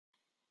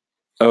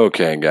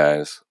Okay,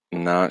 guys,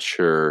 not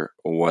sure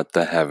what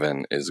the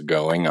heaven is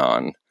going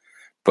on,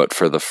 but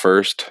for the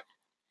first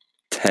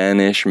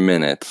 10-ish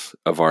minutes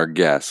of our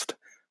guest,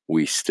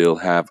 we still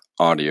have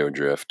audio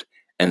drift,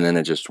 and then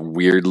it just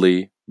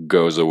weirdly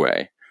goes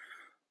away.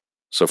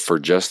 So for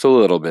just a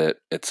little bit,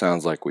 it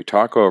sounds like we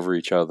talk over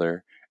each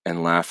other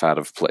and laugh out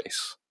of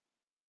place.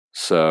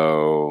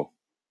 So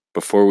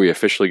before we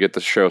officially get the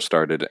show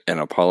started and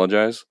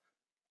apologize,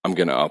 I'm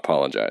going to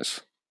apologize.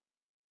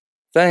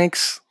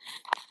 Thanks.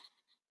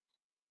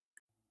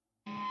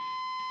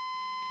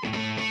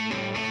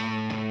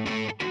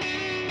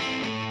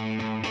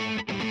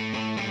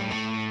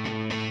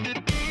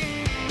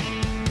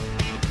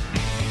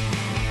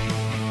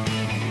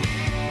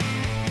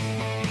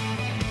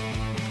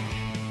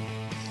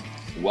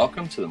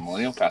 Welcome to the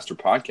Millennial Pastor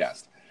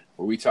Podcast,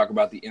 where we talk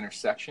about the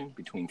intersection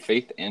between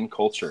faith and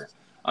culture.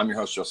 I'm your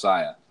host,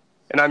 Josiah.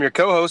 And I'm your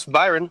co-host,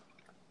 Byron.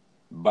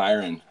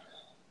 Byron,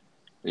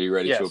 are you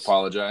ready to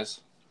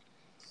apologize?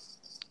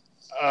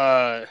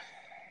 I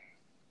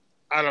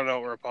don't know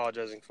what we're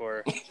apologizing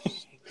for.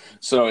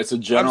 So it's a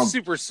general... I'm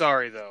super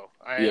sorry, though.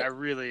 I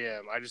really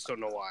am. I just don't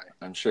know why.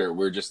 I'm sure.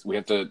 We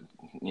have to,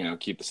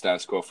 keep the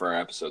status quo for our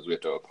episodes. We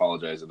have to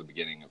apologize at the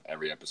beginning of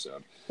every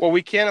episode. Well,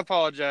 we can't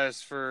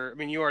apologize for...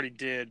 you already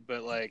did,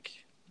 but,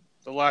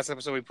 the last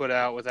episode we put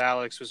out with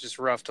Alex was just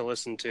rough to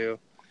listen to.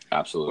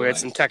 Absolutely. We had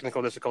some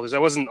technical difficulties.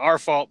 That wasn't our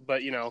fault,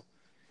 but,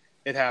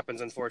 it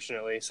happens,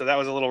 unfortunately. So that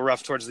was a little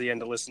rough towards the end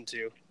to listen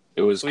to.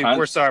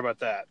 We're sorry about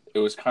that. It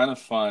was kind of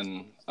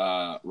fun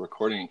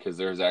recording because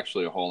there's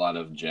actually a whole lot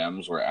of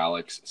gems where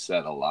Alex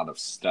said a lot of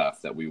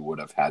stuff that we would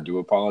have had to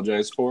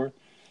apologize for,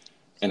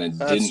 and it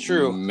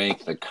didn't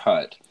make the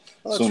cut.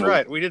 Well, that's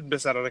right. We did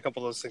miss out on a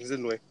couple of those things,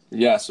 didn't we?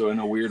 Yeah, so in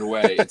a weird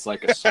way, it's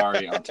like a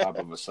sorry on top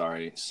of a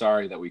sorry.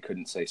 Sorry that we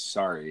couldn't say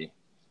sorry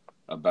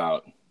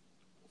about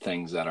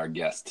things that our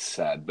guests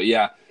said. But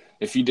yeah,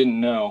 if you didn't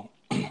know,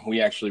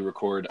 we actually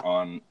record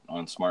on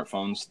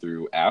smartphones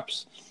through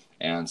apps.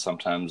 And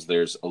sometimes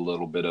there's a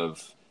little bit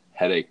of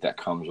headache that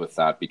comes with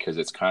that because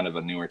it's kind of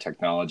a newer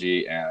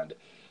technology and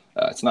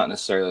it's not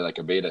necessarily like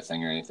a beta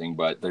thing or anything,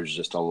 but there's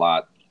just a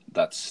lot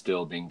that's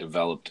still being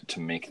developed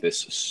to make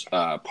this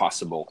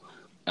possible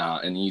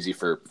and easy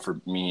for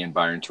me and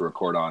Byron to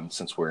record on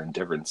since we're in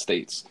different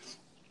states.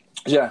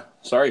 Yeah,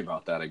 sorry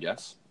about that, I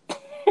guess.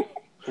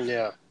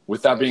 Yeah.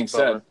 With that being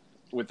said,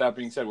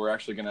 we're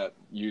actually going to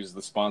use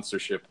the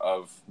sponsorship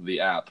of the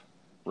app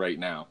right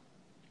now.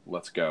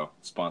 Let's go.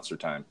 Sponsor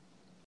time.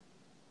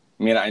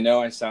 I mean, I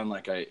know I sound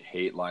like I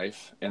hate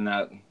life in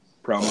that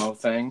promo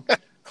thing,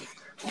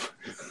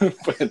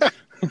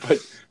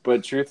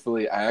 but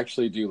truthfully, I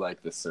actually do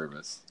like this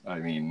service. I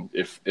mean,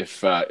 if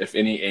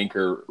any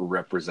Anchor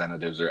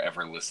representatives are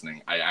ever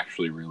listening, I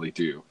actually really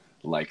do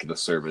like the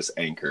service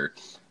Anchor.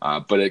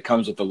 But it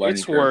comes with the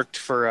learning curve. Worked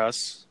for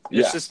us.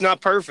 Yeah. It's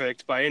not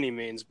perfect by any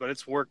means, but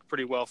it's worked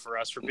pretty well for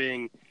us for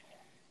being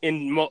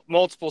in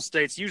multiple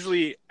states.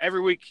 Usually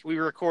every week we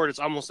record, it's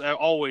almost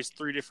always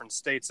 3 different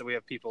states that we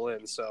have people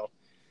in. So,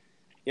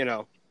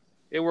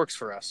 it works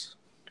for us.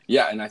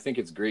 Yeah. And I think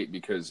it's great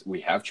because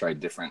we have tried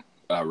different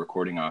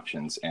recording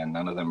options and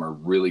none of them are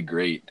really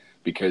great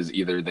because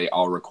either they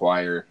all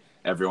require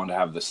everyone to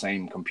have the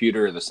same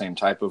computer, the same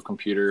type of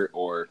computer,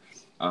 or,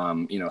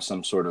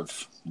 some sort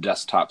of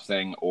desktop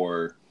thing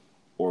or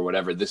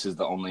whatever. This is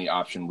the only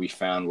option we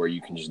found where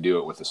you can just do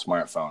it with a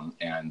smartphone.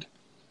 And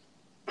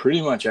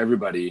pretty much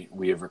everybody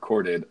we have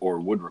recorded or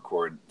would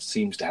record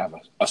seems to have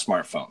a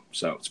smartphone.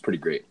 So it's pretty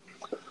great.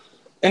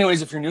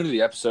 Anyways, if you're new to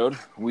the episode,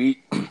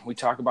 we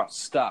talk about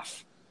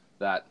stuff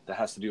that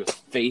has to do with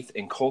faith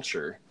and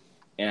culture.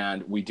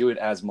 And we do it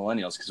as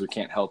millennials because we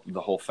can't help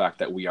the whole fact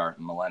that we are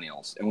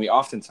millennials. And we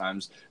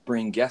oftentimes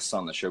bring guests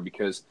on the show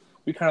because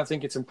we kind of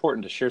think it's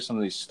important to share some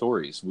of these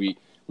stories. We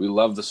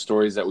love the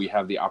stories that we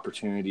have the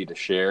opportunity to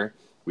share.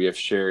 We have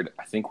shared,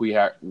 I think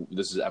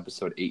this is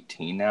episode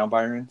 18 now,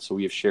 Byron. So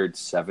we have shared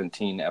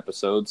 17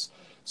 episodes.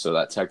 So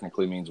that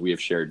technically means we have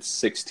shared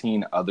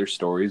 16 other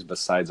stories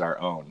besides our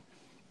own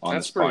on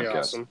this podcast. That's pretty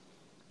awesome.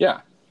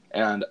 Yeah.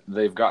 And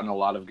they've gotten a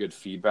lot of good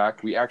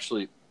feedback. We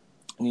actually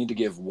need to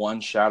give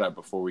one shout out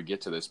before we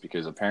get to this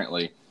because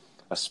apparently,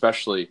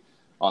 especially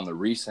on the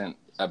recent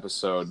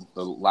episode,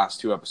 the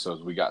last 2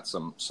 episodes, we got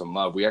some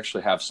love. We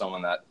actually have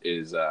someone that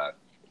is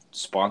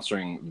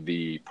sponsoring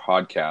the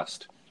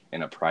podcast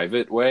in a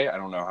private way. I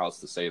don't know how else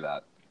to say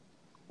that.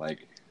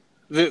 Like,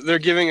 they're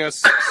giving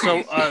us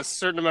a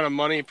certain amount of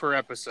money per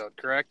episode,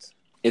 correct?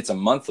 It's a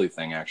monthly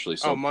thing, actually.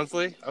 So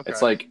monthly? Okay.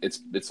 It's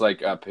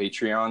like a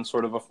Patreon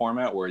sort of a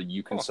format where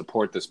you can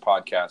support this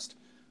podcast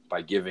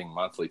by giving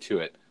monthly to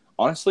it.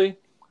 Honestly,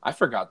 I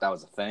forgot that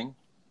was a thing,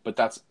 but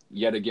that's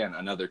yet again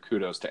another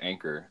kudos to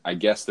Anchor. I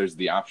guess there's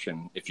the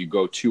option if you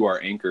go to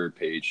our Anchor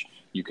page,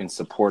 you can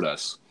support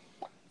us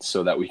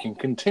so that we can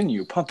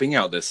continue pumping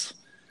out this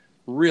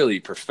really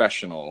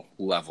professional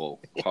level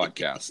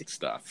podcast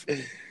stuff.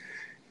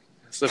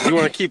 So if you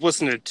want to keep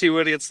listening to 2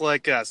 idiots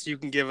like us, you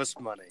can give us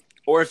money.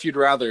 Or if you'd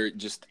rather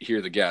just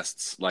hear the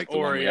guests, like the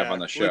one Or we have on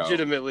the show.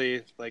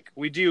 legitimately, like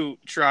we do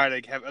try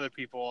to have other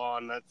people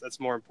on. That's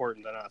more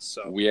important than us.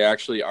 So we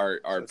actually are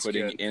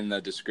putting good. in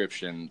the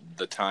description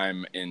the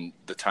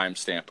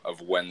timestamp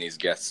of when these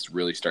guests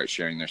really start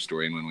sharing their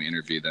story and when we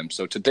interview them.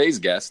 So today's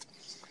guest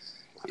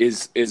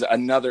is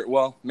another,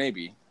 well,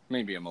 maybe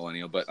a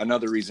millennial, but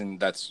another reason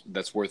that's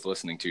worth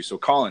listening to. So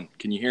Colin,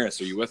 can you hear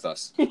us? Are you with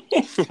us?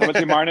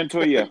 Happy morning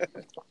to you.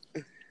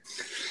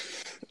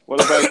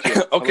 What about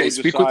you? Okay, Hello,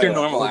 speak Josiah. with your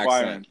normal Hello,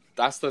 accent. Byron.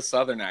 That's the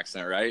Southern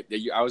accent, right?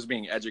 I was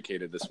being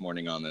educated this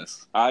morning on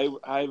this.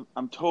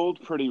 I'm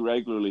told pretty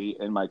regularly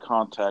in my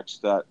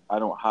context that I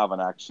don't have an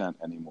accent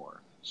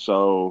anymore.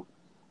 So,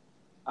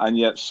 and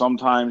yet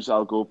sometimes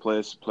I'll go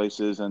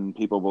places and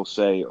people will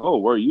say, "Oh,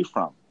 where are you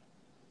from?"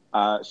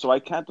 So I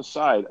can't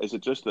decide. Is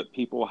it just that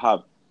people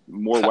have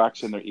more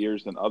wax in their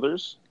ears than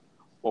others,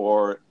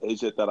 or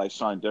is it that I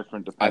sound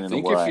different depending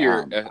on where I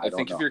am? I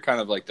think if you're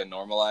kind of like the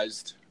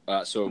normalized.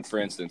 So, for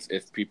instance,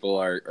 if people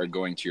are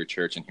going to your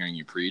church and hearing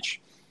you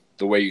preach,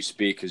 the way you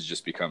speak has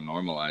just become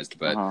normalized.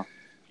 But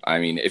I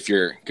mean,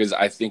 because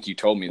I think you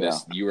told me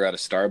this, you were at a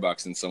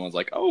Starbucks and someone's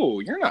like,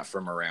 "Oh, you're not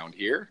from around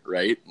here,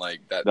 right?"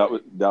 Like that. That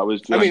was.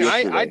 Just I mean,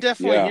 yesterday. I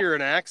definitely hear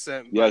an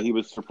accent. Yeah, he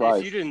was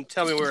surprised. If you didn't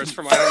tell me where it's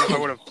from, I don't know if I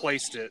would have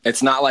placed it.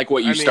 It's not like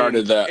what you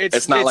started.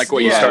 It's not like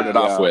what you started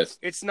off with.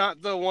 It's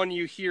not the one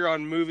you hear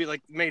on movie,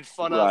 like made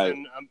fun of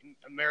in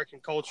American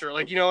culture.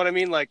 Like, you know what I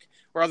mean? Like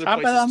where other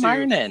places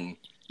too.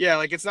 Yeah,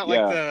 like it's not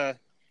like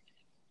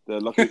the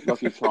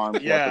Lucky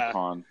Charms,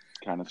 leprechaun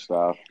kind of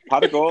stuff.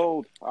 Pot of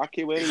gold,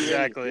 Aki way.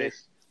 Exactly.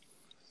 Yes.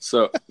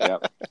 So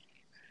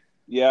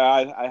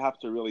I have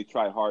to really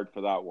try hard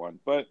for that one.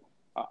 But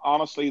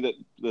honestly,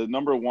 the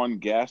number one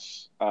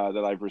guess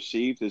that I've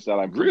received is that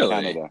I'm from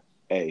Canada.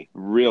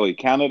 Really,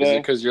 Canada. Is it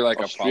because you're like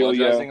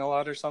Australia, apologizing a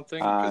lot or something?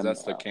 Because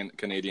that's the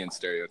Canadian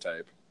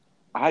stereotype.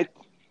 I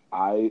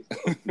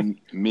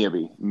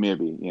maybe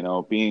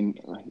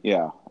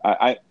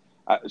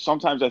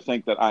sometimes I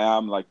think that I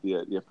am like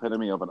the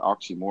epitome of an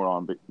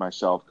oxymoron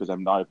myself because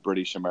I'm not a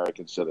British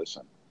American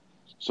citizen.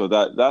 So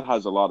that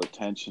has a lot of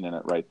tension in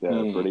it right there,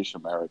 British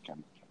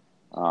American.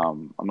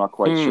 I'm not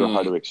quite sure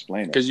how to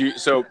explain it.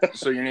 Because so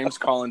your name's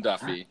Colin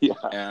Duffy,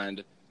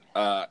 and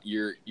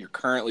you're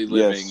currently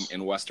living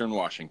in Western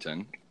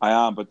Washington.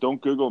 I am, but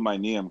don't Google my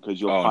name because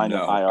you'll find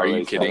an IRA. Are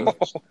you kidding?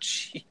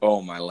 Oh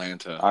my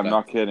Lanta! I'm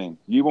not kidding.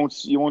 You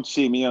won't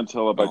see me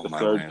until about the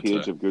third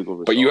page of Google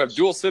results. But you have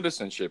dual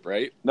citizenship,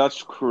 right?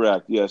 That's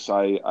correct. Yes,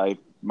 I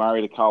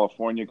married a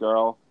California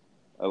girl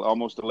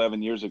almost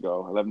 11 years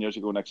ago. 11 years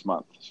ago next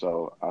month.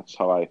 So that's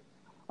how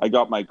I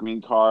got my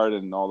green card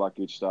and all that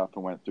good stuff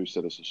and went through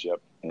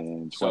citizenship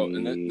in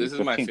 2015. And this is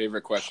my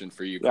favorite question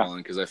for you, Colin,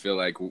 because I feel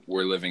like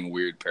we're living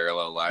weird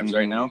parallel lives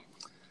right now.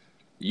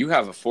 You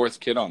have a fourth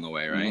kid on the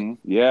way, right?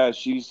 Yeah,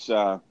 she's,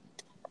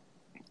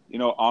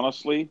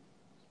 honestly,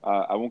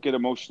 I won't get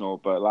emotional,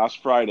 but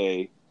last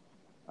Friday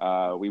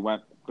we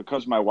went,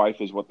 because my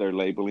wife is what they're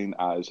labeling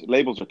as,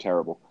 labels are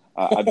terrible,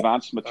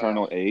 advanced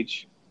maternal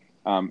age.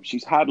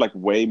 She's had like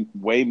way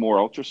more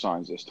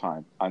ultrasounds this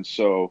time. And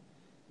so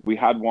we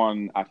had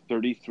one at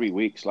 33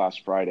 weeks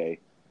last Friday,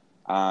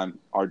 and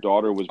our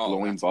daughter was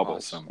blowing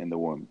bubbles in the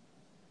womb.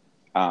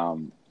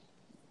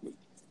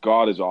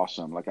 God is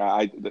awesome. Like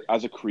I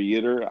as a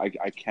creator,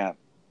 I can't.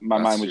 My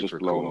mind was just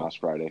blown last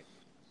Friday.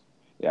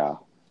 Yeah.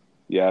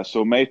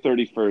 So May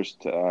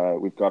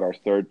 31st, we've got our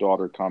third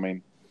daughter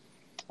coming.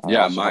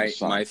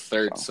 My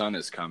third son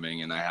is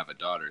coming, and I have a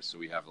daughter, so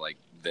we have like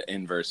the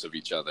inverse of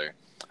each other.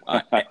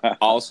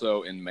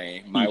 Also in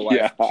May, my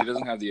wife, she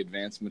doesn't have the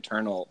advanced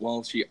maternal.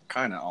 Well, she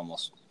kind of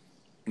almost.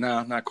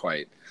 No, not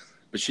quite.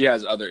 But she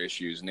has other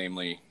issues,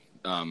 namely,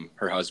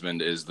 her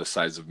husband is the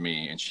size of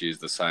me, and she's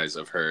the size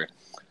of her.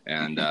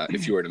 And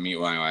if you were to meet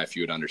my wife,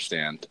 you would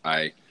understand.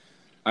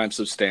 I'm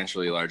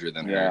substantially larger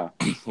than her,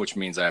 which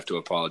means I have to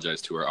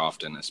apologize to her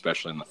often,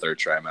 especially in the third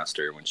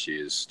trimester when she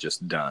is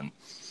just done.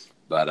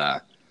 But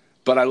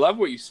I love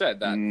what you said,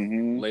 that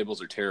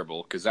labels are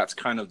terrible, because that's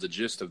kind of the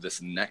gist of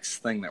this next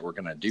thing that we're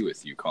going to do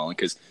with you, Colin,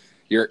 because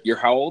you're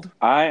how old?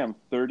 I am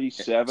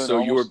 37. So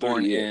you were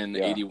born in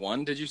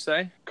 81, did you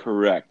say?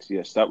 Correct.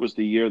 Yes, that was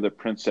the year that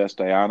Princess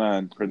Diana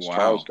and Prince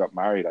Charles got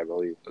married, I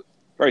believe.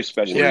 Very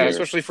special. Yeah,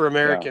 especially for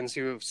Americans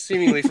who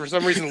seemingly, for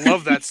some reason,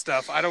 love that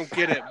stuff. I don't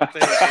get it, but they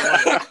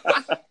love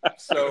it.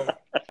 So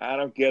I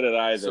don't get it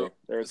either.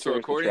 So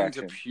according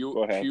to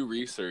Pew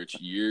Research,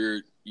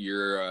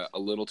 you're a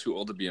little too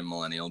old to be a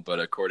millennial, but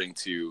according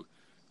to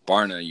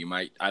Barna, you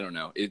might, I don't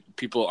know.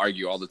 People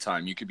argue all the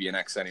time. You could be an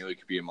Xennial, you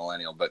could be a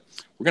millennial, but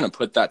we're going to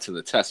put that to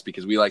the test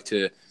because we like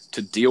to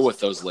deal with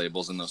those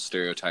labels and those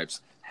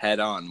stereotypes head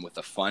on with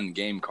a fun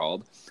game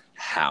called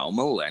How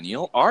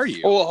Millennial Are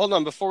You? Oh, well, hold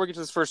on. Before we get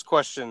to this first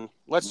question,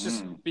 let's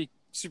just be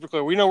super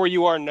clear. We know where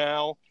you are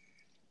now,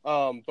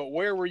 but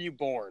where were you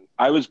born?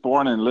 I was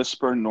born in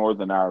Lisburn,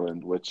 Northern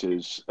Ireland, which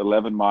is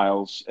 11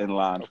 miles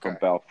inland from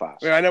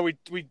Belfast. Yeah, I know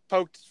we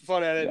poked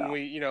fun at it, and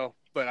we,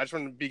 but I just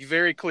want to be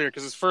very clear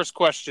because this first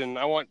question,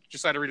 I want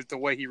Josiah to read it the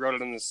way he wrote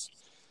it in this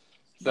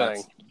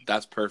thing.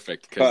 That's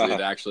perfect because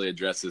it actually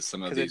addresses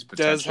some of these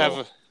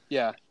potential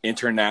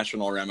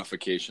international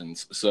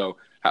ramifications. So,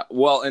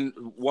 well, and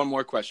one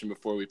more question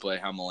before we play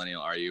How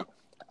Millennial Are You?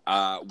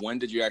 When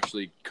did you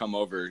actually come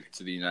over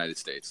to the United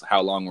States?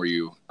 How long were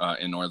you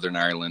in Northern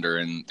Ireland or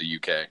in the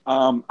UK?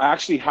 I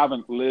actually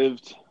haven't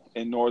lived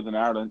in Northern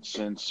Ireland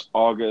since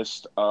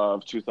August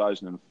of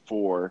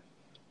 2004,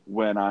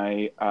 when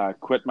I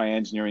quit my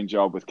engineering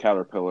job with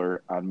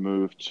Caterpillar and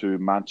moved to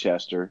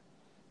Manchester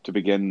to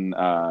begin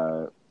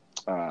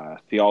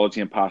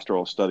theology and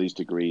pastoral studies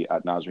degree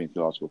at Nazarene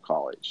Theological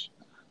College.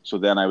 So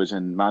then I was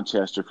in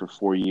Manchester for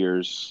 4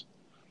 years.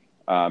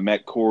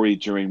 Met Corey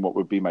during what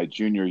would be my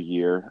junior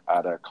year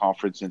at a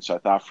conference in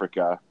South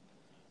Africa.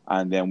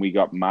 And then we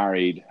got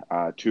married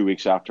 2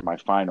 weeks after my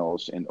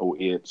finals in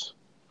 2008.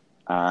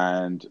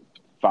 And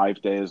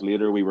 5 days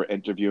later, we were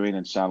interviewing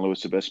in San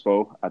Luis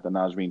Obispo at the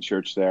Nazarene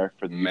Church there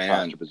for the youth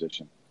pastor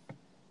position.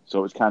 So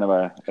it was kind of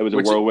a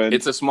whirlwind.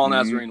 It's a small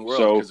Nazarene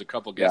world because a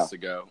couple guests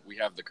ago, we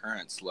have the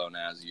current Slow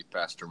Naz youth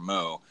pastor,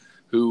 Mo,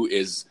 who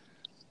is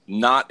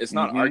it's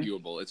not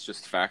arguable. It's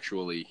just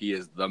factually, he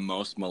is the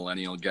most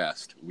millennial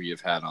guest we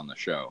have had on the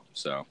show.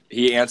 So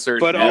he answered,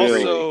 but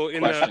also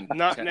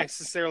not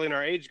necessarily in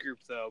our age group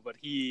though. But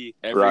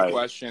every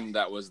question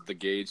that was the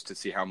gauge to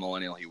see how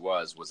millennial he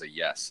was a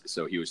yes.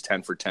 So he was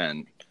 10 for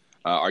 10,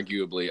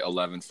 arguably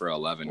 11 for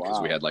 11 because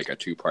we had like a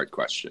 2-part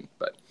question.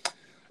 But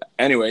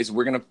anyways,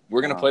 we're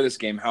gonna play this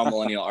game. How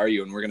millennial are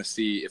you? And we're gonna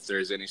see if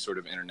there's any sort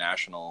of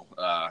international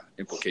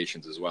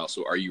implications as well.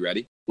 So are you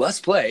ready? Let's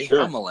play.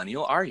 Sure. How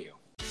millennial are you?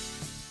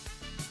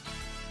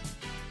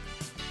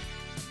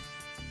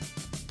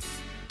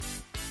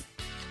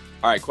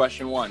 All right,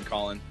 question 1,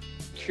 Colin.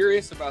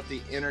 Curious about the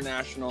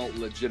international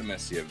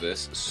legitimacy of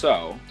this.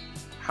 So,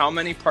 how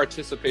many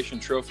participation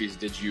trophies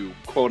did you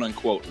quote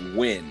unquote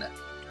win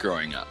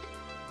growing up?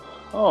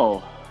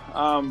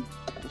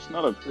 It's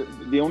not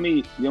the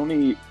only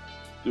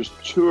there's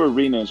 2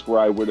 arenas where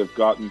I would have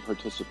gotten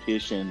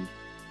participation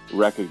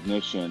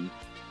recognition.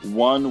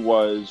 One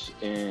was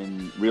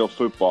in real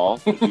football,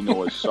 which you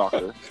know as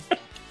soccer.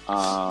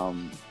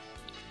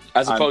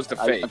 As opposed to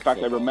fake. In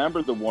fact, football. I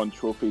remember the one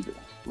trophy.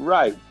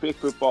 Right, fake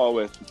football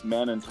with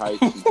men in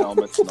tights and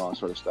helmets and all that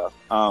sort of stuff.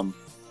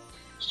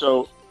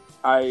 So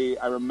I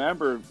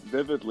remember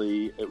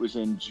vividly, it was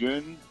in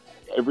June.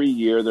 Every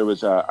year there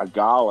was a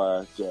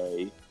gala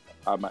day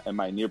in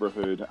my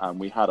neighborhood, and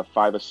we had a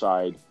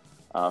 5-a-side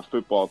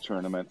football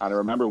tournament. And I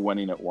remember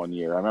winning it one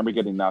year. I remember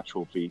getting that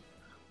trophy.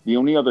 The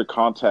only other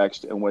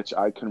context in which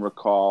I can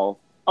recall,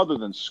 other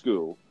than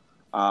school,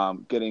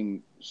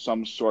 getting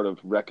some sort of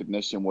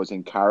recognition was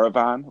in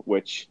Caravan,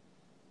 which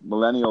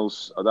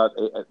millennials,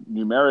 that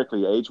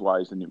numerically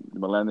age-wise, the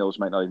millennials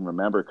might not even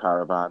remember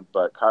Caravan,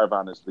 but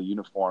Caravan is the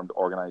uniformed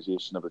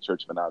organization of the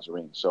Church of the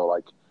Nazarene. So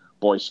like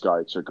Boy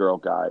Scouts or Girl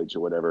Guides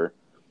or whatever.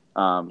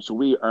 So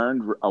we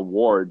earned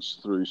awards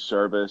through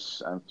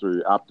service and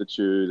through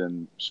aptitude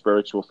and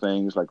spiritual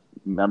things like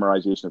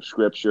memorization of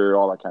scripture,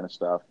 all that kind of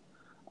stuff.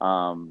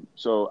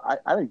 So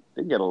I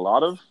didn't get a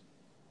lot of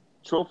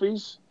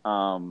trophies.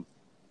 And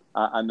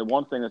the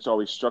one thing that's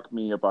always struck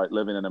me about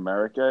living in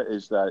America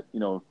is that,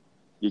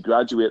 you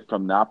graduate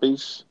from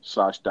nappies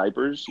 /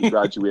 diapers, you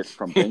graduate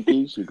from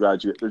binkies, you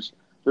graduate,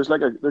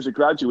 there's a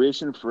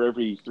graduation for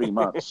every 3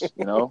 months,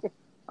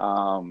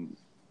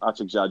 that's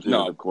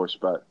exaggerated, of course,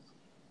 but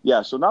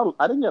yeah, so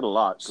I didn't get a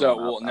lot.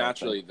 So,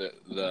 naturally,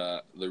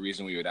 the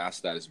reason we would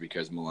ask that is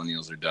because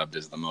millennials are dubbed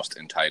as the most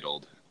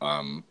entitled.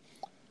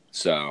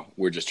 So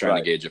we're just trying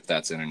to gauge if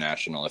that's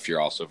international, if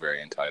you're also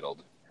very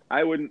entitled.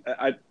 I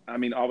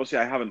mean, obviously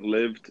I haven't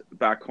lived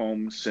back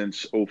home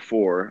since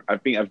 2004.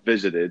 I've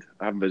visited.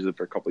 I haven't visited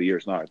for a couple of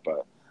years now,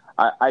 but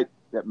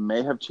it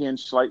may have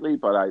changed slightly,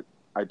 but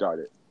I doubt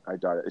it.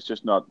 It's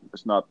just not,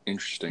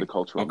 interesting. The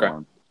cultural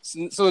norm.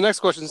 So the next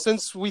question,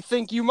 since we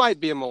think you might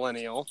be a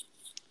millennial,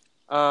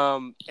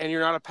 and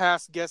you're not a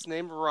past guest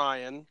named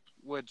Ryan,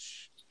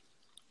 which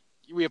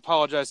we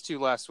apologized to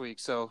last week,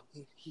 so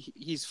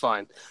he's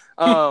fine.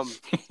 How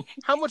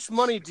much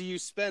money do you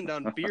spend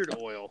on beard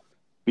oil?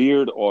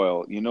 Beard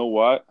oil. You know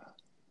what?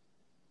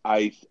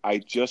 I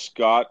just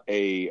got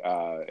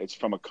it's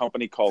from a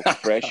company called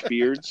Fresh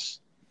Beards,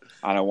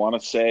 and I want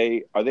to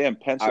say, are they in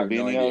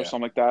Pennsylvania or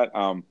something like that?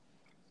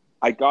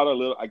 I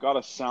got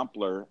a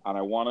sampler, and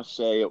I want to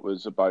say it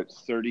was about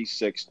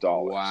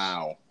 $36.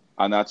 Wow.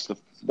 And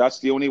that's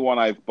the only one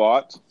I've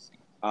bought.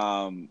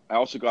 I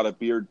also got a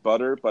beard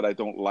butter, but I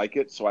don't like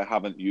it, so I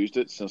haven't used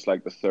it since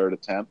like the 3rd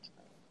attempt.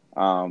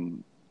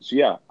 So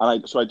yeah,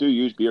 and I do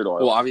use beard oil.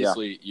 Well,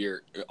 obviously,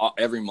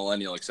 every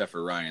millennial except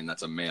for Ryan,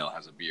 that's a male,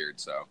 has a beard.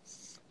 So,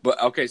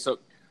 but okay, so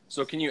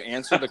can you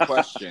answer the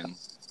question?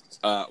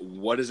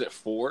 What is it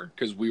for?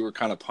 Because we were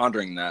kind of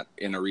pondering that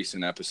in a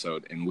recent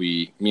episode, and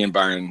me and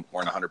Byron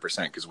weren't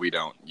 100% because we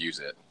don't use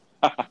it.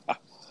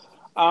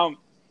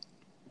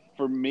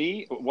 For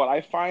me, what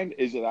I find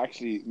is it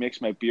actually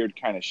makes my beard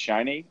kind of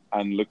shiny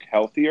and look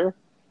healthier.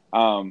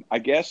 I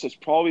guess it's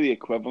probably the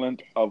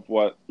equivalent of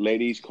what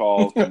ladies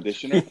call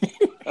conditioner.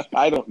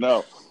 I don't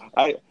know.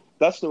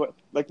 that's the way.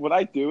 Like when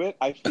I do it,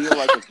 I feel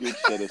like a good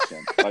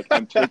citizen. Like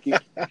I'm taking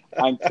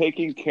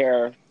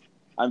care.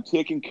 I'm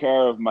taking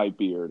care of my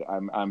beard.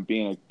 I'm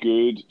being a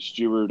good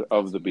steward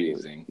of the beard.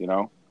 Amazing. You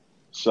know,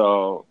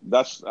 so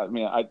that's. I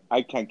mean,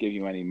 I can't give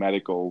you any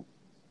medical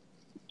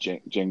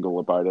jingle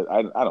about it.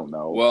 I don't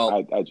know. Well,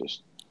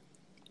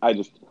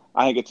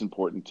 I think it's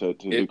important to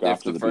look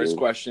after if the the first beard.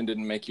 question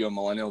didn't make you a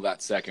millennial,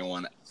 that second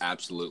one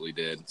absolutely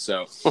did.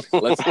 So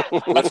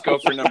let's go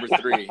for number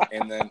 3,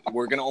 and then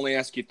we're gonna only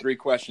ask you 3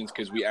 questions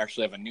because we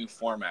actually have a new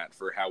format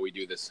for how we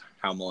do this.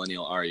 How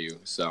millennial are you?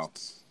 So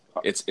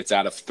it's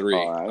out of 3.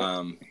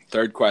 Right.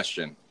 Third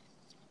question,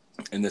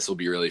 and this will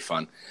be really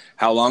fun.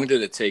 How long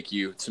did it take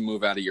you to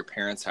move out of your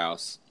parents'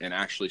 house and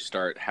actually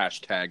start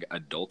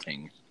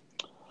 #adulting?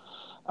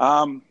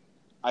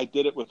 I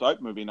did it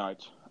without moving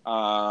out.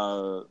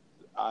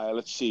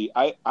 Let's see.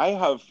 I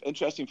have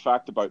interesting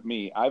fact about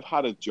me. I've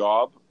had a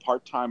job,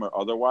 part-time or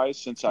otherwise,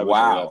 since I was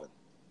 11.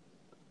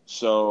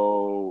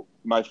 So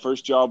my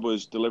first job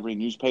was delivering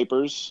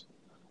newspapers.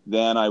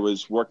 Then I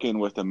was working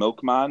with a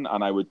milkman,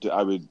 and I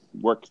would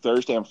work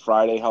Thursday and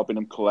Friday helping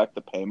him collect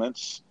the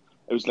payments.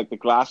 It was like the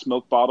glass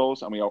milk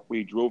bottles, and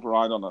we drove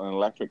around on an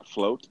electric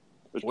float.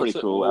 It was pretty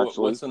cool,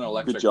 actually. What's an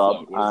electric Good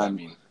job. float? What does that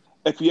mean?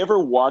 If you ever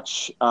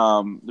watch,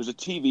 there's a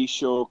TV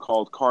show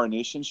called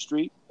Coronation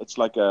Street. It's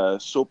like a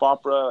soap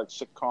opera, like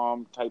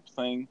sitcom type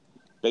thing,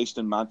 based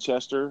in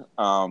Manchester.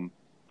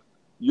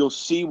 You'll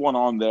see one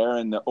on there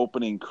in the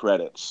opening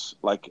credits.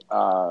 Like,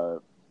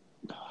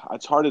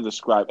 it's hard to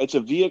describe. It's a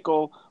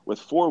vehicle with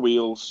 4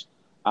 wheels,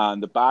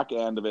 and the back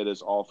end of it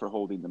is all for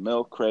holding the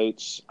milk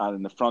crates, and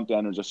in the front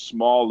end there's a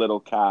small little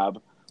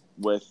cab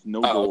with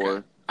no door.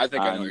 Okay. I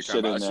think I know what you're talking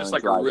about. It's just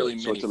like a really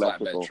mini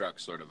flatbed truck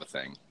sort of a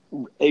thing.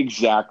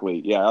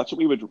 Exactly. Yeah, that's what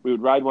we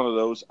would ride one of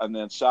those, and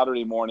then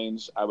Saturday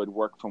mornings I would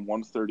work from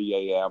 1:30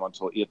 a.m.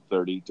 until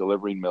 8:30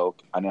 delivering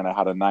milk, and then I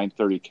had a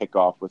 9:30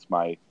 kickoff with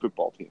my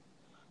football team.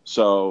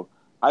 So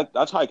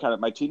that's how I kind of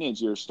my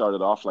teenage years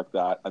started off like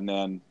that, and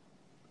then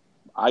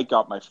I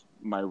got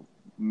my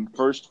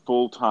first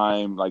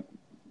full-time like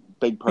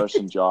big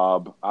person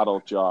job,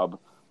 adult job,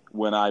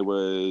 when I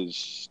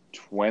was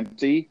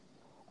 20.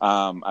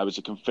 I was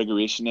a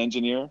configuration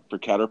engineer for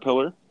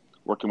Caterpillar,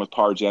 working with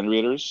power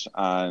generators.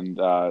 And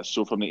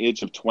so from the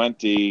age of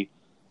 20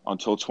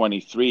 until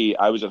 23,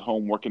 I was at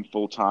home working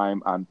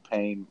full-time and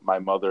paying my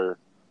mother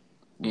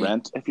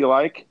rent, if you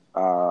like.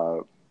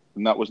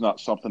 And that was not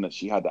something that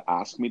she had to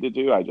ask me to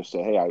do. I just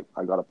say, hey,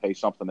 I got to pay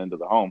something into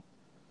the home.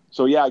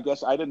 So, yeah, I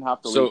guess I didn't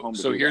have to leave home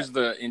to do here's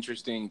that. the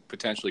interesting,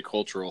 potentially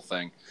cultural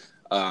thing.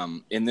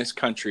 In this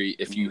country,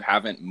 if you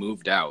haven't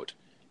moved out,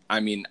 I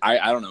mean,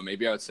 I don't know,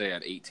 maybe I would say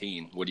at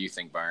 18. What do you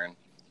think, Byron?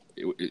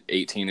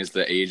 18 is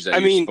the age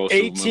that you're supposed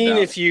to move out. 18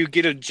 if you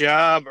get a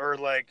job, or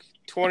like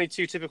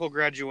 22 typical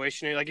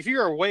graduation age. Like if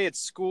you're away at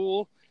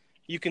school,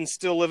 you can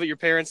still live at your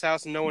parents'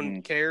 house and no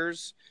one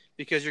cares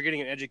because you're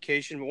getting an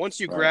education. But once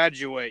you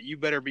graduate, you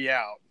better be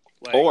out.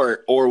 Like,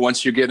 or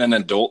once you get an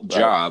adult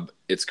job,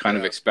 it's kind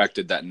of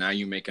expected that now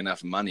you make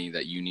enough money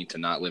that you need to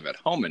not live at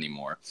home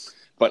anymore.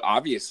 But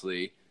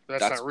obviously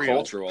that's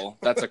cultural.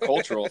 That's a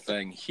cultural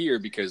thing here,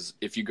 because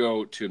if you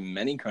go to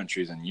many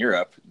countries in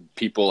Europe,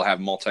 people have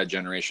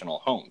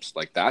multi-generational homes.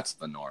 Like that's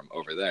the norm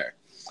over there.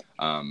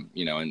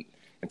 You know, in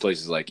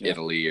places like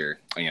Italy or,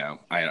 you know,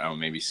 I don't know,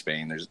 maybe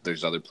Spain.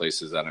 There's other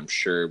places that I'm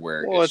sure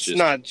where it's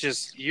not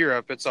just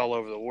Europe, it's all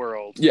over the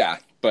world. Yeah,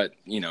 but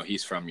you know,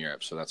 he's from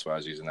Europe, so that's why I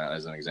was using that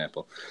as an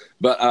example.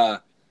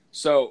 But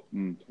so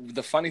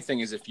the funny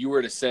thing is, if you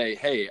were to say,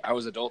 hey, I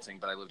was adulting,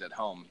 but I lived at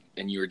home,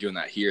 and you were doing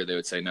that here, they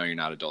would say, no, you're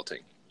not adulting.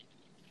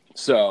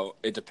 So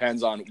it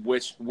depends on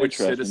which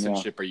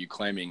citizenship are you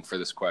claiming for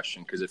this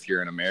question. Because if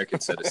you're an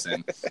American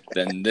citizen,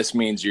 then this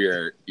means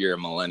you're a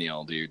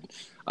millennial, dude.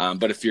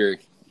 But if you're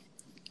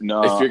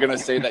gonna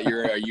say that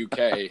you're a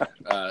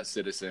UK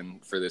citizen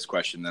for this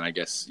question, then I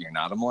guess you're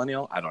not a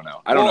millennial. I don't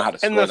know. I don't know how to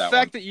score that one. And the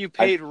fact that you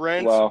paid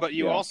rent, but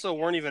you also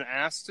weren't even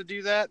asked to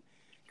do that,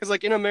 because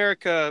like in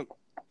America,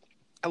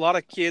 a lot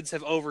of kids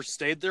have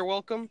overstayed their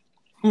welcome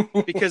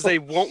because they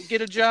won't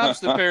get a job.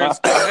 So the parents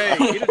go, "Hey,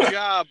 get a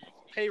job,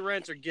 pay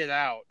rent, or get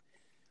out."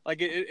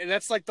 Like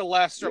that's like the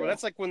last straw.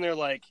 That's like when they're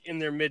like in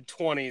their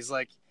mid-20s.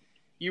 Like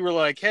you were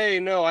like, "Hey,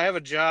 no, I have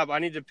a job. I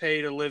need to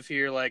pay to live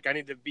here. Like I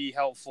need to be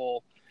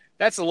helpful."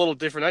 That's a little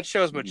different. That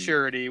shows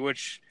maturity,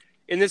 which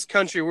in this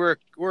country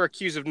we're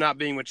accused of not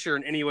being mature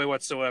in any way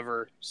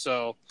whatsoever.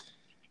 So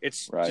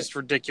it's just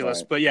ridiculous.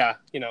 Right. But yeah,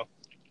 you know.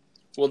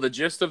 Well, the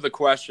gist of the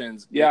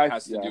questions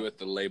has to do with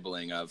the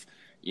labeling of,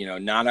 you know,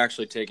 not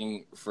actually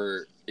taking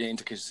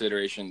into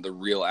consideration the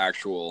real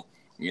actual,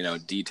 you know,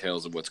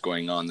 details of what's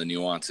going on, the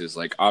nuances.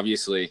 Like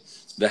obviously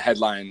the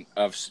headline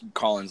of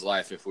Colin's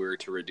life, if we were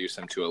to reduce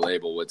him to a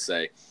label, would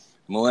say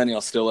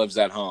millennial still lives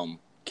at home,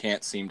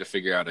 can't seem to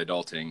figure out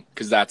adulting,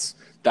 because that's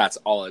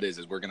all it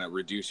is we're going to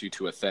reduce you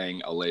to a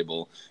thing, a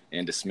label,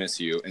 and dismiss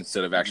you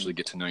instead of actually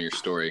get to know your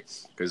story.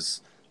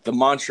 Because The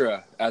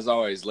mantra, as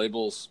always,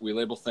 we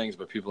label things,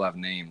 but people have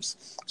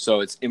names.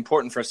 So it's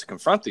important for us to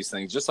confront these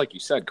things. Just like you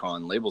said,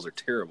 Colin, labels are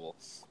terrible,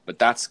 but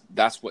that's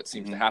what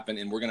seems to happen.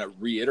 And we're going to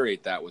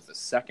reiterate that with the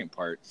second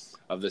part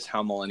of this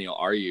How Millennial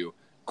Are You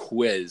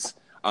quiz.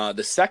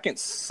 The second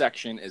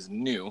section is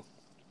new.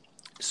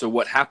 So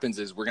what happens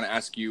is we're going to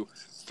ask you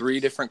 3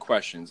 different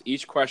questions.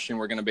 Each question,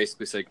 we're going to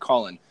basically say,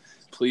 Colin,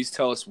 please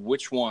tell us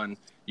which one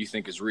you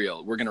think is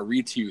real. We're going to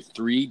read to you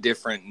 3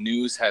 different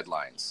news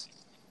headlines.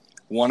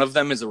 One of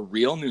them is a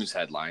real news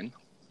headline.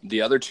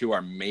 The other 2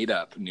 are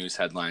made-up news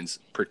headlines,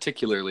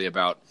 particularly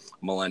about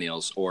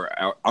millennials, or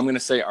I'm going to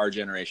say our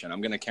generation.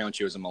 I'm going to count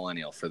you as a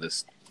millennial for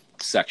this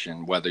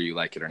section, whether you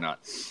like it or not.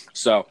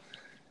 So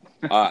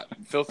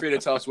feel free to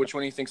tell us which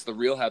one you think's the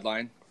real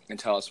headline and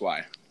tell us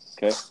why.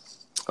 Okay.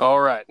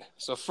 All right.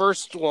 So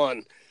first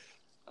one.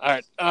 All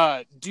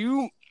right.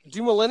 Do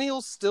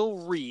millennials still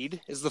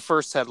read is the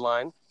first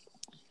headline.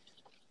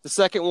 The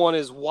second one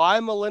is why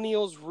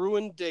millennials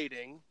ruin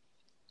dating,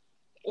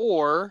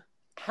 or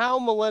how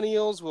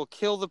millennials will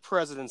kill the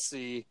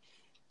presidency.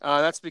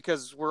 That's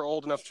because we're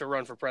old enough to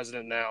run for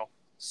president now.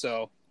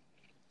 So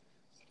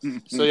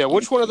yeah,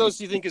 which one of those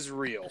do you think is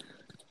real?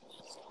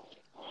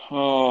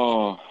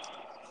 Oh,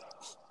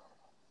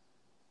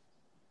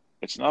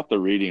 it's not the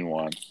reading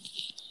one.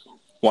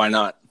 Why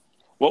not?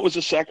 What was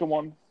the second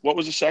one?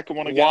 Again?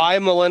 Why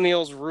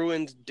millennials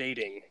ruined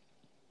dating.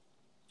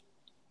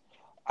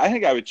 I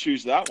think I would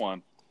choose that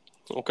one.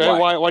 Okay,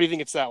 why do you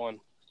think it's that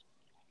one?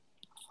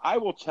 I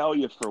will tell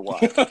you for why.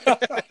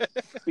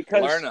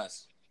 Learn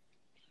us.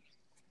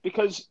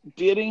 Because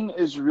dating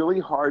is really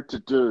hard to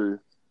do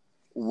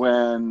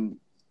when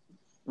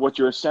what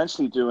you're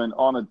essentially doing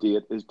on a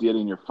date is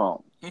dating your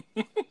phone.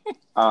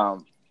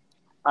 And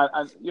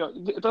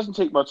it doesn't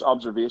take much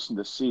observation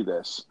to see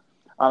this.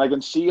 And I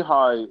can see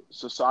how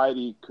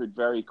society could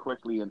very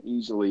quickly and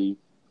easily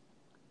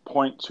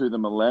point to the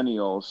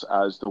millennials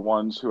as the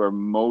ones who are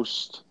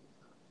most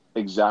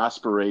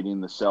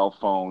exasperating the cell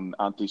phone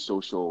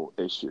antisocial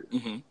issue.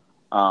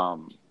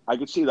 I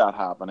could see that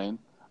happening.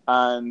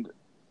 And,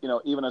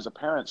 even as a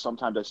parent,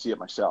 sometimes I see it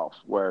myself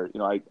where,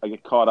 I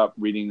get caught up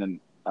reading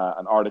an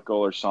article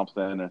or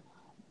something. And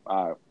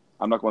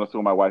I'm not going to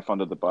throw my wife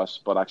under the bus,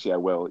 but actually I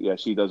will. Yeah,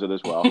 she does it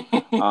as well.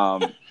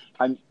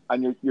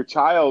 And your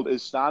child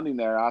is standing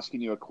there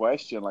asking you a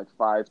question like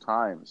 5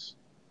 times,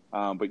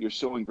 but you're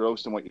so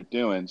engrossed in what you're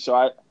doing. So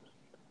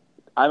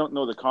I don't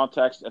know the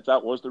context. If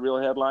that was the real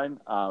headline,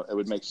 it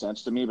would make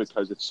sense to me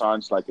because it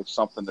sounds like it's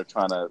something they're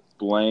trying to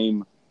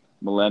blame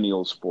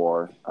millennials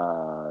for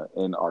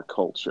in our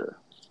culture.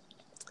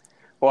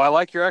 Well, I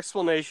like your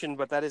explanation,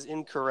 but that is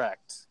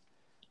incorrect.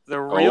 The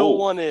real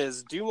one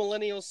is, do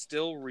millennials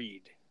still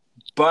read?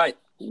 But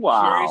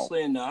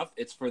curiously enough,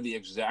 it's for the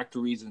exact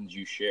reasons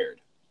you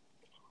shared.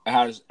 It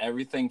has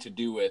everything to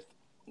do with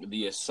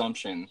the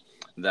assumption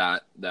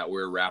that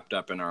we're wrapped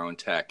up in our own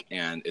tech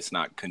and it's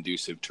not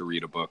conducive to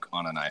read a book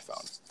on an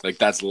iPhone. Like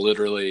that's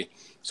literally,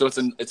 so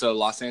it's a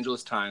Los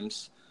Angeles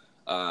Times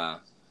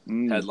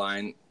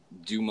headline,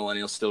 do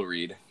millennials still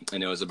read?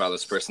 And it was about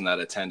this person that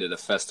attended a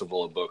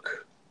festival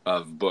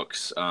of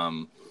books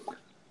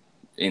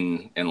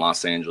in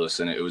Los Angeles,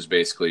 and it was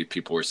basically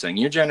people were saying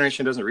your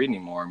generation doesn't read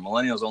anymore.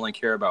 Millennials only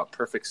care about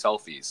perfect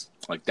selfies.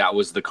 Like that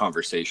was the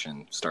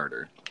conversation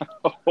starter.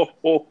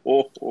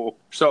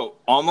 So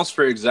almost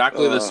for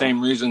exactly the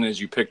same reason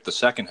as you picked the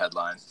second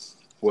headline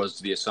was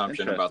the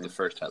assumption about the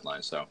first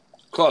headline. So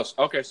close.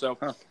 Okay, so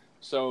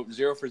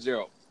 0 for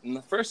 0 in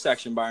the first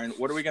section. Byron,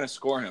 what are we going to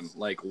score him?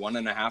 Like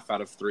 1.5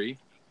 out of 3?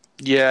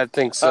 Yeah, I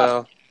think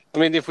so. I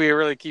mean, if we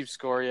really keep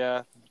score,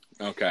 yeah.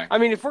 Okay. I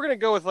mean, if we're going to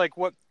go with like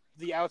what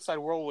the outside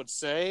world would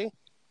say,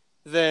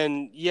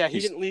 then yeah, he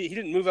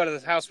didn't move out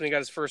of the house when he got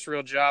his first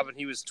real job, and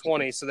he was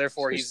 20, so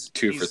therefore he's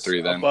 2 for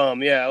 3 then. A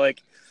bum. Yeah,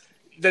 like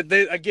that.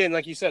 They again,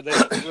 like you said, they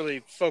don't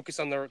really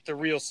focus on the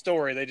real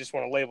story. They just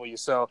want to label you.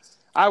 So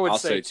I'll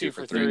say 2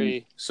 for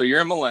 3. So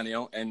you're a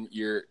millennial, and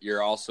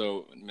you're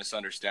also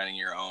misunderstanding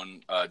your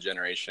own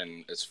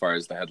generation as far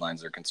as the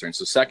headlines are concerned.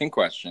 So second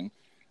question,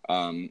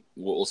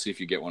 we'll see if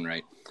you get one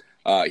right.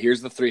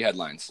 Here's the 3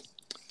 headlines.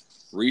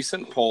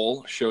 Recent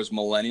poll shows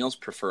millennials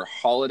prefer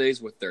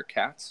holidays with their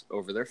cats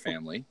over their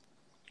family.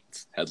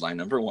 It's headline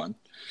number 1.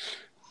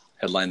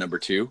 Headline number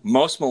 2,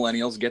 most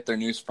millennials get their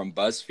news from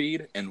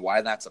BuzzFeed and why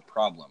that's a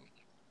problem.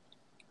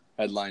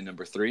 Headline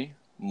number 3,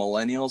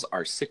 millennials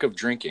are sick of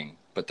drinking,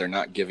 but they're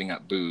not giving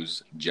up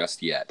booze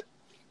just yet.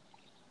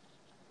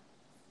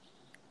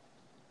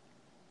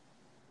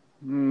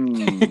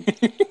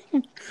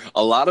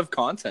 A lot of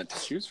content to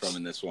choose from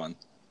in this one.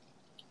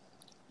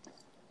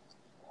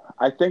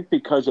 I think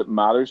because it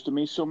matters to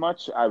me so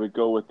much, I would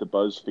go with the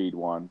BuzzFeed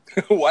one.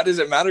 Why does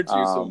it matter to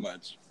you so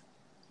much?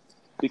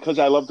 Because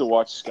I love to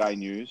watch Sky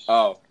News.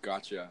 Oh,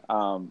 gotcha.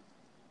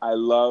 I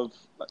love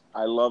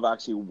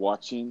actually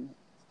watching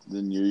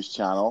the news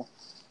channel.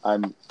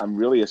 I'm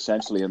really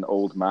essentially an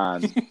old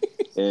man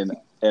in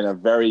a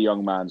very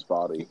young man's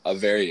body. A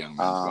very young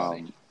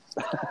man's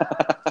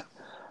body.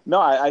 No,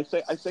 I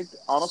think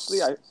honestly,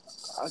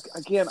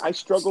 I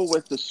struggle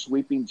with the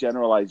sweeping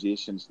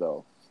generalizations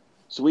though.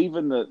 So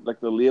even the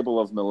label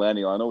of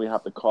millennial, I know we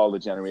have to call the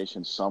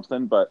generation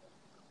something, but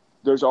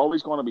there's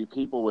always going to be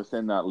people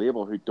within that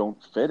label who don't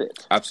fit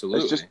it.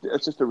 Absolutely.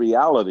 It's just a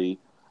reality.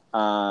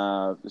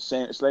 It's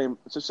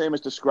the same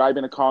as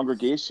describing a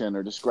congregation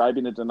or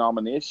describing a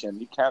denomination.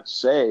 You can't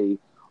say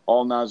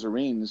all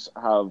Nazarenes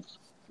have,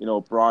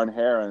 brown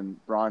hair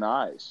and brown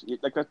eyes.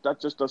 Like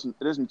that just doesn't.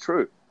 It isn't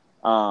true.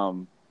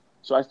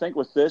 So I think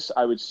with this,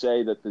 I would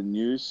say that the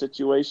news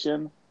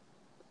situation,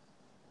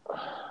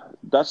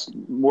 that's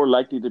more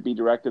likely to be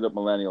directed at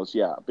millennials,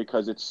 yeah,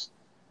 because it's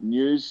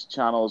news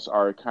channels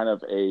are kind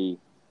of I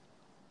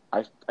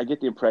get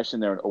the impression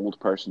they're an old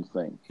person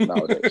thing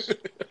nowadays.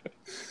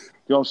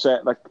 You know what I'm saying?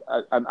 Like,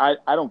 and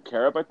I don't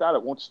care about that.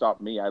 It won't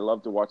stop me. I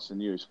love to watch the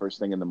news first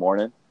thing in the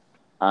morning,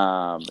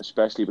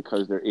 especially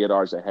because they're 8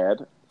 hours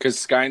ahead. Because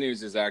Sky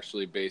News is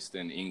actually based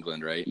in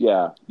England, right?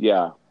 Yeah.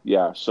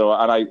 So,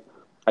 and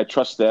I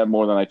trust them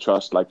more than I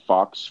trust like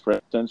Fox, for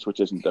instance, which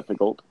isn't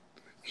difficult.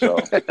 So,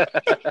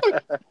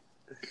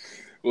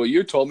 well,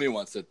 you told me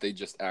once that they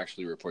just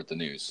actually report the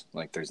news.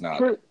 Like, there's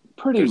not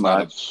pretty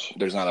much.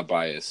 There's not a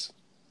bias.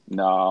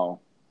 No,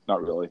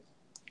 not really.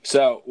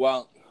 So,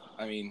 well,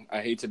 I mean,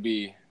 I hate to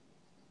be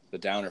the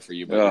downer for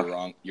you, but you're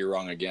wrong. You're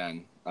wrong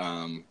again.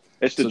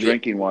 It's the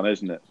drinking one,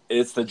 isn't it?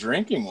 It's the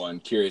drinking one,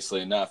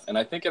 curiously enough, and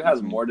I think it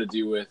has more to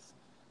do with.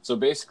 So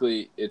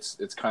basically, it's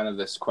kind of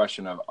this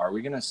question of: are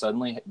we going to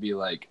suddenly be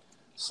like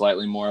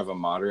slightly more of a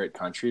moderate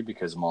country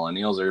because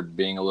millennials are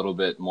being a little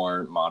bit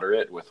more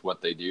moderate with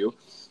what they do?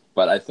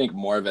 But I think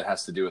more of it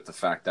has to do with the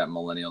fact that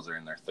millennials are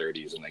in their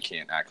 30s and they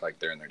can't act like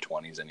they're in their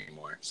 20s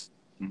anymore.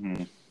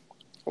 Mm-hmm.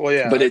 Well,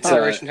 yeah, but our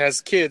generation has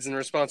kids and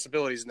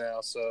responsibilities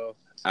now, so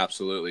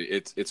absolutely,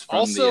 it's from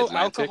also the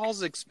Atlantic.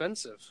 Alcohol's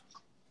expensive.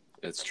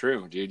 It's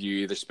true, dude. You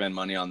either spend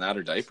money on that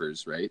or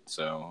diapers, right?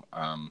 So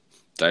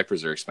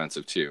diapers are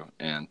expensive too.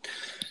 And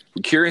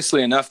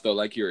curiously enough, though,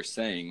 like you were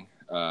saying,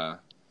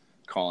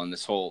 Colin,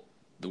 this whole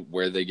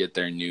where they get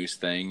their news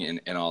thing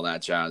and all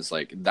that jazz,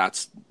 like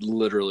that's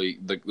literally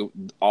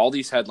all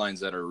these headlines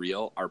that are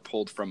real are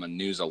pulled from a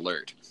news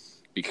alert,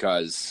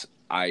 because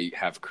I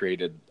have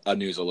created a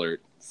news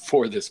alert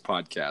for this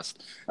podcast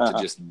to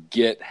just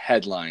get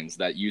headlines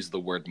that use the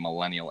word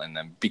millennial in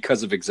them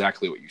because of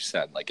exactly what you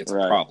said. Like, it's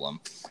a problem,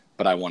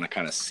 but I want to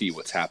kind of see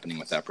what's happening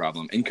with that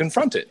problem and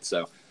confront it.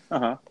 So,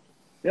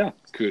 yeah,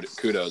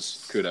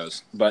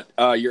 kudos. But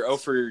you're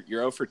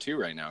 0 for 2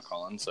 right now,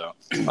 Colin. So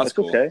that's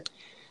cool. Okay.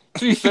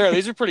 To be fair,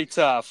 these are pretty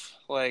tough.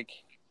 Like,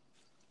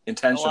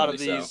 intentionally, a lot of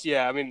these,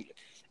 yeah. I mean,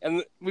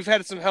 and we've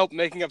had some help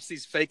making up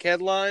these fake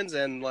headlines,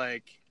 and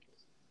like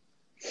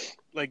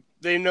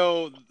they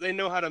know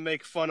how to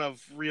make fun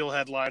of real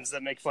headlines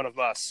that make fun of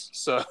us.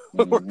 So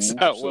it works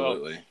out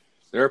absolutely.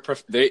 well.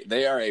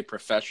 They are a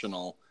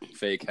professional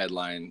fake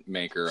headline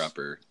maker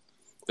upper.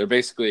 They're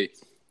basically,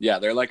 yeah,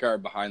 they're like our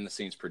behind the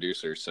scenes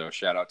producers. So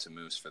shout out to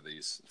Moose for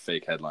these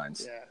fake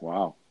headlines. Yeah.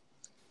 Wow.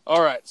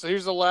 All right, so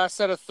here's the last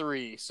set of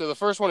 3. So the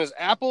first one is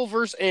Apple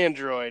versus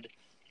Android.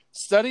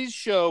 Studies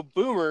show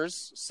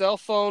boomers' cell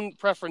phone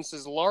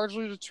preferences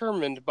largely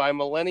determined by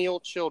millennial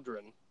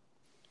children.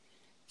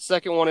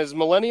 Second one is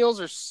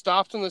millennials are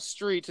stopped on the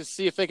street to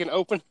see if they can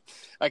open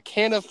a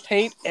can of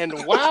paint, and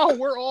wow,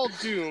 we're all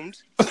doomed.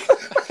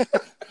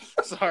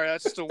 Sorry,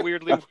 that's just a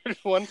weirdly weird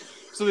one.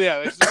 So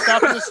yeah, they're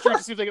stopped on the street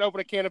to see if they can open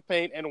a can of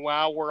paint, and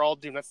wow, we're all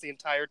doomed. That's the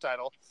entire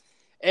title.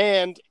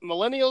 And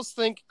millennials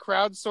think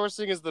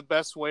crowdsourcing is the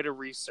best way to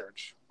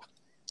research.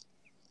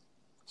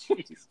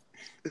 Jeez.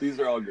 These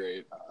are all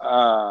great.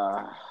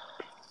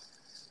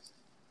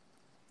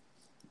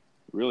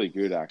 Really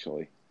good,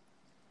 actually.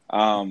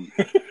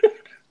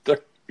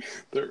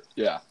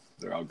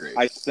 They're all great.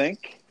 I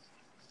think.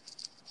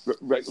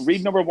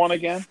 Read number 1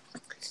 again.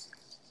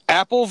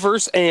 Apple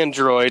versus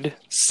Android.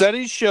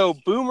 Studies show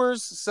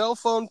boomers' cell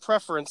phone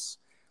preference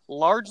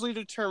largely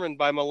determined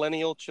by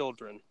millennial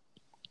children.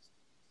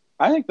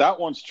 I think that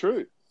one's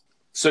true.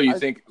 So you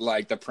think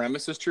like the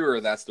premise is true,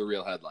 or that's the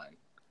real headline?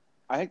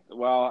 I think.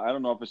 Well, I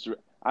don't know if it's.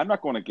 I'm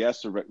not going to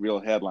guess the real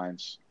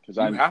headlines because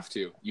you have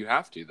to. You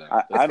have to though.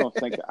 I don't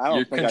think.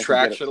 You're think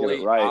contractually I get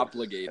it right.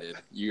 obligated.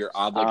 You're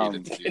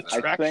obligated to do that.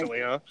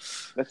 Contractually, huh?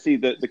 Let's see.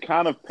 The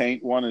can of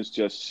paint one is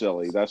just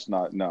silly. That's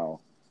not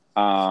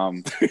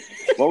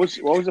What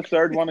was the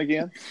third one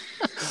again?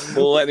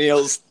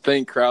 Millennials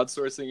think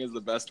crowdsourcing is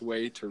the best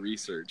way to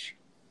research.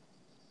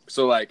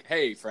 So, like,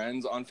 hey,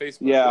 friends on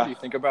Facebook, what do you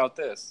think about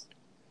this?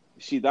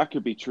 See, that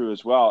could be true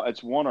as well.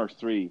 It's 1 or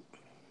 3.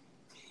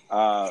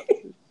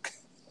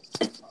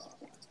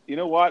 You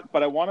know what?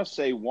 But I want to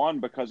say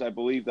 1 because I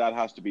believe that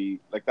has to be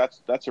like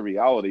that's a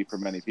reality for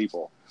many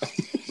people.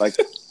 Like,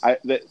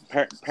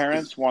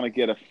 parents want to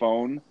get a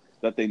phone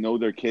that they know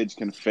their kids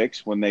can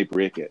fix when they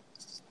break it.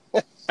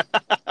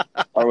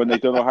 Or when they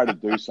don't know how to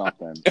do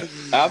something.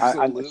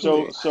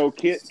 Absolutely. So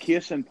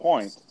case in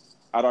point,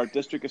 at our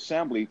district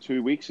assembly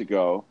 2 weeks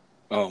ago,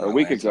 or a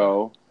week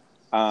ago,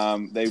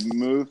 they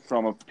moved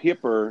from a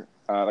paper,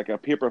 like a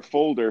paper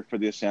folder for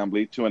the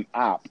assembly, to an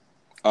app.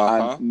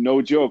 And Uh-huh.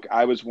 no joke,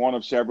 I was one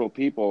of several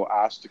people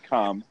asked to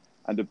come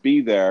and to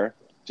be there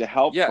to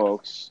help Yeah.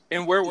 folks.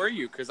 And where were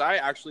you? Because I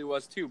actually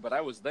was too, but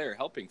I was there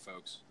helping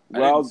folks. I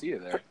didn't Well, see you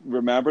there.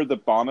 remember the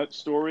bonnet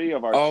story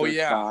of our Oh church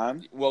yeah.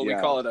 van? Well, we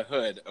Yeah, call it a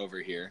hood over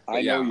here, I but know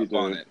yeah, a you do.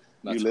 bonnet.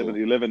 That's cool.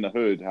 You live in the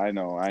hood. I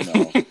know. I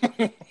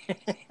know.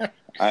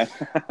 I,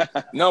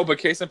 No, but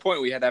case in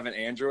point, we had to have an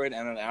Android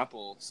and an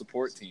Apple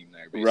support team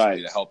there, basically,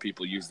 right. to help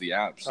people use the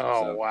apps.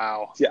 Oh So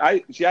wow.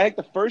 I think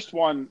the first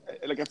one,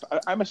 like, if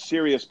I'm a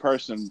serious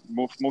person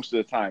most of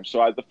the time,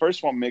 so the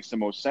first one makes the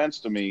most sense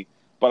to me.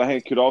 But I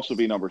think it could also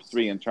be number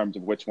 3 in terms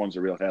of which one's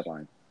a real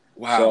headline.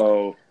 wow.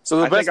 So So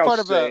the I think best I'll part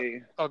about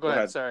say. oh, go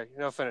ahead. Sorry,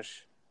 no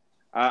finish.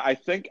 I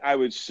think I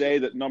would say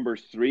that number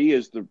 3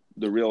 is the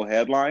real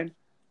headline,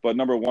 but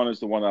number 1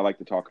 is the one I like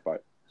to talk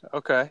about.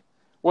 Okay.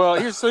 Well,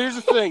 here's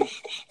the thing.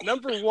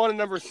 Number 1 and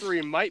number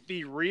 3 might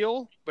be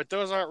real, but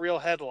those aren't real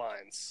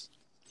headlines.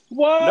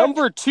 What?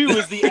 Number 2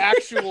 is the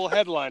actual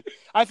headline.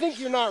 I think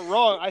you're not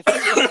wrong.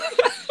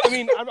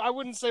 I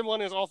wouldn't say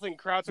millennials all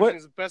think crowdsourcing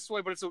is the best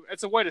way, but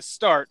it's a way to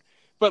start.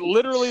 But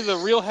literally, the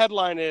real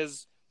headline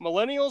is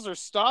millennials are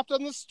stopped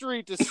on the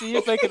street to see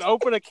if they can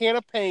open a can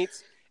of paint,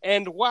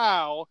 and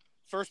wow,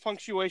 first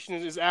punctuation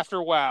is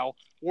after wow,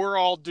 we're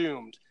all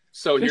doomed.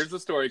 So here's the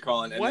story,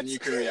 Colin, and What? then you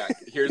can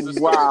react. Here's the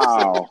story.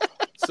 Wow.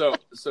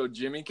 So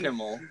Jimmy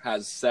Kimmel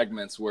has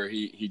segments where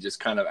he just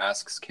kind of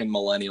asks, can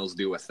millennials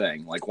do a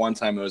thing? Like one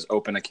time it was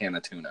open a can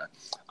of tuna.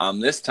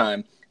 This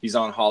time he's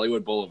on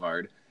Hollywood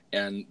Boulevard,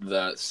 and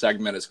the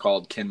segment is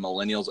called Can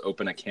Millennials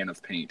Open a Can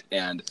of Paint?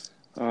 And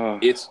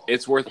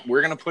it's worth.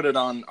 We're gonna put it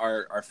on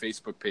our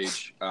Facebook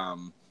page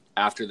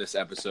after this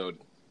episode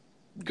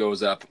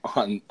goes up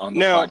on the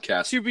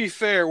podcast. To be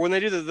fair, when they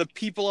do the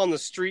people on the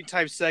street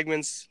type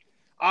segments,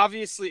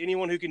 obviously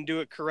anyone who can do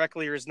it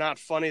correctly or is not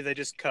funny, they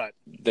just cut.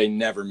 They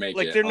never make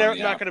it. They're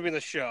not going to be in the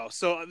show.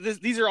 So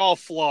these are all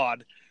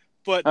flawed.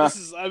 But this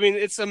is,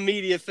 it's a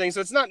media thing, so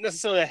it's not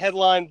necessarily a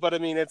headline, but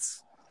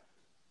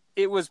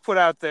it was put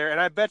out there, and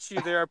I bet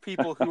you there are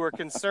people who are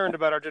concerned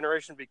about our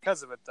generation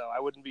because of it, though. I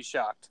wouldn't be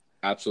shocked.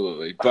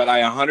 Absolutely. But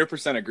I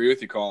 100% agree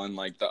with you, Colin.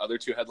 Like the other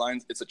 2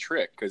 headlines, it's a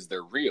trick because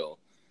they're real.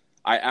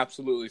 I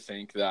absolutely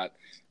think that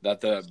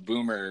the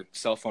boomer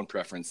cell phone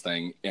preference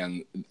thing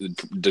and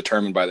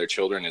determined by their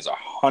children is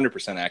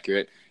 100%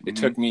 accurate. It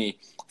took me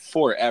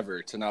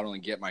forever to not only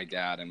get my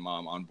dad and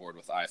mom on board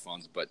with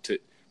iPhones, but to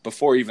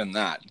before even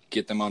that,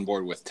 get them on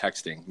board with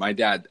texting. My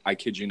dad, I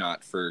kid you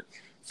not, for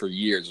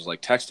years was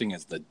like, texting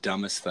is the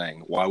dumbest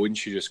thing. Why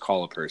wouldn't you just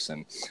call a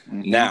person?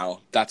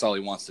 Now that's all he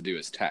wants to do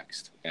is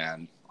text.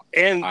 And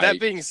that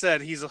being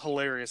said, he's a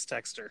hilarious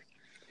texter.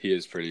 He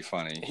is pretty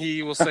funny.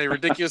 He will say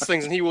ridiculous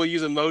things, and he will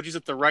use emojis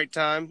at the right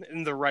time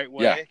in the right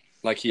way. Yeah,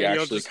 like he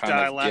actually kind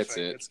of gets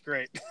it. It's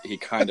great. He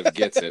kind of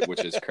gets it,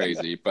 which is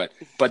crazy. But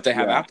they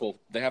have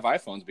they have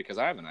iPhones because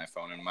I have an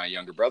iPhone, and my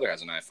younger brother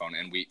has an iPhone,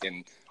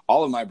 and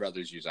all of my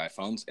brothers use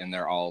iPhones, and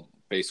they're all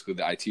basically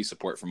the IT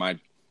support for my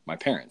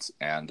parents.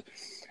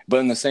 But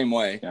in the same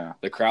way,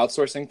 the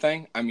crowdsourcing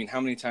thing. I mean,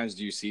 how many times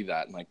do you see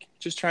that? Like,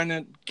 just trying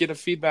to get a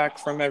feedback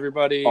from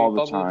everybody, all the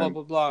blah, time. blah, blah,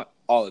 blah, blah,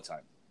 all the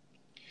time.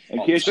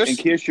 In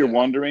case you're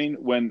wondering,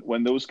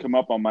 when those come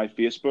up on my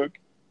Facebook,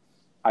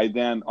 I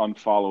then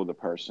unfollow the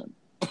person.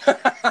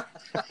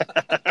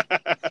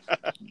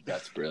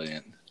 That's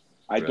brilliant.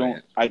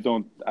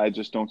 I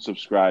just don't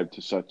subscribe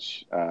to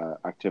such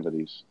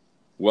activities.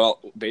 Well,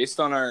 based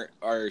on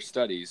our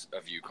studies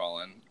of you,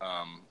 Colin,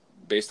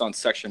 based on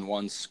Section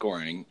 1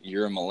 scoring,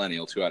 you're a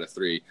millennial 2 out of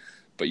 3,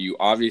 but you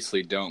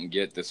obviously don't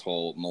get this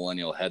whole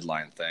millennial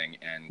headline thing.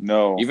 And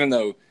no, even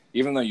though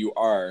you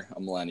are a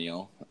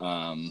millennial,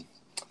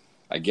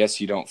 I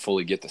guess you don't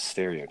fully get the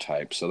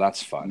stereotype, so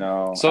that's fun.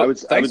 No, so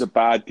I was a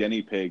bad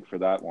guinea pig for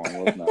that one,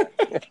 wasn't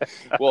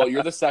I? Well,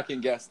 you're the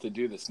second guest to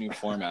do this new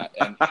format,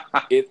 and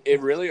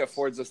it really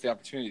affords us the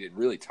opportunity to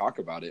really talk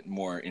about it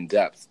more in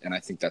depth, and I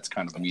think that's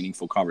kind of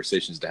meaningful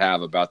conversations to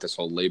have about this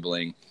whole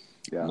labeling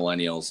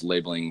millennials,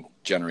 labeling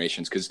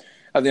generations, because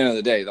at the end of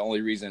the day, the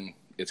only reason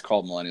it's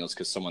called millennials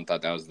because someone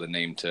thought that was the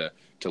name to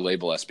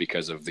label us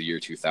because of the year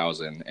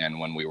 2000 and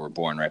when we were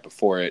born right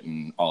before it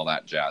and all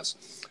that jazz.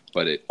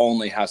 But it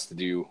only has to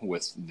do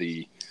with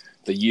the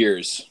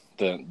years,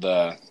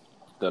 the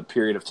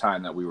period of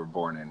time that we were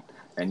born in,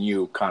 and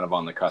you kind of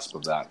on the cusp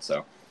of that.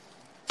 So,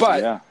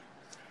 but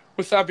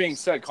with that being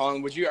said,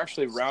 Colin, would you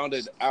actually round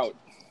it out?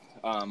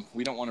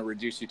 We don't want to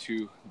reduce you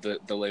to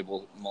the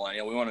label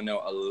millennial. We want to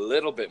know a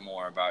little bit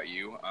more about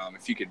you.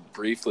 If you could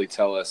briefly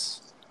tell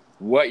us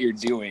what you're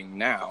doing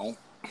now,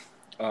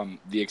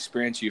 the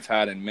experience you've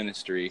had in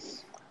ministry,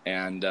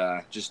 and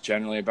just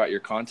generally about your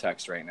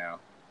context right now.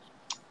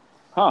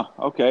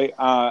 Okay.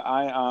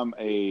 I am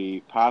a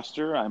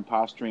pastor. I'm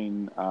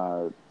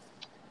pastoring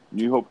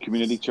New Hope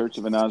Community Church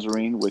of the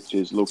Nazarene, which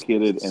is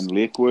located in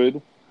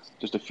Lakewood,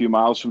 just a few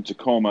miles from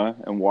Tacoma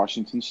in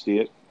Washington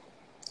State.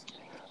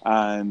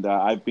 And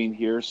I've been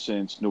here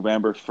since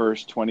November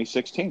 1st,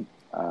 2016.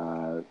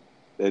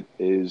 It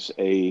is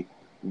a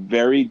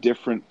very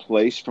different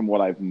place from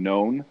what I've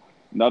known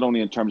not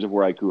only in terms of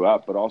where I grew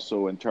up, but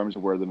also in terms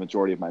of where the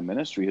majority of my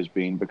ministry has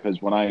been.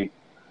 Because when I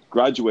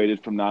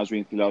graduated from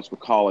Nazarene Theological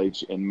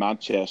College in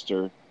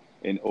Manchester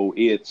in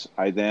 '08,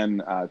 I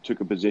then took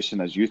a position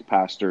as youth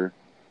pastor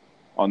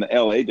on the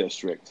LA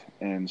district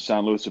in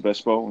San Luis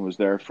Obispo, and was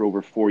there for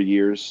over 4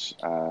 years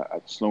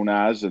at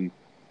SLONAS, and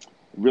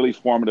really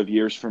formative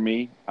years for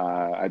me.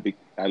 I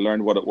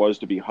learned what it was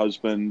to be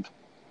husband,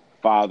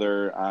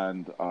 father,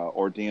 and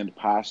ordained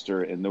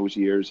pastor in those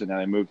years, and then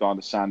I moved on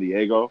to San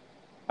Diego.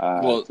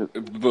 But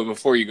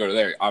before you go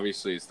there,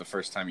 obviously it's the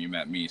first time you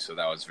met me, so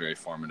that was very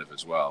formative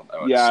as well.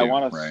 I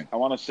want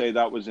to say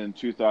that was in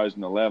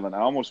 2011. I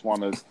almost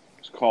want to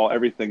call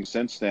everything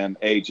since then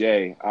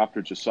AJ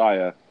after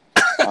Josiah.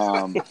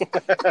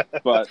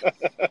 But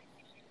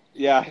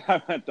yeah,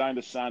 I went down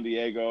to San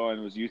Diego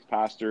and was youth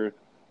pastor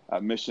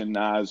at Mission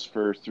Naz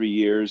for 3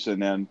 years,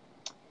 and then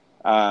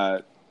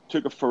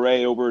took a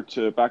foray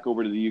back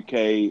over to the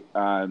UK,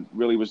 and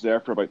really was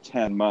there for about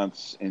 10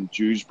 months in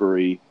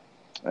Dewsbury.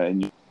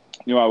 And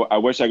I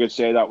wish I could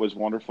say that was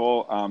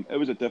wonderful. It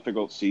was a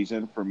difficult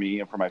season for me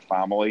and for my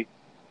family.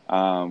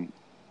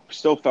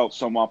 Still felt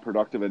somewhat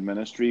productive in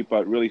ministry,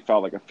 but really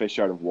felt like a fish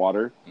out of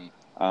water.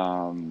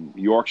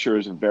 Yorkshire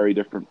is a very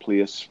different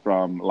place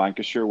from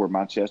Lancashire, where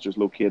Manchester is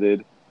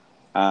located,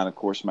 and of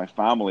course my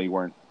family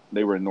were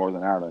in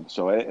Northern Ireland.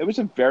 So it was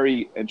a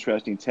very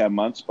interesting 10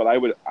 months, but I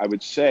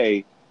would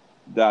say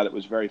that it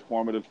was very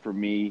formative for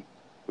me.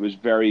 It was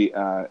very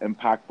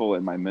impactful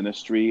in my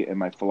ministry, in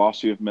my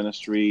philosophy of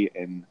ministry,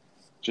 and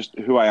just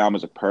who I am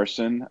as a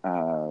person,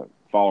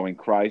 following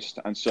Christ.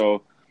 And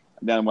so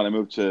then when I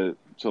moved to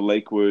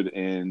Lakewood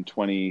in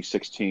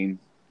 2016,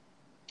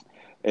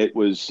 it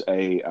was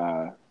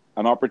an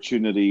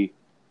opportunity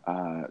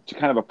to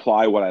kind of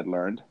apply what I'd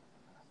learned.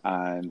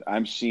 And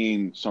I'm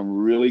seeing some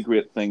really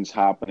great things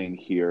happening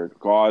here.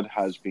 God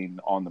has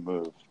been on the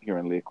move here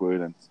in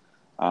Lakewood.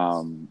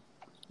 And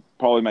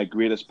probably my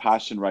greatest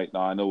passion right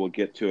now, I know we'll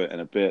get to it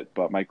in a bit,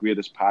 but my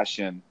greatest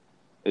passion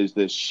is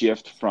this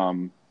shift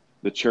from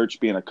the church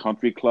being a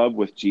country club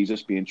with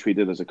Jesus being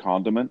treated as a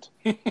condiment.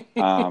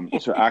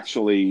 So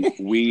actually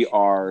we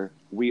are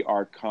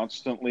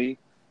constantly,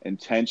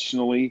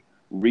 intentionally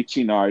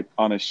reaching out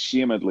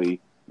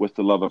unashamedly with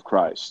the love of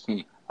Christ.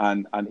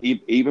 And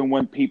even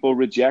when people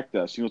reject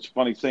us, it's a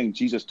funny thing,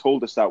 Jesus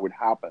told us that would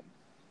happen.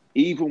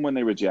 Even when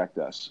they reject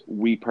us,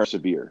 we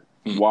persevere.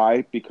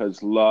 Why?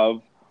 Because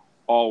love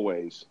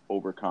always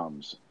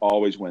overcomes,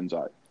 always wins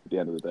out at the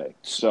end of the day.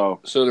 So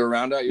to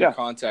round out your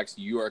context,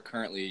 you are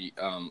currently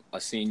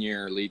a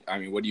senior lead. I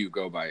mean, what do you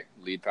go by?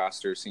 Lead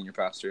pastor, senior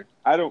pastor?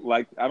 I don't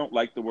like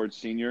the word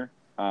senior.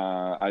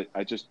 I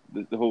just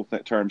the whole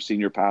term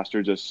senior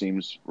pastor just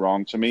seems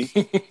wrong to me.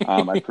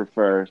 I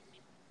prefer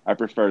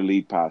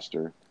lead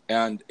pastor.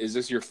 And is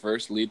this your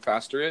first lead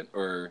pastorate,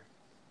 or?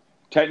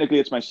 Technically,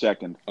 it's my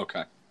second.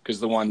 Okay,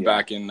 because the one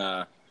back in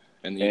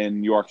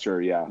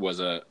Yorkshire, was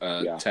a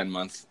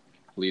 10-month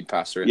lead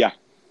pastorate. Yeah,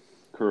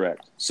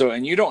 correct. So,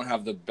 and you don't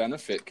have the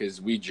benefit,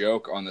 because we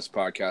joke on this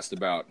podcast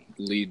about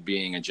lead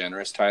being a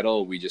generous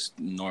title. We just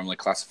normally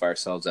classify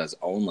ourselves as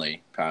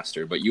only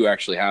pastor, but you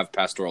actually have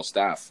pastoral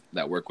staff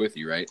that work with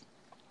you, right?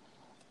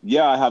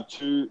 Yeah, I have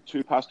two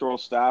pastoral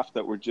staff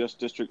that were just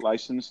district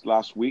licensed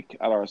last week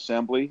at our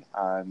assembly,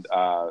 and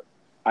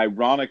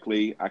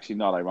ironically, actually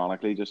not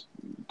ironically, just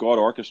God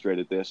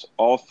orchestrated this.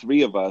 All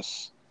three of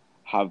us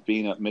have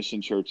been at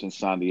Mission Church in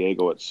San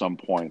Diego at some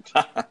point.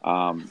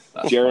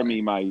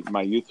 Jeremy,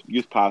 my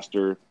youth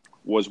pastor,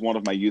 was one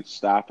of my youth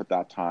staff at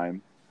that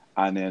time,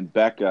 and then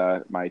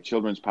Becca, my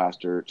children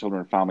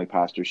and family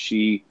pastor,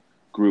 she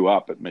grew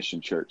up at Mission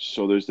Church.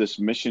 So there's this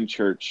Mission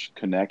Church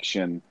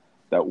connection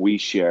that we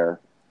share.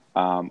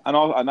 And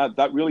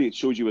that really, it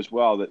shows you as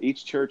well that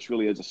each church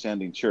really is a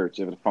sending church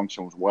if it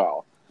functions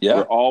well. Yeah.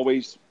 We're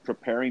always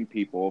preparing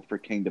people for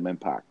kingdom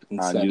impact, and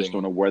you just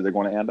don't know where they're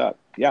going to end up.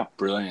 Yeah.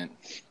 Brilliant.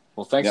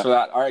 Well, thanks for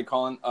that. All right,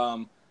 Colin.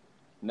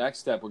 Next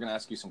step, we're going to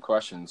ask you some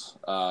questions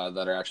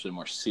that are actually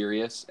more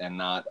serious and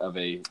not of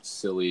a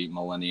silly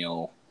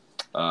millennial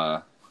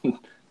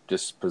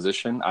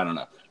disposition. I don't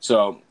know.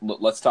 So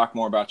let's talk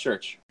more about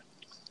church.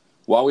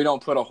 While we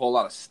don't put a whole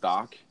lot of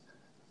stock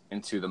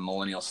into the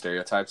millennial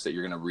stereotypes that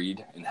you're going to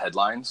read in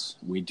headlines,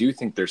 we do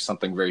think there's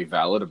something very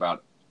valid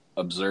about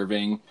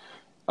observing,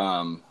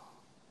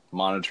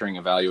 monitoring,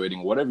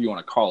 evaluating, whatever you want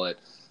to call it,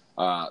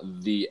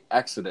 the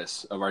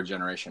exodus of our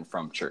generation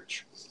from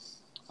church.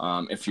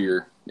 If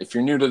you're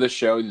new to this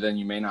show, then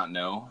you may not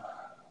know,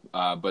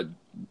 but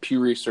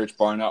Pew Research,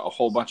 Barna, a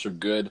whole bunch of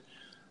good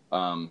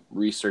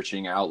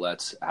researching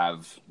outlets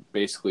have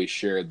basically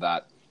shared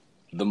that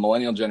the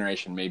millennial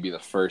generation may be the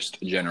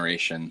first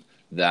generation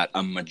that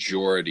a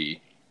majority,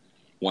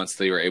 once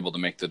they were able to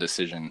make the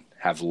decision,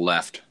 have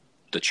left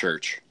the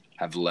church,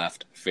 have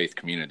left faith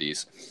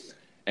communities.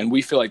 And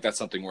we feel like that's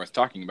something worth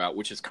talking about,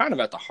 which is kind of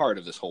at the heart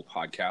of this whole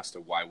podcast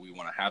of why we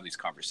want to have these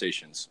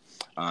conversations.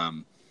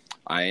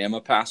 I am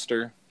a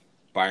pastor.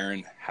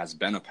 Byron has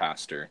been a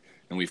pastor.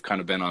 And we've kind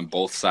of been on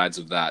both sides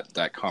of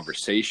that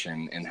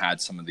conversation and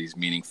had some of these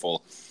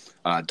meaningful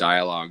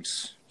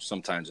dialogues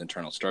sometimes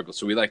internal struggles.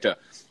 So we like to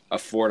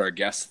afford our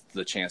guests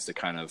the chance to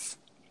kind of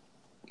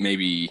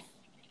maybe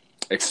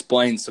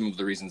explain some of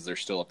the reasons they're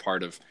still a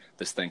part of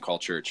this thing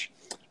called church,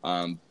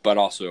 but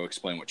also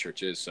explain what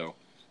church is. So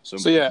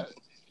yeah,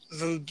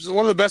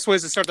 one of the best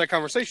ways to start that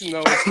conversation,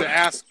 though, is to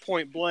ask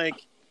point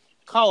blank,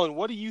 Colin,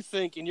 what do you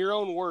think, in your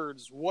own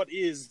words, what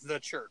is the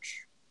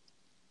church?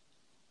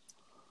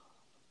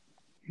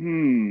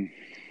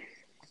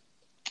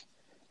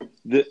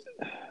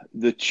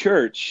 The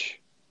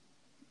church,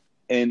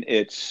 in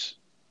its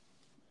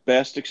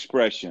best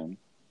expression,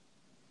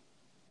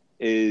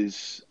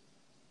 is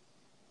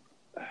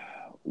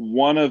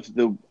one of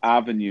the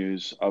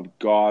avenues of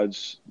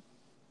God's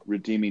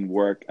redeeming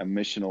work and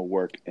missional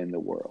work in the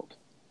world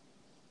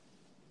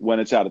when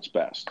it's at its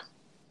best.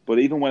 But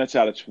even when it's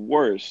at its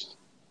worst,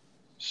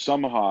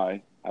 somehow,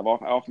 I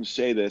often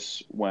say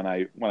this when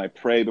I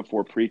pray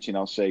before preaching,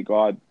 I'll say,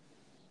 God,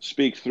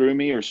 speak through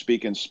me or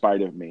speak in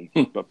spite of me,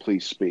 but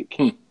please speak.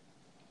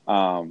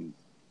 And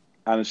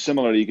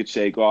similarly, you could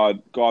say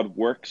God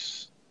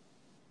works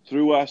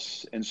through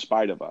us in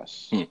spite of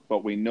us,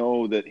 but we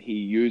know that he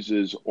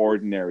uses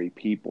ordinary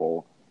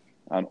people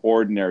and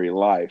ordinary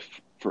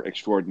life for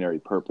extraordinary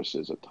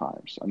purposes at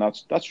times. And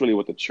that's really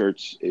what the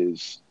church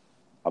is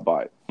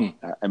about,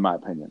 in my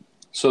opinion.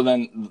 So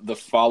then the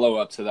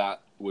follow-up to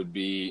that would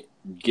be,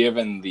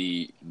 given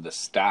the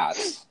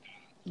stats,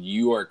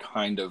 you are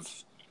kind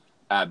of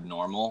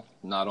abnormal.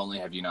 Not only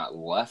have you not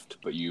left,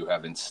 but you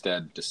have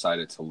instead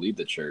decided to leave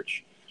the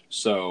church.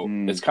 So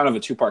it's kind of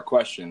a two-part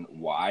question.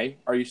 Why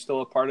are you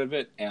still a part of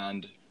it?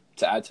 And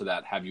to add to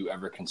that, have you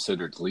ever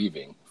considered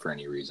leaving for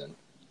any reason?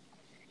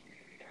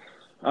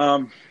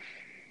 I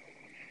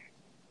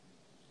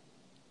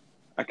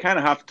kind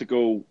of have to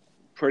go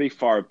pretty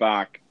far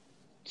back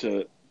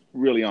to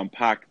really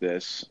unpack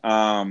this.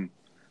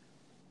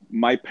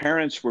 My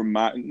parents were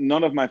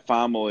none of my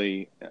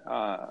family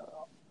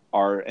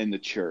are in the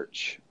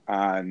church,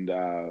 and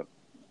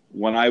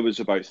when I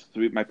was about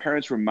 3, my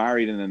parents were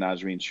married in the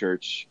Nazarene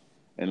church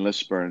in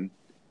Lisburn,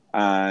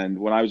 and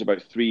when I was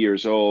about 3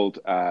 years old,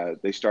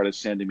 they started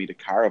sending me to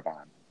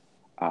Caravan,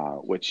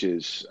 which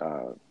is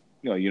a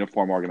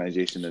uniform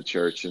organization in the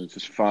church, and it's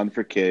just fun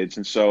for kids.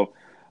 And so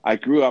I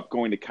grew up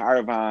going to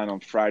Caravan on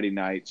Friday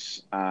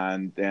nights,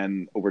 and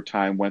then over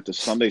time went to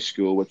Sunday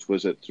school, which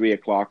was at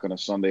 3:00 on a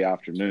Sunday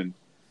afternoon.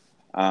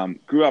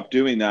 Grew up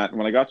doing that, and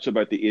when I got to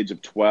about the age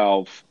of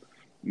 12,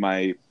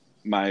 my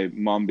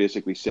mom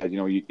basically said,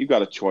 you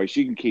got a choice.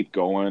 You can keep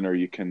going, or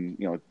you can,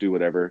 do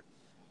whatever.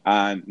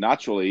 And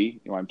naturally,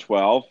 I'm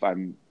 12.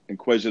 I'm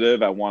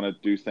inquisitive. I want to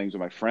do things with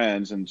my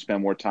friends and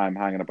spend more time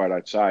hanging about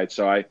outside.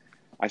 So I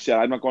said,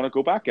 I'm not going to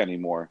go back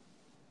anymore.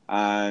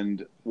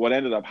 And what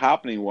ended up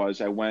happening was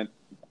I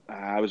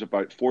was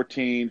about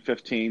 14,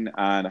 15,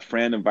 and a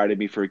friend invited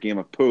me for a game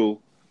of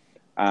pool.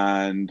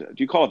 And do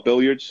you call it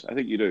billiards? I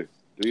think you do.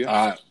 Do you?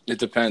 It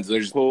depends.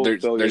 There's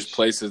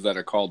places that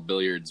are called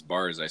billiards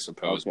bars, I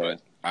suppose, okay.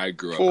 But I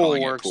grew up pool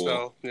calling works, it pool.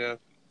 Though. Yeah.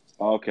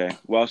 Okay.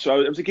 Well, so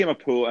it was a game of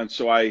pool, and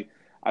so I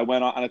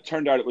went on, and it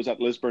turned out it was at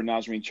Lisburn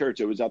Nazarene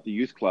Church. It was at the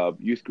youth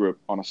group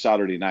on a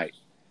Saturday night.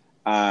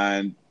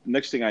 And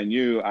next thing I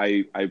knew,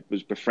 I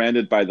was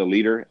befriended by the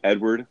leader,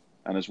 Edward,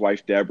 and his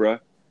wife,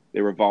 Deborah.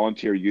 They were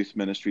volunteer youth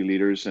ministry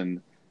leaders.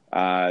 And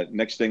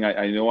next thing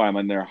I know, I'm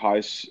in their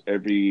house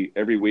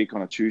every week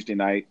on a Tuesday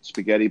night,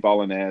 spaghetti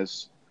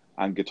bolognese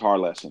and guitar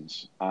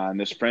lessons. And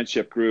this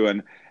friendship grew.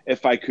 And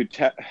if I'd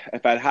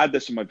had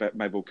this in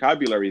my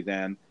vocabulary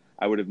then,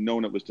 I would have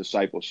known it was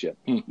discipleship.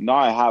 Now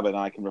I have it, and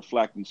I can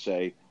reflect and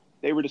say,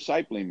 they were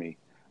discipling me.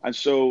 And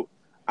so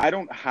I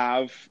don't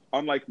have,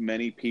 unlike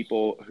many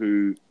people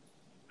who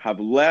have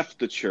left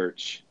the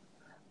church,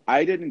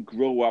 I didn't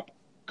grow up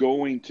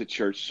going to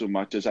church so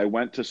much as I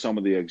went to some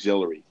of the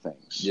auxiliary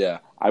things. Yeah.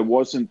 I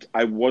wasn't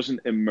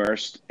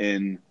immersed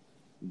in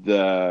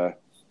the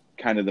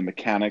kind of the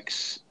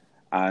mechanics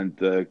and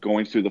the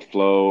going through the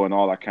flow and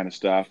all that kind of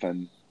stuff,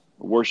 and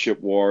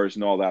worship wars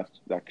and all that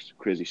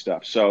crazy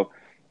stuff. So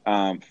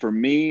for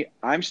me,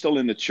 I'm still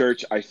in the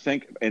church, I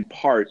think in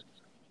part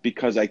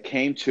because I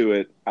came to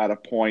it at a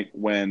point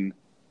when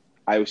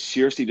I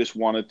seriously just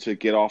wanted to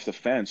get off the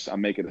fence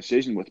and make a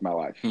decision with my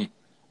life.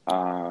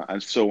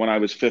 And so when I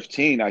was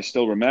 15, I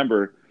still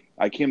remember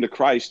I came to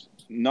Christ,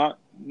 not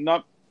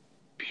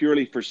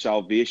purely for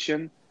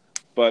salvation,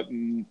 but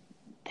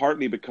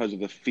partly because of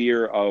the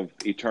fear of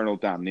eternal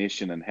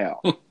damnation in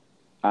hell.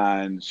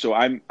 And so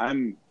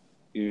I'm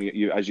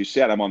as you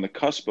said, I'm on the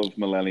cusp of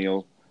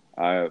millennial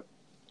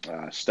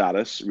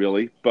status,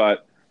 really,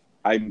 but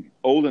I'm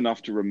old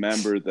enough to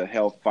remember the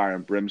hellfire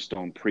and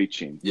brimstone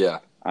preaching,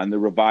 and the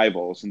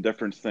revivals and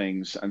different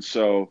things. And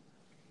so,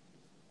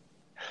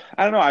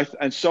 I don't know.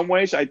 In some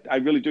ways, I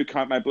really do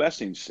count my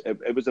blessings.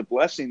 It was a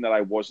blessing that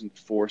I wasn't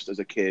forced as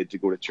a kid to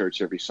go to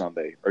church every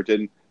Sunday, or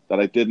that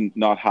I didn't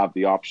not have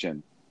the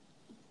option.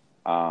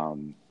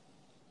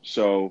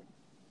 So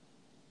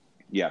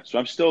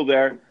I'm still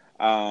there,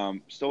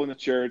 still in the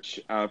church.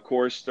 Of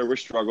course, there were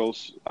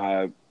struggles.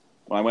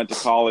 When I went to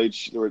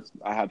college,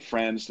 I had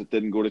friends that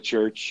didn't go to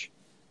church.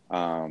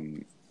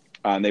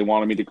 and they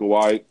wanted me to go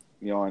out,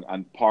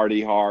 and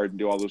party hard and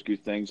do all those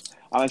good things.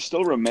 And I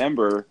still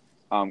remember,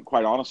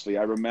 quite honestly,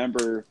 I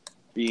remember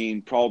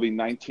being probably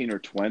 19 or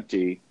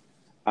 20,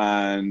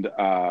 and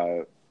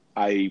I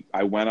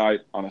went out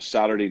on a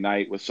Saturday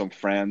night with some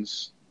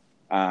friends,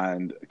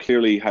 and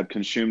clearly had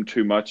consumed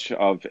too much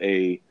of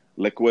a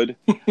liquid.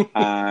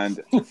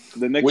 And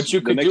which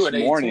you could do at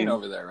 18 morning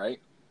over there, right?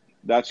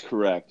 That's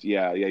correct.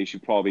 Yeah. You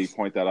should probably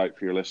point that out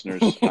for your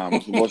listeners.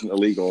 It wasn't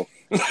illegal.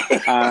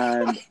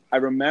 And I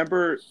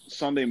remember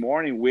Sunday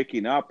morning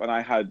waking up, and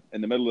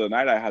in the middle of the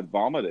night, I had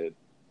vomited,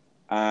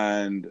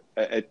 and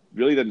it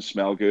really didn't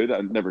smell good.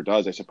 It never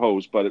does, I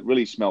suppose, but it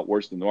really smelled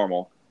worse than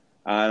normal.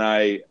 And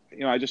I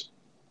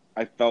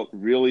felt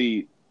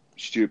really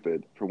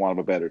stupid, for want of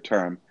a better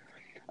term.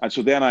 And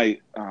so then I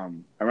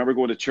remember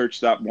going to church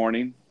that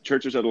morning.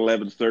 Church was at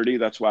 11:30.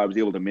 That's why I was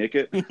able to make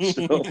it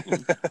still.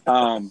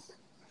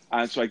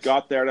 And so I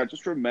got there, and I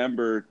just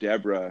remember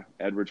Deborah,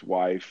 Edward's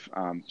wife.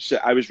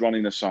 I was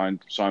running the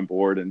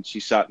soundboard, and she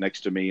sat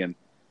next to me, and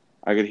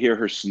I could hear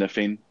her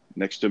sniffing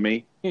next to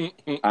me.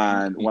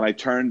 And when I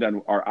turned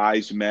and our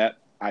eyes met,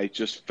 I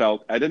just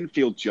felt, I didn't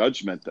feel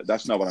judgment.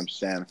 That's not what I'm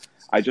saying.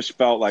 I just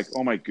felt like,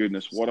 oh my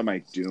goodness, what am I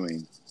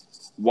doing?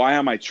 Why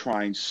am I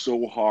trying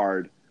so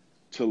hard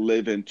to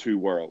live in two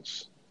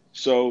worlds?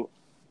 So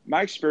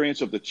my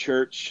experience of the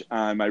church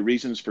and my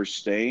reasons for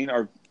staying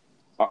are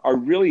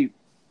really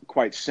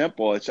quite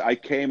simple. I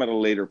came at a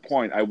later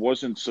point. I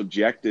wasn't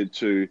subjected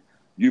to,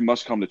 you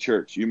must come to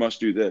church, you must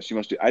do this,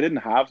 I didn't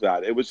have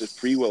that. It was a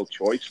free will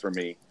choice for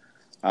me.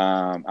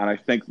 And I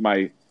think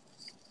my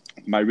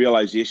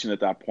realization at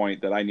that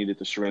point that I needed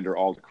to surrender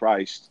all to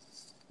Christ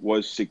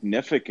was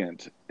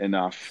significant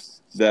enough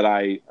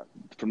that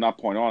from that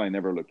point on, I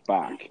never looked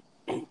back.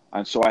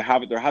 And so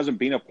there hasn't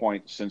been a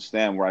point since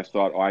then where I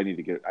thought, I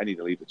need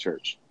to leave the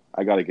church.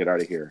 I got to get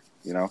out of here,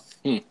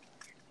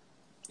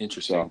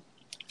 Interesting. So,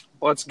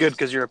 well, it's good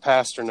because you're a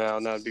pastor now,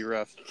 and that would be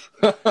rough.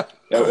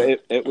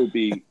 it would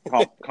be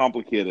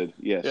complicated,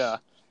 yes. Yeah.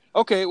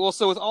 Okay, well,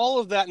 so with all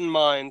of that in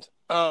mind,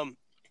 part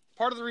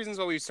of the reasons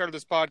why we started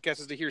this podcast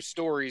is to hear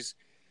stories,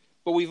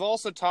 but we've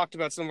also talked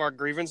about some of our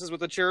grievances with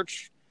the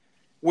church,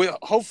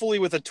 hopefully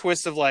with a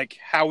twist of like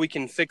how we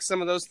can fix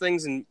some of those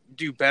things and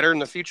do better in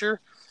the future.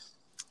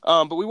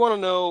 But we want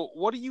to know,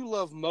 what do you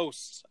love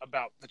most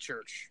about the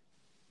church?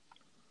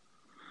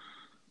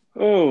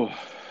 Oh,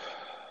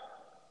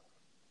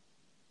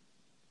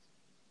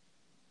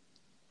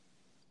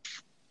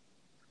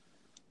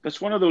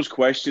 that's one of those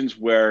questions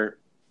where,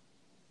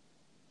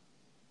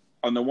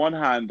 on the one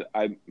hand,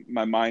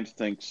 my mind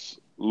thinks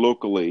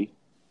locally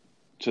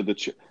to the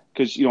church,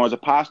 because as a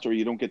pastor,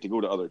 you don't get to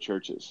go to other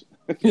churches.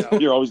 Yeah.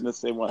 You're always in the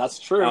same one. That's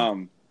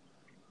true.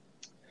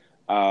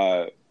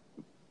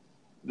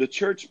 The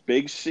church,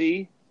 Big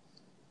C,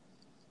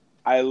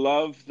 I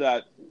love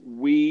that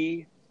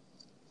we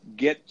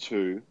get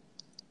to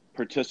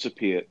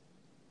participate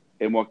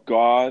in what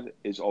God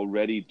is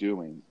already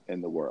doing in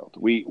the world.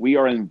 We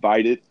are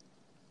invited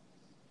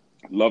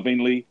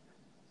lovingly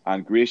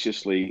and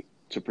graciously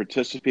to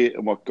participate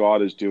in what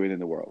God is doing in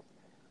the world.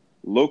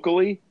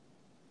 Locally,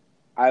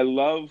 I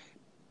love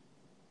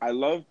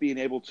being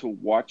able to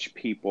watch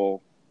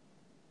people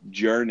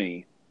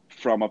journey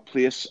from a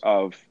place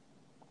of,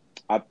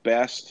 at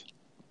best,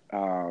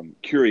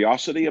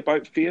 curiosity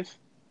about faith,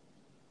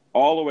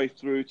 all the way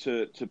through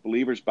to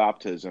believers'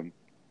 baptism,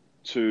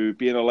 to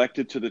being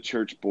elected to the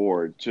church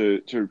board,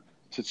 to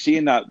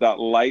seeing that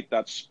light,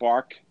 that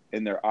spark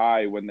in their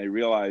eye when they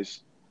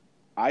realize,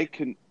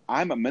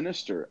 I'm a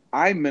minister.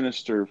 I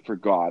minister for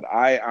God.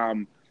 I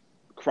am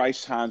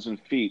Christ's hands and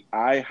feet.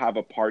 I have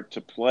a part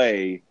to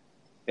play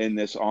in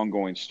this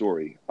ongoing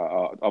story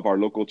of our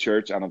local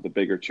church and of the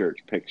bigger church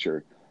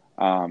picture.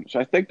 So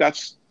I think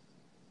that's,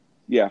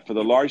 for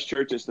the large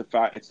church, it's the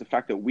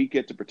fact that we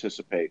get to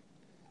participate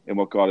in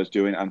what God is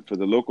doing. And for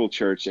the local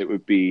church, it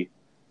would be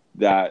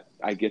that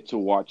I get to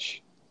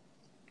watch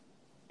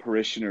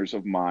parishioners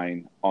of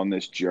mine on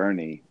this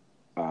journey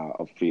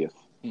of faith.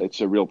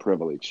 It's a real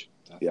privilege.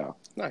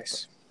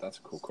 Nice. That's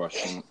a cool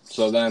question.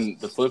 So then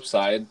the flip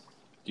side,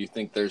 do you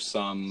think there's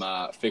some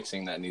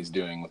fixing that needs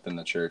doing within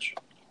the church?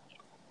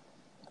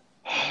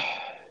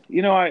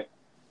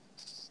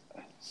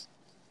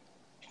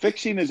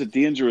 Fixing is a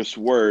dangerous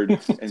word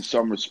in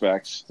some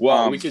respects.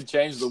 Well, we could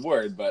change the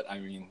word, but I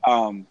mean,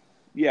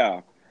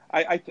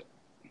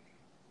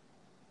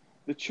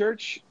 the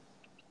church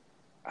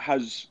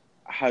has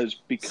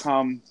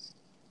become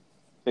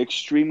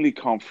extremely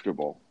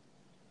comfortable.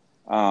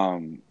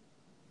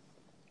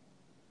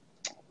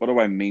 What do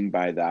I mean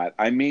by that?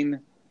 I mean,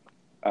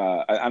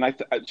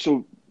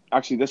 so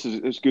actually, this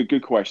is a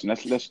good question.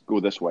 Let's go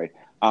this way.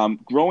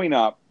 Growing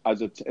up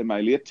in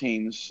my late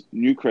teens,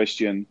 new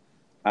Christian,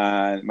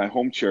 and my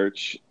home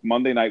church,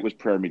 Monday night was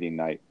prayer meeting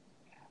night,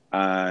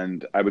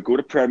 and I would go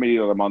to prayer meeting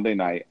on a Monday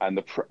night, and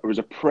there was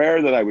a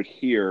prayer that I would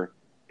hear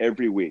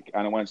every week,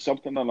 and it went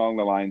something along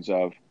the lines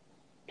of,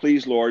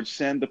 "Please, Lord,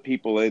 send the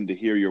people in to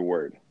hear your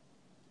word.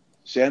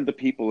 Send the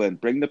people in.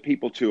 Bring the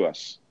people to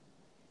us."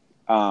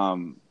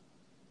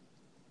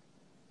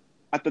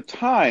 at the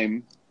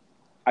time,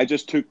 I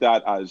just took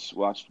that as,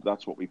 well,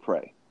 that's what we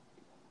pray.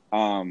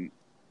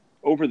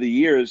 Over the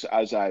years,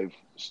 as I've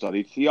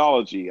studied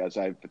theology, as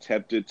I've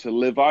attempted to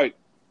live out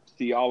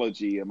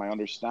theology and my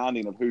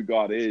understanding of who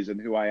God is and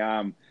who I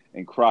am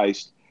in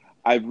Christ,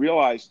 I've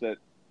realized that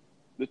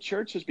the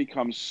church has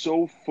become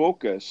so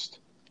focused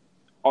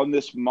on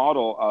this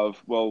model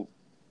of, well,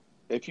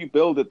 if you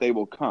build it, they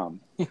will come.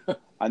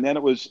 And then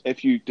it was,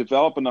 if you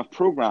develop enough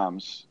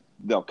programs,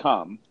 they'll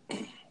come.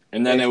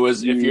 And then it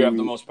was, if you have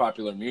the most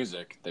popular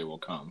music, they will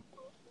come.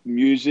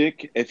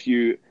 Music, if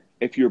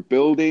your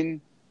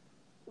building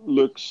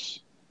looks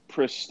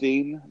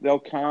pristine, they'll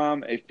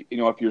come.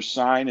 If your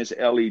sign is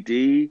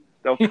LED,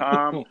 they'll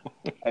come.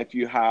 If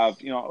you have,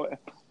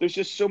 there's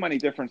just so many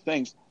different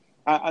things.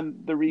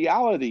 And the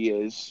reality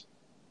is,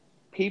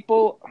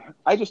 people,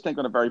 I just think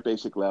on a very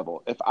basic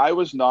level, if I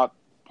was not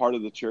part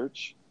of the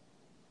church,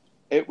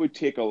 it would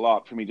take a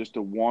lot for me just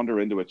to wander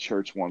into a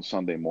church one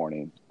Sunday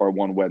morning or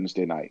one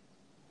Wednesday night.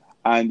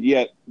 And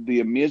yet the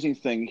amazing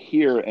thing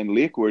here in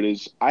Lakewood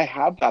is I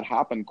have that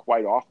happen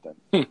quite often,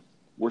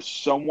 where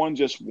someone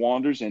just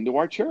wanders into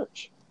our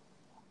church.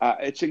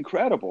 It's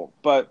incredible.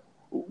 But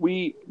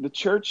the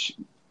church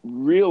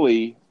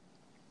really,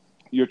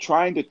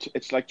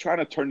 it's like trying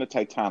to turn the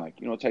Titanic.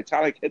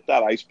 Titanic hit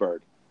that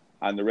iceberg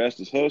and the rest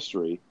is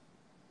history.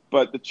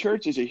 But the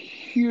church is a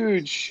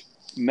huge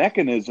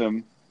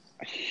mechanism,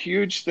 a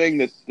huge thing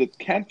that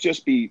can't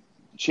just be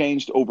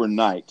changed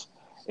overnight.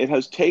 It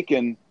has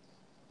taken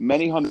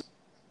many hundred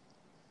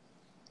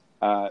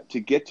to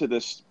get to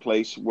this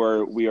place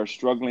where we are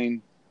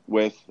struggling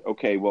with,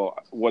 okay, well,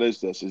 what is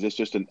this? Is this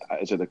just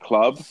is it a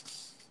club?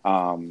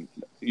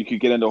 You could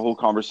get into a whole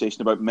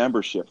conversation about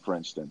membership, for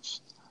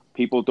instance.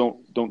 People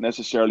don't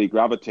necessarily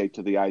gravitate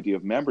to the idea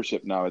of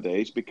membership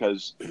nowadays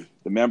because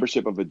the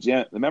membership of a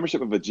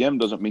gym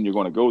doesn't mean you're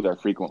going to go there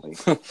frequently.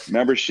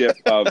 Membership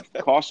of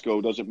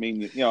Costco doesn't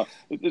mean,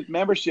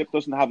 membership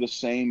doesn't have the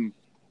same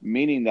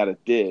meaning that it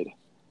did.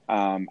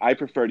 I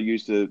prefer to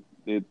use the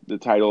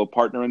title of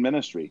partner in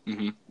ministry.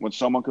 Mm-hmm. When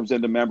someone comes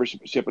into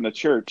membership in a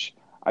church,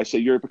 I say,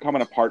 you're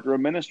becoming a partner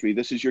in ministry.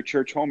 This is your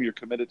church home. You're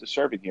committed to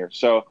serving here.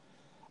 So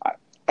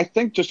I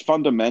think just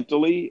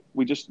fundamentally,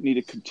 we just need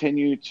to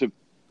continue to,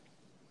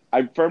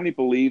 I firmly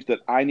believe that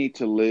I need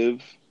to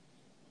live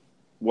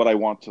what I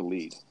want to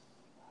lead.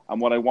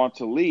 And what I want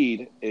to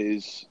lead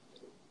is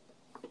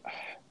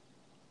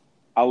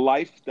a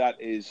life that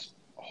is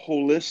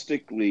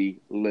holistically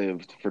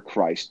lived for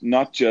Christ,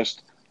 not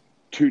just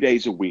 2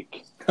 days a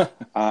week.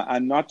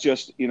 And not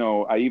just,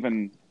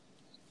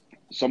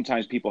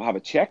 sometimes people have a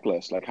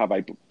checklist, like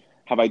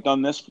have I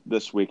done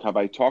this week? Have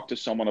I talked to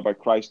someone about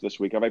Christ this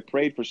week? Have I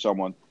prayed for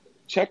someone?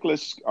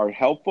 Checklists are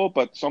helpful,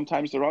 but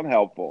sometimes they're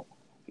unhelpful.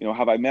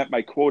 Have I met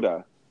my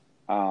quota?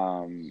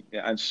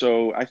 And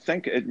so I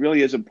think it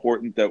really is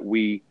important that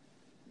we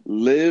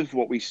live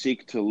what we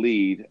seek to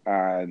lead.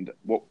 And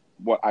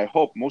what I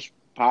hope most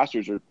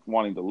pastors are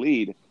wanting to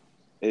lead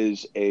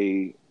is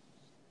a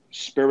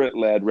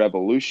Spirit-led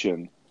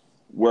revolution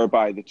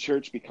whereby the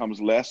church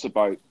becomes less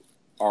about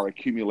our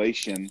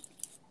accumulation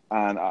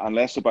and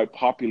less about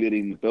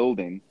populating the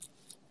building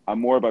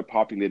and more about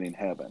populating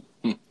heaven.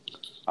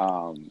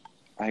 I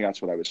think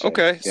that's what I would say.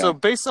 Okay, yeah. So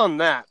based on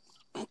that,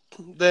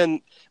 then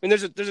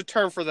there's a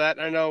term for that.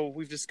 I know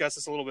we've discussed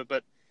this a little bit,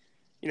 but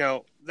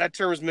that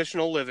term is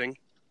missional living,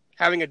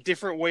 having a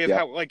different way of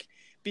how, like,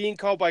 being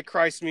called by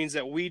Christ means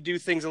that we do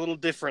things a little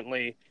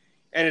differently.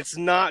 And it's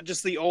not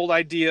just the old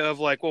idea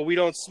of like, well, we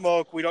don't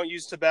smoke, we don't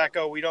use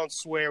tobacco, we don't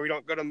swear, we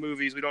don't go to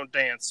movies, we don't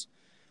dance.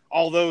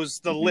 All those,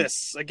 the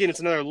lists. Again, it's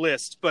another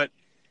list. But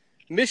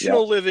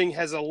missional living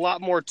has a lot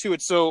more to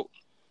it. So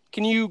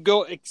can you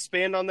go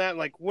expand on that?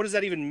 Like, what does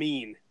that even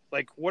mean?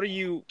 Like, what are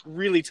you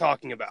really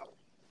talking about?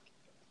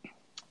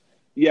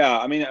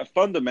 Yeah,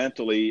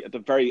 fundamentally, at the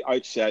very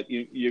outset,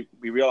 we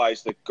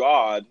realize that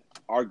God,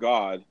 our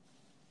God,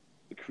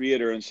 the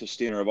creator and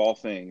sustainer of all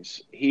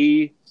things,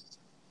 he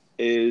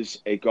is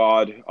a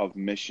God of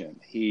mission.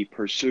 He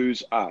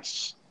pursues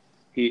us.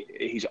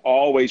 He's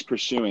always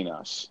pursuing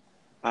us.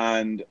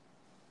 And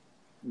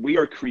we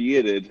are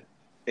created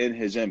in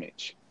his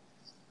image.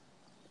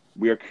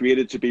 We are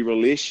created to be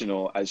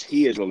relational as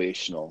he is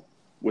relational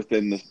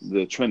within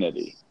the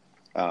Trinity.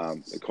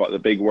 The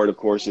big word, of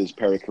course, is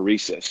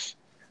perichoresis.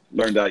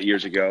 Learned that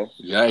years ago.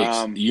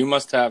 Yikes. You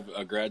must have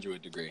a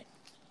graduate degree.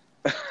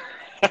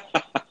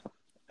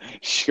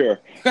 Sure.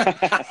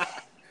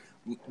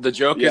 The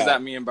joke is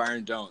that me and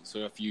Byron don't. So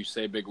if you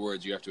say big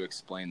words, you have to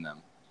explain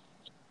them.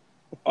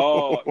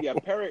 Oh, yeah.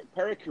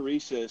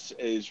 Perichoresis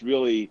is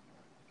really,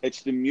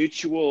 it's the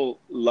mutual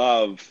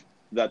love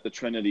that the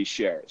Trinity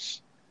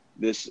shares.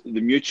 The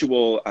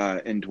mutual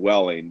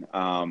indwelling.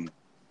 I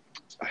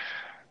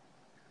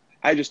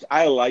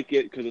like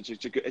it because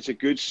it's a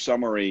good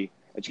summary.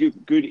 It's a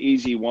good,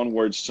 easy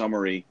one-word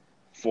summary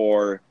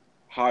for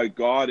how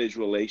God is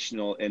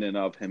relational in and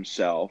of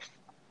himself.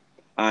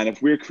 And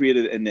if we're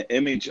created in the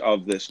image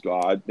of this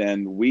God,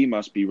 then we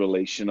must be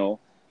relational.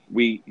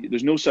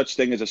 There's no such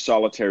thing as a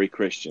solitary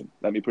Christian.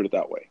 Let me put it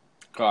that way.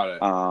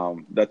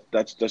 Got it.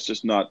 That's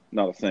just not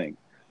a thing.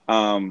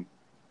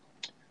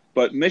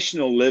 But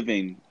missional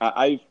living,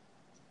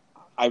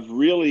 I've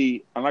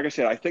really, and like I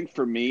said, I think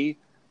for me,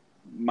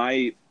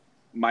 my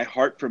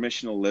heart for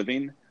missional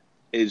living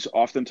is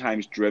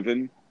oftentimes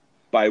driven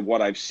by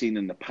what I've seen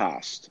in the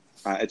past.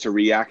 It's a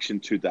reaction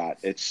to that.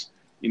 It's,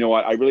 you know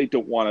what, I really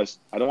don't want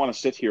to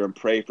sit here and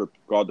pray for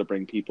God to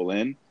bring people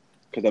in,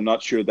 because I'm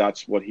not sure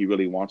that's what he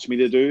really wants me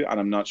to do. And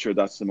I'm not sure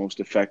that's the most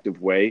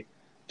effective way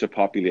to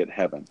populate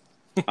heaven,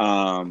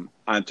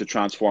 and to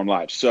transform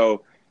lives.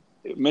 So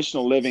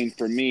missional living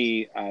for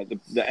me,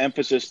 the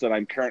emphasis that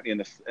I'm currently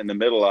in the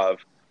middle of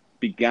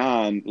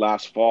began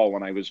last fall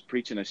when I was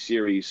preaching a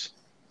series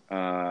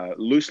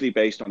loosely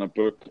based on a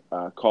book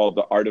called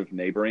The Art of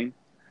Neighboring.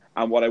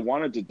 And what I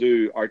wanted to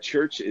do, our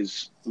church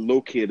is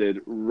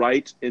located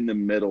right in the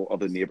middle of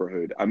the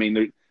neighborhood. I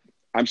mean,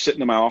 I'm sitting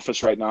in my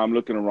office right now. I'm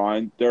looking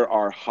around. There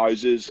are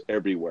houses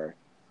everywhere.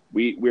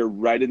 We're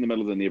right in the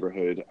middle of the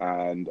neighborhood.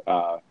 And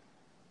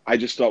I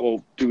just thought,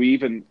 well, do we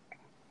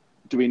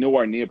know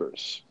our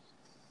neighbors?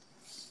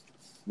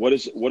 What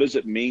does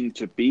it mean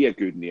to be a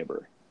good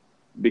neighbor?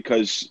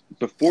 Because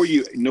before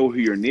you know who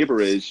your neighbor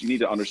is, you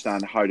need to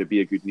understand how to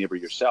be a good neighbor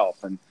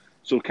yourself. And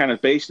so kind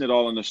of basing it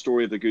all on the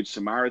story of the Good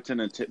Samaritan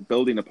and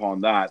building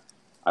upon that,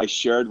 I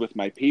shared with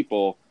my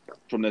people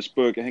from this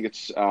book. I think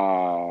it's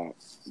one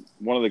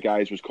of the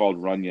guys was called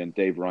Runyon,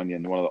 Dave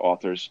Runyon, one of the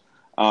authors.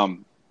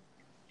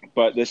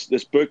 But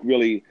this book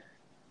really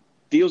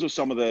deals with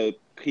some of the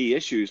key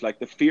issues, like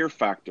the fear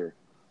factor.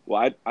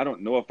 Well, I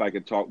don't know if I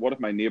could talk. What if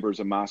my neighbor is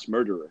a mass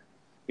murderer?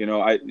 You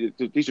know,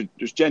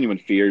 there's genuine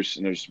fears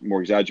and there's more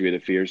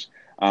exaggerated fears.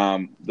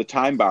 The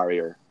time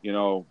barrier, you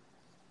know,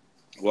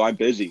 well, I'm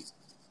busy.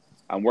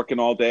 I'm working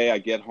all day. I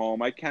get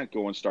home. I can't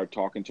go and start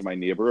talking to my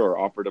neighbor or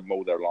offer to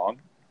mow their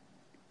lawn.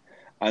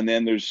 And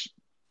then there's,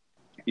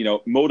 you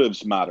know,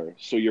 motives matter.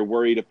 So you're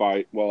worried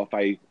about, well, if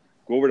I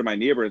go over to my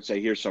neighbor and say,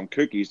 here's some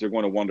cookies, they're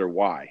going to wonder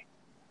why.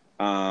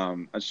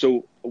 And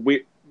so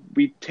we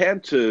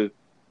tend to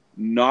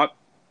not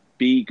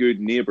be good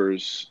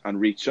neighbors and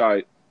reach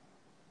out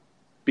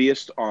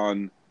based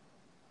on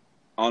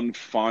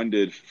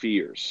unfounded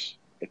fears,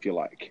 if you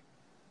like.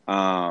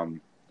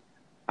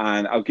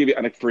 And I'll give you,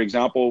 and for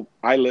example,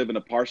 I live in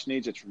a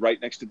parsonage. It's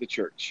right next to the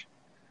church.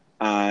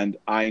 And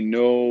I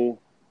know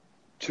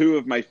two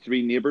of my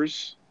three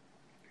neighbors.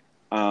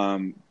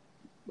 The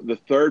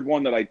third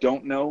one that I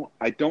don't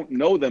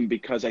know them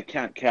because I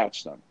can't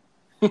catch them.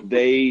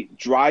 They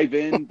drive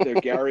in, their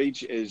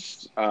garage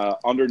is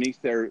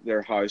underneath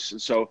their house.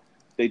 And so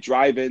they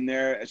drive in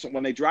there. So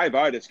when they drive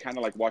out, it's kind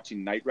of like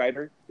watching Knight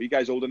Rider. Are you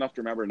guys old enough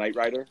to remember Knight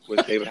Rider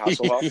with David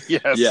Hasselhoff?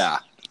 Yes. Yeah.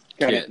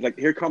 Kind of like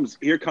here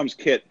comes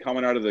Kit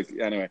coming out of the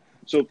anyway.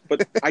 So,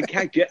 but I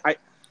can't get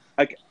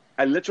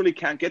I literally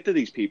can't get to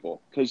these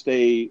people because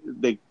they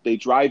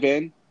drive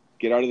in,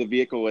 get out of the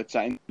vehicle at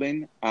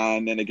something,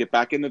 and then they get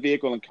back in the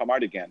vehicle and come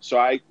out again.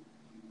 So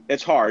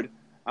it's hard.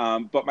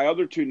 But my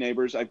other two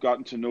neighbors I've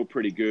gotten to know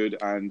pretty good,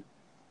 and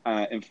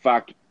in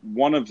fact,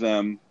 one of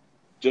them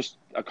just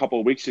a couple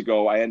of weeks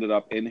ago, I ended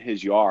up in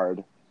his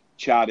yard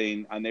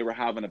chatting, and they were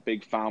having a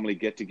big family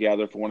get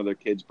together for one of their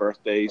kids'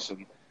 birthdays,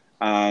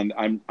 and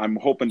I'm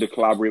hoping to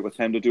collaborate with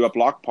him to do a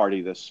block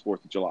party this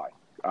 4th of July.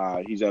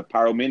 He's a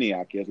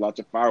pyromaniac. He has lots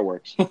of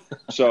fireworks.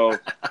 So,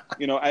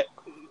 you know,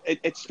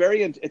 it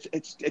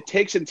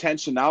takes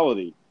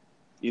intentionality.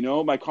 You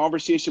know, my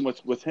conversation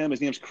with him, his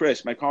name's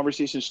Chris. My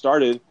conversation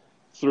started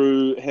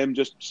through him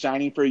just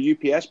signing for a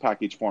UPS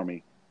package for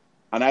me.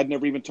 And I'd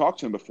never even talked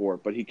to him before,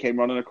 but he came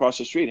running across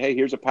the street. Hey,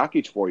 here's a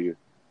package for you.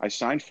 I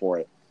signed for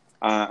it.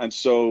 And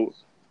so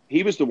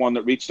he was the one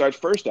that reached out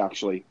first,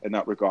 actually, in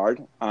that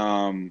regard.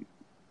 And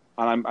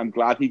I'm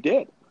glad he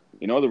did.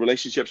 You know, the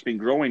relationship's been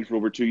growing for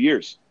over 2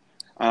 years.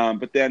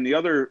 But then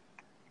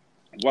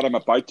what I'm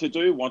about to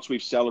do, once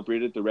we've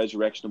celebrated the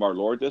resurrection of our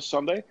Lord this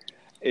Sunday,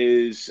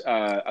 is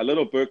a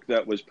little book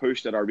that was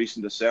pushed at our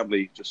recent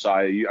assembly,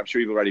 Josiah. I'm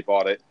sure you've already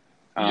bought it.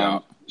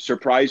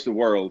 Surprise the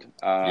World,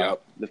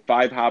 The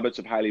 5 Habits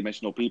of Highly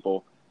Missional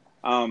People.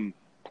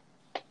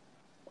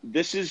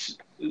 This is,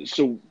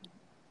 so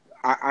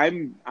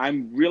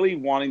I'm really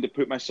wanting to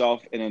put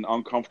myself in an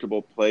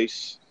uncomfortable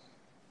place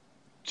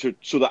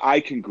so that I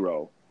can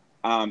grow.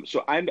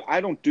 So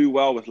I don't do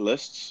well with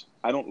lists.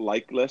 I don't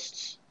like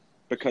lists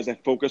because I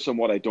focus on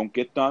what I don't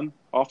get done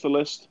off the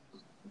list,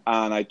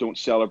 and I don't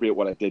celebrate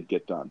what I did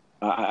get done.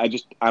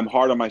 I'm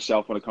hard on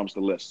myself when it comes to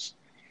lists.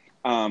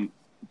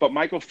 But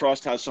Michael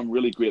Frost has some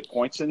really great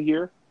points in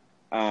here.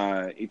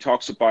 He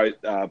talks about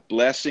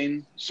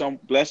blessing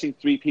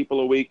 3 people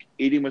a week,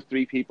 eating with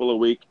 3 people a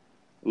week,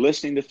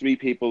 listening to 3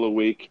 people a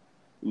week,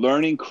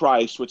 learning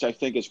Christ, which I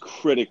think is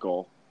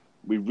critical.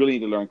 We really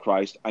need to learn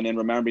Christ, and then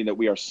remembering that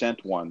we are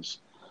sent ones.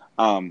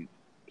 So I'm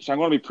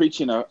going to be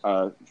preaching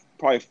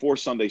probably a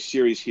 4-Sunday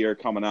series here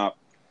coming up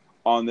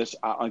on this,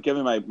 on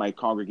giving my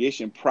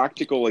congregation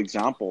practical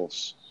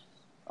examples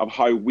of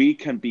how we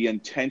can be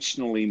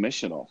intentionally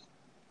missional.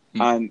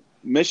 And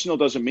missional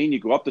doesn't mean you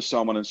go up to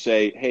someone and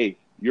say, hey,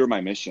 you're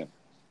my mission.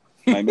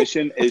 My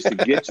mission is to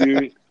get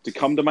you to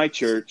come to my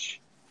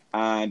church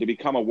and to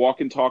become a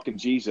walking, talking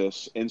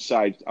Jesus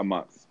inside a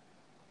month.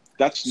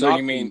 That's so not.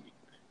 you mean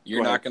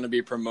you're not going to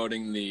be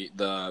promoting the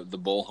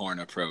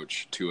bullhorn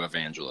approach to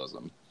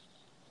evangelism?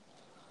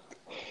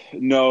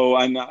 No,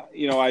 and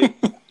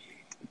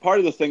part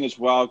of the thing as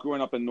well,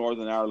 growing up in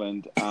Northern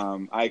Ireland,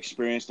 I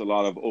experienced a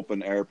lot of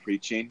open air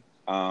preaching.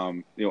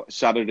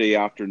 Saturday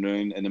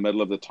afternoon in the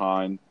middle of the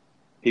town,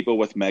 people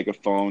with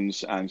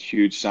megaphones and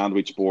huge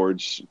sandwich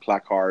boards,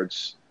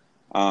 placards,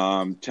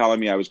 telling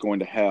me I was going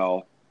to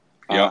hell.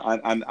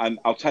 Yep. And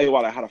I'll tell you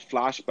what, I had a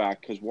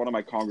flashback because one of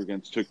my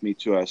congregants took me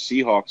to a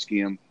Seahawks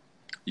game.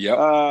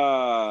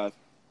 Yep.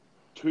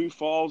 2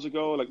 falls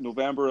ago, like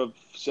November of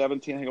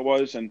 17, I think it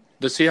was. And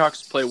the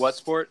Seahawks play what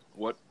sport?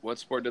 What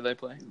sport do they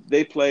play?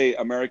 They play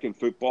American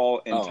football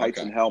in tights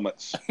and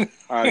helmets.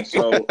 And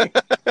so,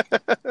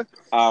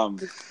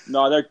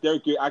 no, they're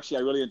good. Actually,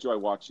 I really enjoy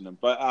watching them.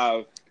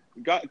 But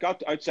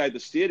got outside the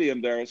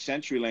stadium there at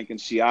CenturyLink in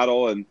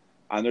Seattle, and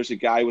there's a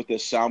guy with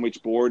this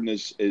sandwich board and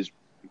his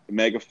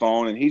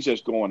megaphone, and he's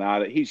just going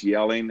at it. He's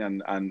yelling,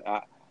 and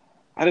I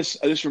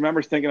just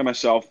remember thinking to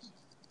myself,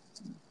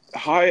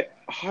 how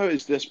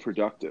is this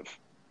productive?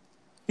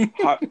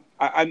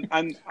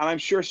 And I'm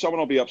sure someone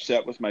will be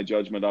upset with my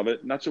judgment of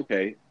it, and that's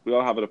okay. We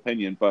all have an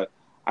opinion, but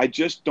I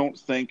just don't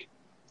think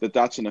that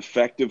that's an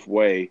effective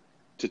way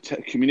to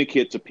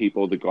communicate to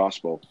people the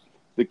gospel.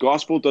 The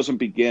gospel doesn't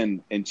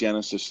begin in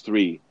Genesis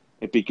 3.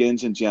 It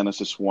begins in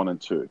Genesis 1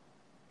 and 2.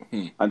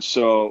 And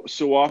so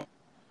often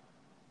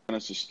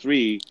Genesis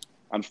 3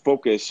 and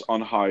focus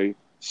on how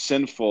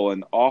sinful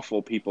and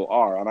awful people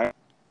are. And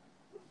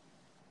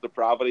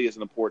depravity is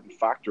an important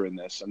factor in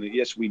this. And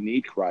yes, we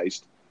need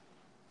Christ,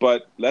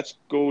 but let's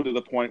go to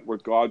the point where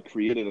God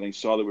created and he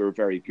saw that we were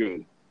very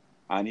good.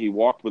 And he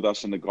walked with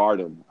us in the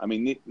garden. I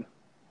mean,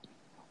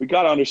 we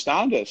got to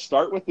understand this.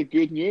 Start with the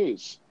good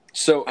news.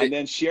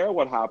 Then share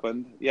what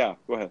happened. Yeah,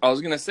 go ahead. I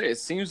was going to say, it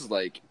seems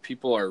like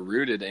people are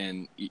rooted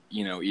in,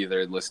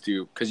 either let's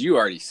do, because you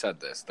already said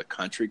this, the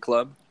country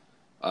club.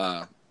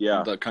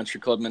 The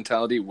country club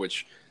mentality,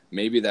 which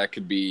maybe that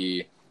could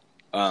be,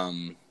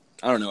 I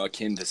don't know,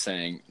 akin to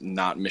saying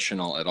not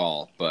missional at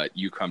all, but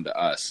you come to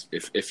us.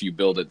 If you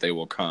build it, they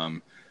will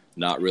come.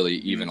 Not really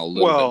even a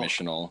little bit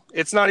missional.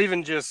 It's not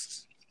even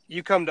just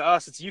you come to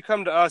us. It's you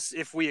come to us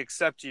if we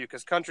accept you,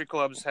 because country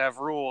clubs have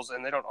rules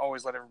and they don't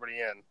always let everybody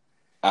in.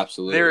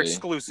 Absolutely. They're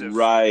exclusive.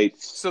 Right.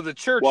 So the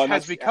church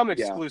has become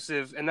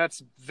exclusive, and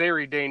that's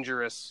very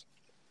dangerous.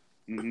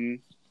 Mm-hmm.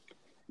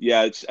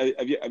 Yeah.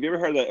 Have you ever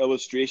heard that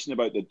illustration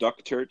about the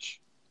duck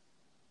church?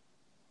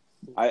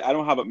 I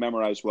don't have it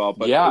memorized well,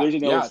 but there's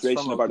an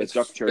illustration about a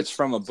duck church. It's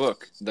from a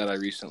book that I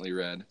recently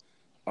read.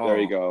 There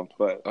you go.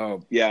 But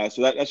so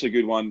that's a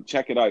good one.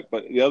 Check it out.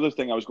 But the other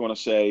thing I was going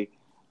to say,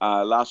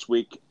 last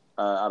week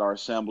at our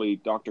assembly,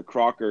 Dr.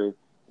 Crocker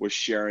was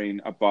sharing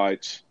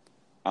about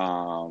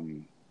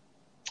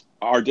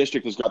our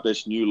district has got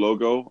this new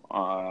logo.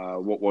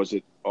 What was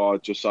it? Oh,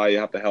 Josiah, you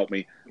have to help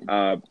me.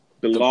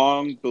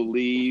 Belong,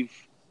 believe,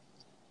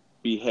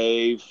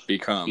 behave,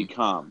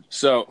 become.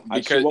 So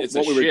because it's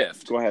a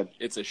shift. Go ahead.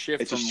 It's a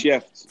shift. It's a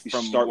shift. You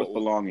start with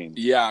belonging.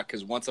 Yeah,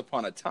 because once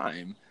upon a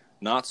time,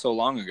 not so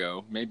long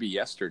ago, maybe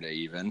yesterday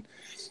even,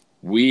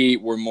 we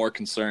were more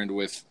concerned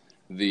with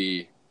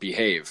the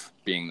behave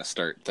being the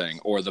start thing,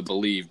 or the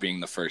believe being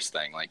the first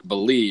thing. Like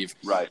believe,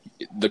 right?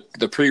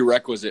 The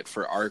prerequisite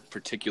for our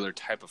particular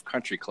type of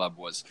country club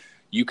was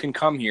you can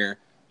come here,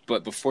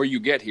 but before you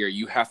get here,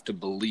 you have to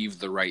believe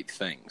the right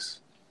things.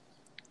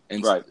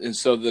 And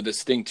so the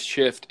distinct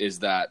shift is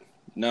that,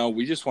 no,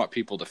 we just want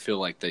people to feel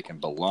like they can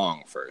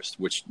belong first,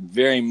 which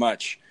very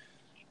much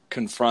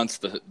confronts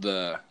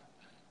the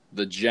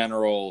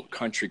general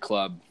country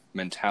club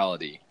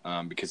mentality,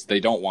 because they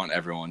don't want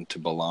everyone to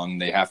belong.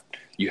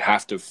 You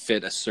have to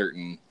fit a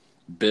certain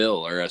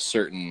bill or a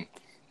certain,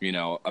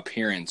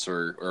 appearance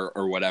or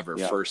whatever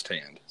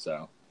firsthand.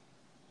 So,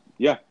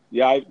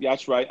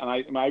 that's right.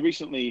 And I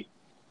recently.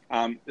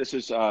 This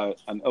is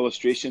an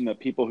illustration that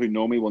people who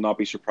know me will not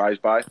be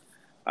surprised by.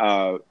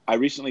 I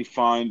recently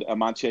found a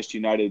Manchester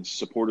United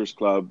supporters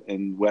club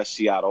in West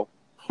Seattle,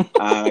 and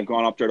I've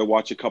gone up there to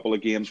watch a couple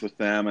of games with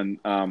them.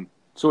 And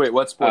so, wait,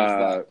 what sport is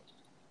that?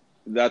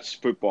 That's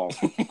football.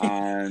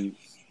 And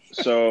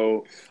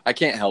so I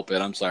can't help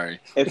it. I'm sorry.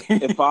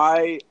 If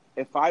I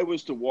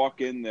was to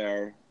walk in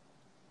there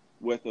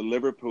with a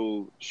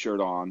Liverpool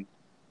shirt on,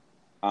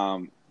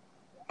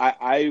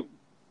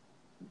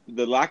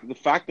 the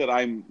fact that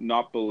I'm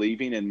not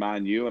believing in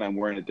Man U and I'm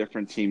wearing a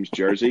different team's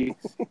jersey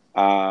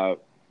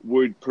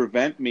would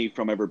prevent me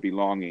from ever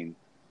belonging.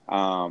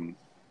 And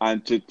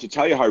to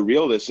tell you how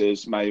real this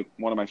is, one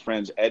of my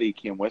friends, Eddie,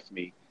 came with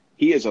me.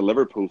 He is a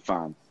Liverpool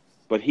fan,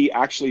 but he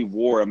actually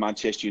wore a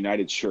Manchester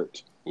United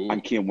shirt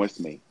and came with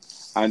me.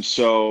 And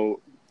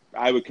so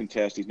I would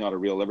contest he's not a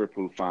real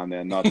Liverpool fan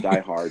then, not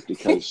diehard,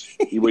 because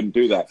he wouldn't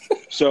do that.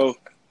 So,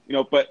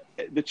 but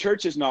the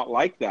church is not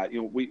like that.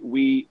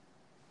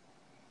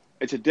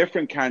 It's a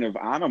different kind of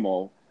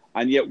animal,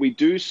 and yet we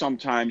do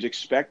sometimes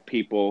expect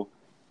people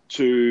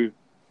to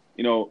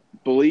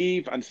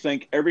believe and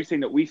think everything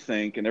that we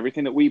think and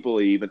everything that we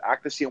believe and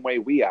act the same way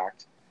we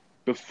act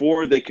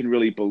before they can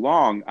really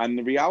belong. And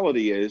the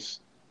reality is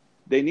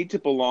they need to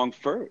belong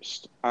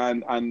first.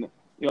 And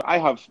I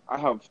have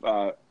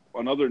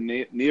another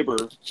neighbor,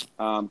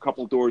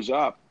 couple doors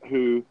up,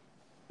 who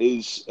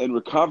is in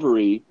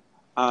recovery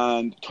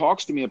and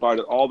talks to me about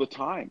it all the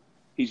time.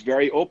 He's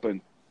very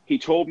open. He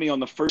told me on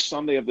the first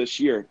Sunday of this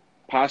year,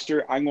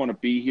 Pastor, I'm going to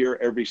be here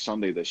every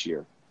Sunday this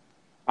year.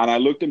 And I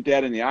looked him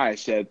dead in the eye. I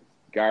said,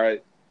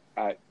 Garrett,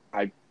 I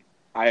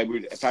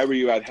would, if I were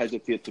you, I'd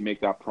hesitate to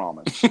make that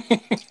promise.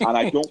 And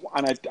I don't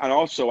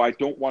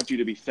want you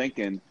to be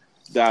thinking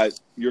that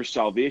your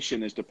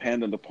salvation is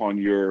dependent upon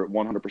your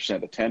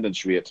 100%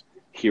 attendance rate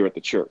here at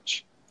the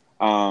church.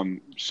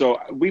 So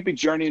we've been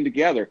journeying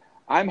together.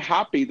 I'm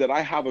happy that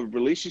I have a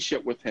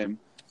relationship with him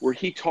where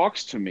he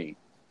talks to me.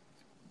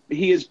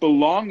 He is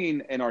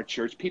belonging in our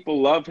church.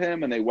 People love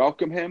him and they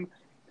welcome him.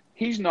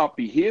 He's not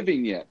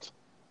behaving yet.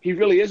 He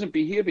really isn't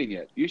behaving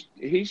yet.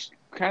 He's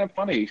kind of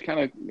funny. He's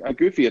kind of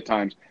goofy at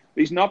times.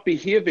 But he's not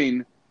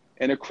behaving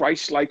in a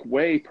Christ-like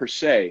way per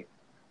se.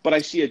 But I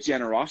see a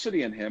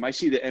generosity in him. I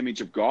see the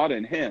image of God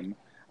in him.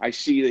 I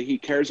see that he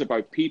cares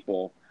about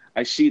people.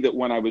 I see that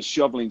when I was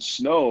shoveling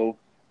snow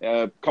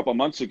a couple of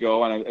months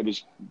ago, and it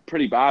was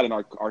pretty bad in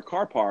our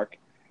car park,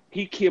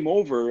 he came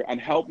over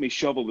and helped me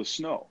shovel the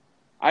snow.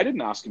 I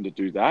didn't ask him to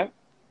do that,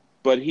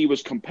 but he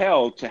was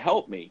compelled to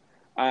help me.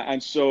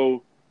 And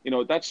so,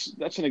 that's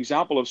an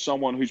example of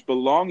someone who's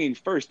belonging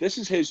first. This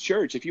is his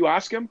church. If you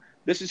ask him,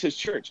 this is his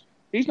church.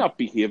 He's not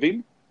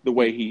behaving the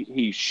way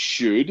he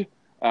should.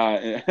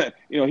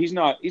 He's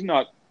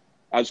not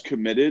as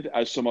committed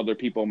as some other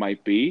people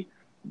might be,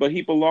 but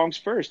he belongs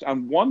first.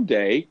 And one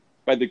day,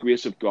 by the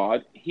grace of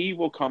God, he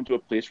will come to a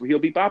place where he'll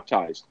be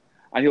baptized,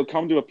 and he'll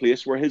come to a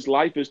place where his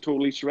life is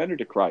totally surrendered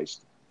to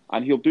Christ,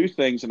 and he'll do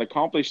things and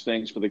accomplish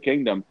things for the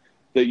kingdom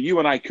that you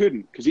and I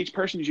couldn't, because each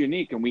person is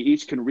unique, and we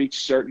each can reach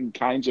certain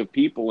kinds of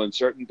people in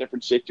certain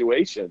different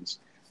situations.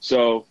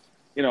 So,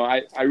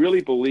 I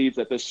really believe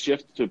that this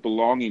shift to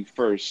belonging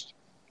first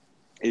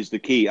is the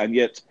key. And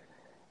yet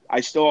I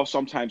still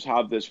sometimes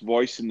have this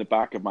voice in the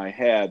back of my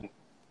head,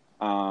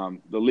 the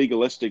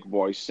legalistic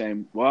voice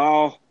saying,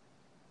 well,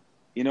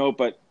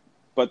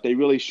 but they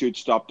really should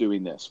stop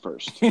doing this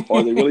first,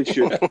 or they really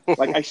should.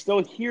 Like, I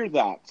still hear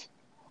that.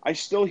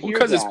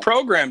 Because it's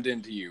programmed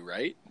into you,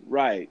 right?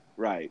 Right.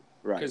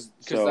 Because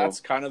that's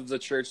kind of the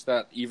church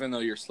that, even though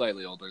you're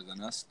slightly older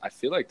than us, I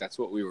feel like that's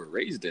what we were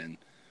raised in,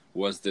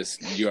 was this: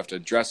 you have to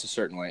dress a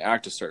certain way,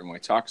 act a certain way,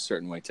 talk a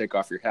certain way, take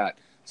off your hat,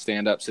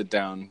 stand up, sit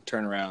down,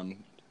 turn around,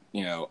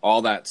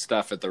 all that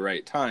stuff at the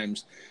right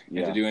times.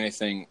 And to do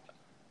anything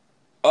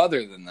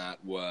other than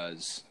that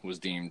was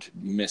deemed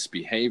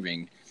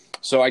misbehaving.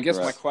 So I guess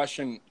my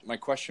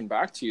question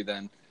back to you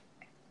then,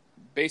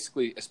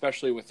 basically,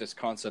 especially with this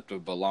concept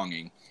of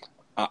belonging,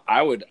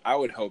 I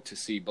would hope to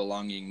see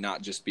belonging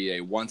not just be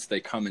a once they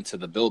come into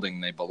the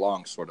building they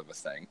belong sort of a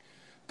thing,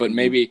 but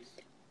maybe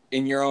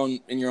in your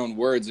own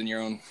words,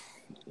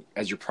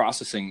 as you're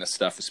processing this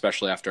stuff,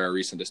 especially after our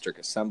recent district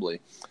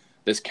assembly,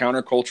 this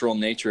countercultural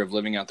nature of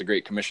living out the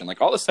Great Commission,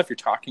 like all the stuff you're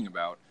talking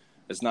about,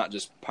 is not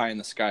just pie in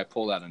the sky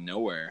pulled out of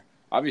nowhere.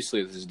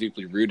 Obviously, this is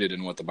deeply rooted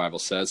in what the Bible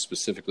says,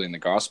 specifically in the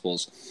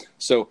Gospels.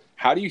 So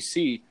how do you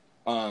see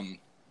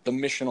the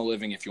missional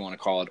living, if you want to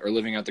call it, or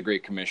living out the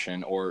Great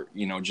Commission, or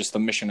just the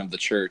mission of the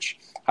church?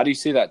 How do you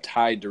see that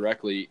tied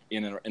directly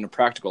in a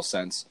practical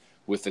sense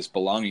with this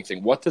belonging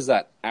thing? What does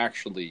that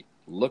actually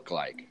look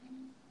like?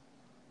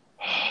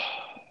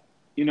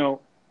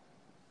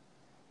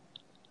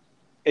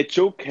 It's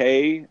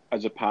okay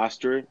as a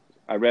pastor,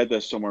 I read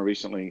this somewhere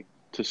recently,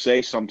 to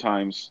say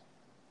sometimes,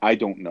 I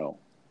don't know.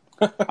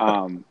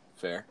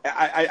 Fair.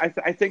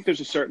 I think there's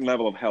a certain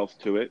level of health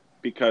to it,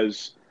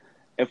 because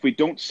if we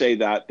don't say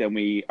that, then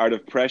we, out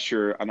of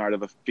pressure and out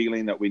of a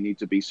feeling that we need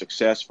to be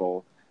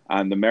successful,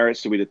 and the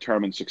merits that we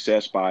determine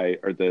success by,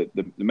 or the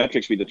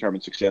metrics we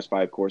determine success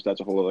by, of course, that's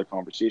a whole other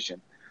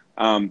conversation.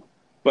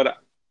 But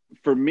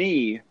for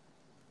me,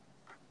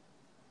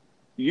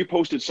 you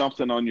posted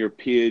something on your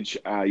page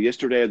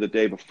yesterday or the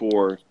day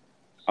before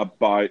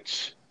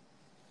about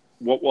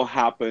what will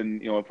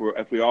happen,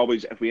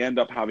 if we end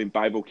up having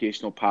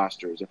bivocational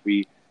pastors, if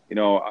we,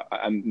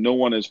 and no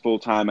one is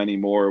full-time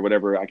anymore or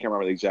whatever. I can't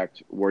remember the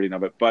exact wording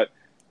of it, but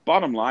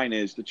bottom line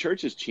is the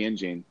church is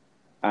changing.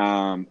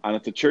 And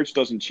if the church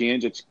doesn't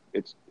change,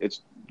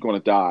 it's going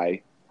to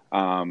die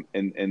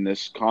in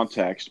this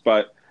context.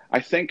 But I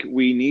think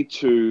we need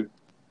to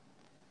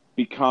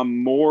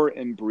become more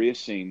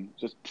embracing,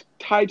 just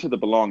tied to the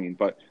belonging,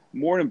 but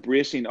more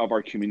embracing of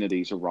our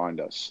communities around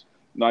us.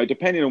 Now,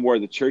 depending on where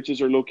the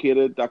churches are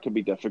located, that can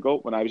be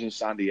difficult. When I was in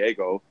San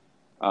Diego,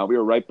 we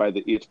were right by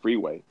the 8th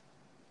freeway.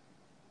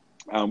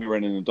 We were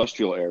in an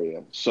industrial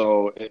area.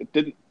 So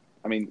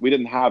we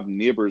didn't have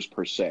neighbors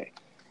per se.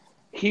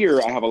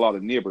 Here, I have a lot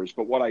of neighbors,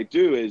 but what I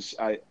do is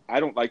I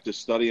don't like to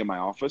study in my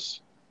office.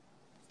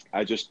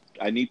 I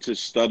need to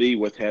study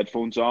with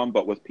headphones on,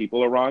 but with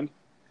people around.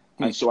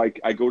 And so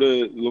I go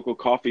to the local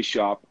coffee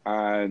shop,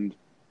 and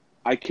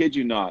I kid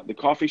you not. The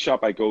coffee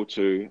shop I go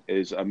to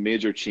is a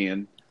major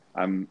chain.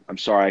 I'm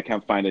sorry, I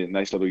can't find a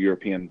nice little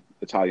European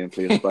Italian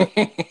place, but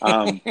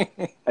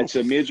it's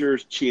a major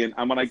chain.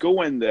 And when I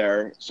go in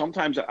there,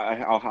 sometimes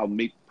I'll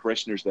meet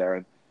parishioners there,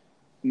 and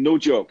no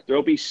joke,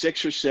 there'll be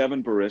 6 or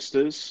 7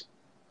 baristas,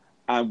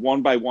 and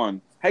one by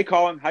one, hey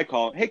Colin, hi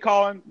Colin, hey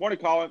Colin, morning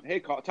Colin, hey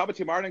Colin, top of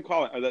tea, morning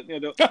Colin.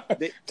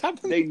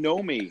 They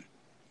know me.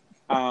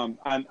 And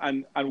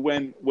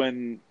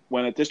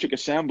when at district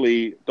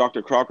assembly,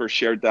 Dr. Crocker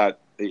shared that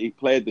he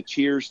played the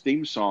Cheers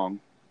theme song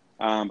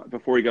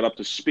before he got up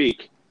to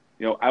speak.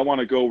 I want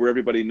to go where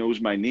everybody knows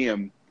my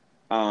name.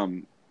 I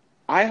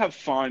have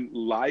found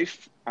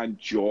life and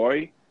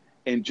joy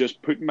in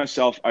just putting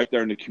myself out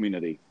there in the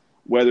community,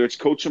 whether it's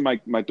coaching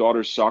my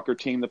daughter's soccer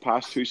team the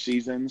past 2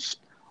 seasons,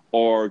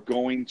 or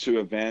going to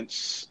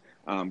events,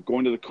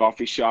 going to the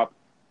coffee shop.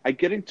 I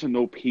getting to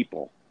know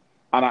people.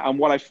 And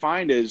what I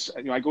find is,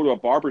 I go to a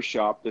barber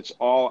shop that's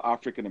all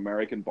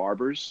African-American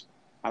barbers,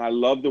 and I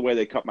love the way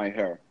they cut my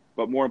hair.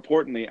 But more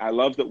importantly, I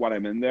love that when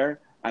I'm in there,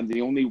 I'm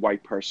the only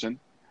white person.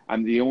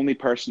 I'm the only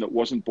person that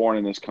wasn't born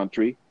in this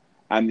country.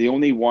 I'm the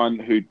only one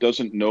who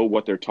doesn't know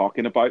what they're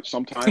talking about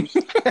sometimes,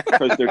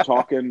 because they're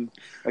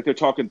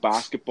talking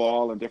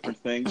basketball and different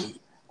things.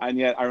 And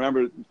yet I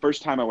remember the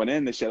first time I went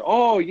in, they said,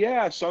 "Oh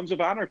yeah, Sons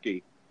of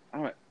Anarchy." I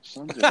went,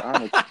 "Sons of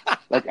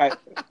Anarchy."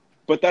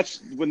 But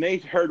that's when they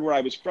heard where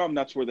I was from.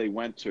 That's where they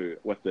went to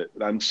with it,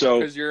 and so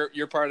because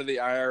you're part of the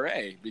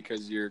IRA,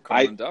 because you're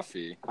Colin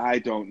Duffy. I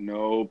don't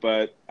know,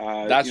 but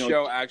that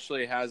show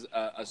actually has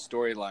a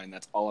storyline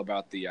that's all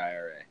about the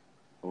IRA.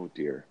 Oh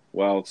dear.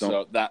 Well,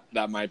 so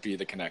that might be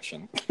the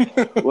connection.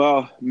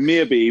 Well,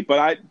 maybe,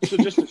 but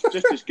just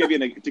to give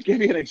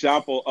you an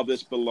example of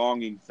this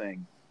belonging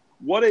thing.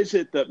 What is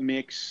it that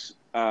makes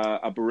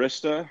a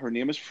barista? Her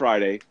name is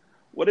Friday.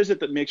 What is it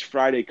that makes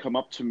Friday come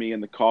up to me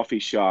in the coffee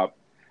shop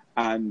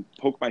and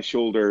poke my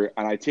shoulder,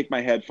 and I take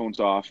my headphones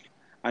off,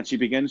 and she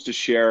begins to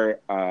share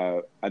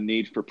a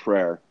need for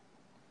prayer.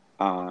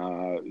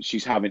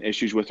 She's having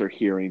issues with her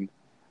hearing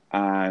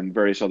and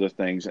various other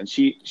things. And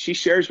she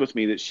shares with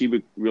me that she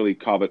would really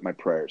covet my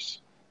prayers.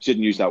 She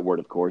didn't use that word,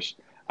 of course.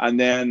 And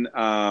then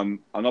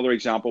another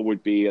example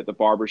would be at the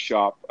barber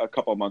shop a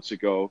couple of months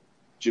ago.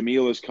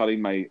 Jamil is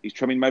he's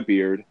trimming my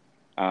beard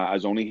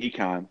as only he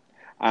can.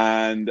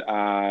 And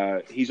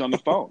he's on the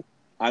phone.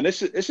 And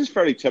this is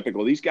fairly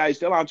typical. These guys,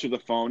 they'll answer the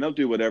phone. They'll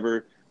do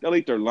whatever. They'll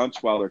eat their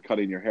lunch while they're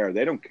cutting your hair.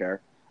 They don't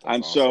care.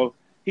 That's awesome. So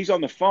he's on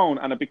the phone,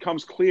 and it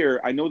becomes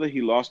clear. I know that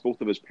he lost both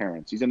of his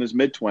parents. He's in his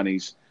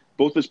mid-20s.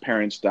 Both his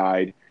parents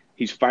died.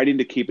 He's fighting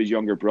to keep his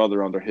younger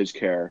brother under his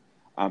care.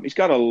 He's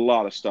got a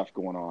lot of stuff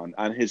going on.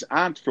 And his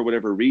aunt, for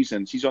whatever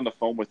reason, she's on the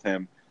phone with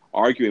him,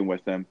 arguing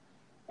with him.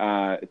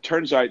 It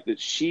turns out that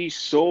she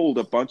sold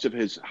a bunch of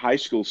his high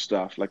school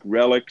stuff, like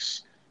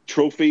relics,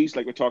 trophies,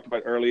 like we talked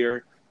about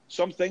earlier,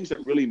 some things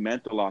that really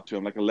meant a lot to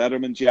him, like a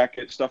Letterman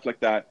jacket, stuff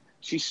like that.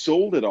 She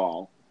sold it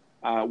all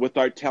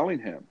without telling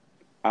him.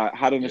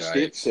 Had an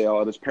estate sale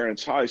at his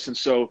parents' house. And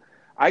so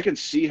I can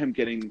see him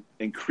getting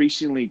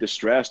increasingly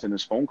distressed in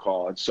his phone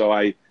call. And so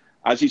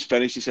as he's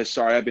finished, he says,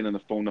 "Sorry, I've been on the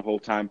phone the whole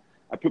time."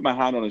 I put my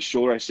hand on his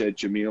shoulder. I said,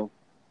 "Jamil,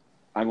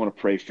 I'm going to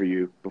pray for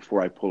you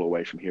before I pull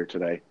away from here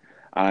today."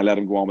 And I let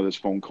him go on with his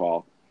phone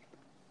call.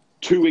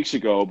 2 weeks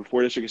ago,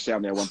 before District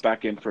Assembly, I went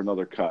back in for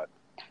another cut.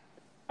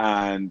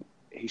 And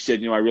he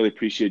said, "I really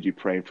appreciate you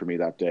praying for me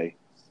that day.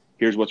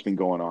 Here's what's been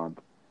going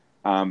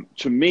on."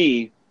 To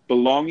me,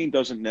 belonging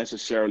doesn't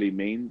necessarily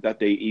mean that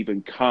they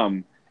even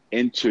come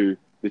into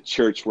the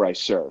church where I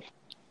serve.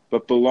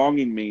 But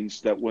belonging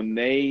means that when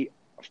they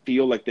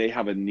feel like they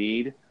have a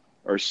need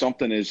or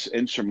something is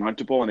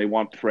insurmountable and they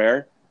want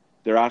prayer,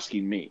 they're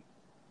asking me.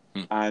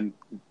 And,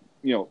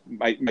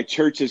 my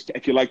church is,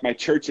 if you like, my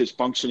church is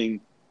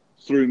functioning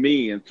through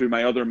me and through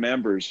my other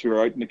members who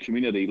are out in the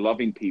community,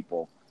 loving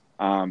people.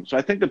 So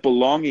I think that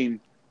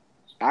belonging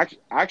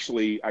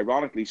actually,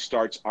 ironically,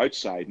 starts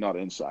outside, not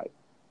inside.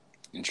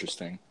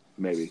 Interesting.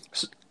 Maybe.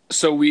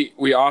 So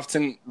we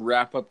often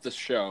wrap up the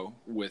show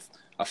with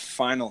a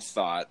final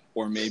thought,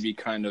 or maybe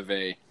kind of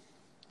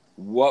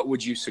what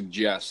would you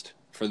suggest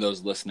for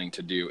those listening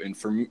to do? And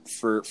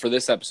for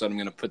this episode, I'm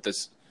going to put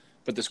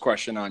this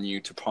question on you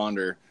to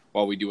ponder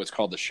while we do what's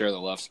called the Share the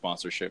Love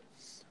sponsorship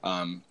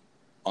on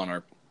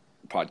our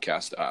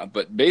podcast.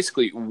 But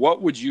basically,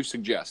 what would you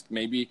suggest?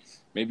 Maybe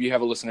you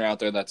have a listener out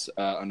there that's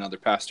another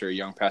pastor, a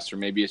young pastor.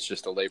 Maybe it's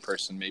just a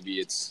layperson. Maybe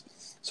it's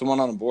someone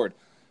on a board.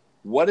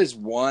 What is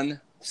one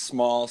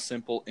small,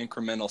 simple,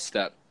 incremental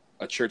step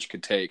a church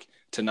could take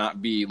to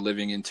not be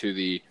living into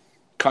the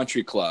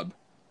country club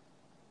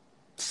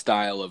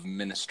style of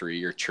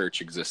ministry or church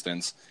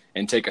existence,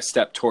 and take a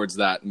step towards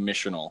that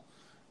missional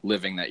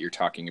living that you're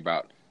talking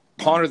about?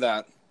 Ponder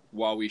that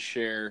while we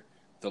share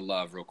the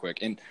love real quick.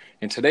 And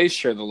today's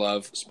Share the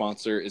Love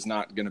sponsor is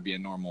not going to be a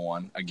normal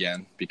one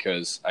again,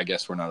 because I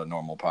guess we're not a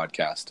normal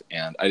podcast,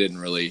 and I didn't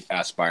really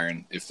ask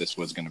Byron if this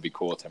was going to be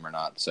cool with him or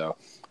not. So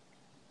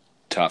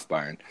tough,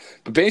 Byron.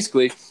 But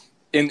basically,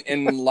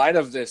 in light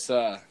of this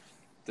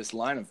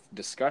line of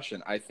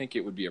discussion, I think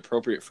it would be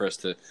appropriate for us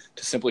to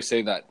simply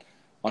say that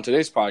on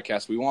today's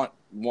podcast, we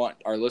want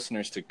our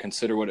listeners to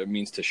consider what it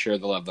means to share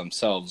the love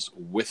themselves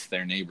with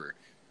their neighbor.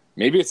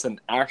 Maybe it's an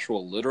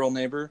actual literal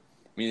neighbor.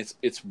 I mean,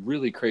 it's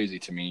really crazy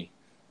to me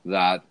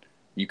that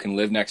you can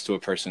live next to a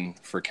person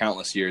for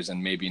countless years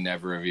and maybe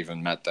never have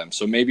even met them.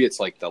 So maybe it's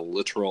like the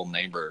literal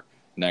neighbor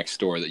next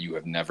door that you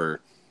have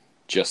never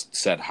just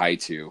said hi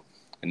to,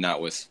 and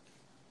not with,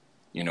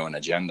 an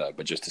agenda,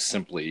 but just to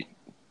simply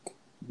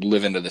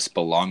live into this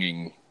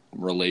belonging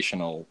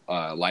relational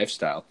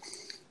lifestyle.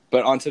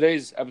 But on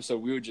today's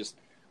episode, we would just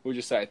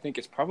say, I think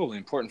it's probably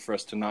important for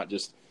us to not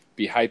just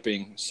be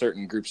hyping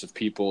certain groups of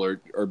people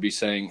or be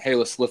saying, hey,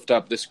 let's lift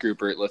up this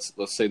group, or let's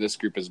say this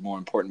group is more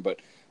important, but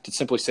to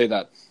simply say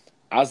that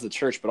as the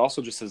church, but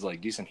also just as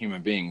like decent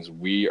human beings,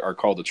 we are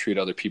called to treat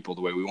other people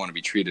the way we want to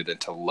be treated and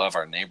to love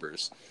our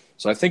neighbors.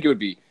 So I think it would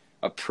be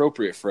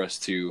appropriate for us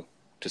to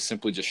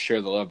simply just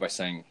share the love by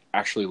saying,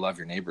 actually love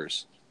your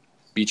neighbors.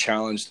 Be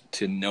challenged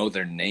to know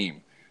their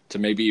name, to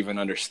maybe even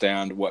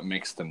understand what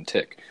makes them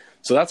tick.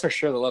 So that's our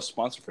Share the Love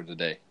sponsor for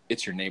today.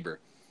 It's your neighbor.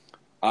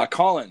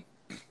 Colin.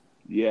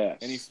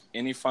 Yes.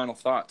 Any final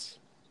thoughts?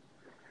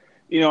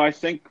 I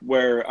think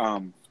where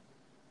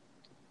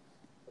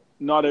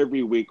not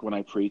every week when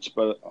I preach,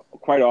 but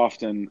quite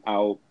often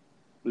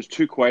there's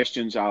two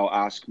questions I'll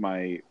ask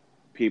my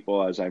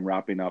people as I'm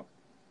wrapping up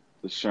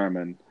the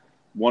sermon.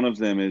 One of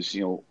them is,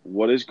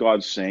 what is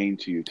God saying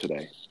to you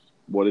today?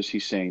 What is he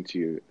saying to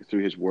you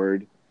through his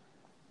word,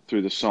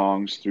 through the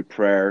songs, through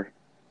prayer?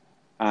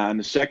 And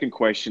the second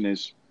question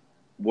is,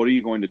 what are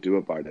you going to do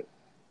about it?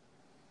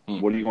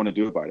 What are you going to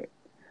do about it?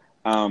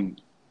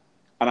 And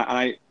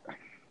I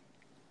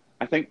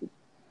think,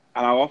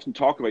 and I often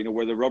talk about,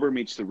 where the rubber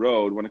meets the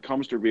road, when it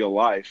comes to real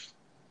life,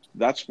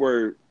 that's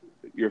where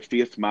your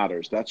faith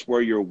matters. That's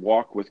where your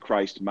walk with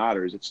Christ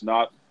matters. It's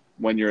not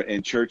when you're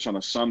in church on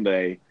a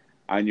Sunday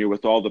and you're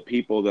with all the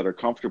people that are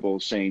comfortable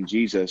saying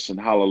Jesus and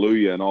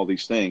hallelujah and all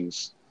these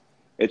things.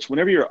 It's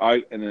whenever you're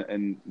out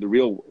in the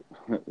real,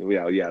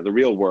 the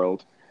real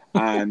world,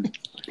 and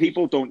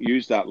people don't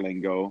use that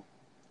lingo,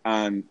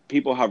 and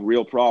people have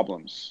real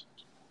problems.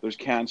 There's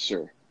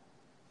cancer,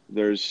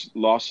 there's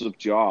loss of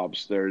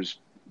jobs, there's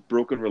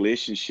broken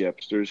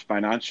relationships, there's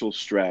financial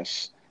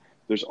stress,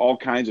 there's all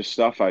kinds of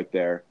stuff out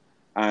there.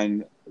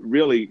 And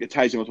really, it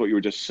ties in with what you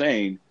were just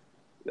saying.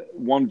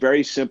 One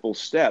very simple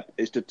step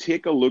is to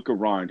take a look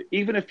around.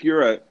 Even if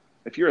you're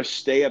a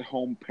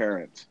stay-at-home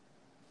parent,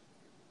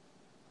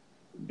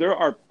 there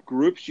are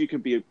groups you can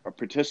be a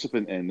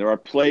participant in. There are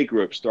play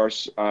groups, there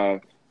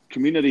are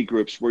community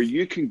groups where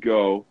you can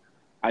go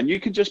and you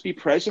can just be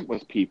present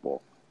with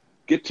people,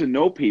 get to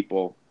know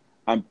people,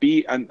 and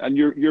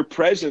your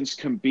presence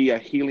can be a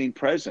healing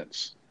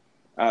presence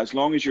as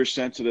long as you're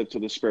sensitive to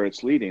the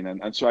Spirit's leading.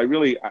 And so I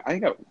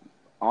think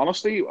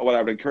honestly, what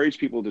I would encourage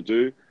people to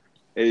do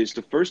is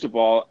to, first of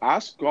all,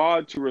 ask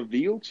God to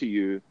reveal to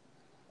you,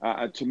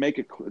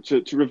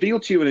 to reveal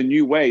to you in a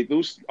new way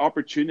those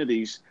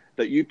opportunities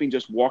that you've been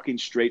just walking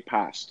straight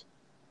past.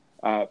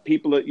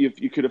 People that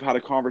you could have had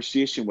a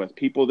conversation with,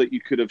 people that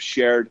you could have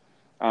shared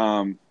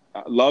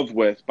love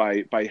with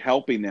by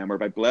helping them or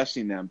by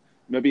blessing them.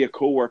 Maybe a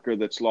coworker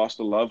that's lost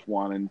a loved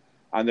one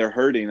and they're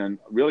hurting, and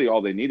really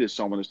all they need is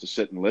someone is to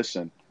sit and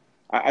listen.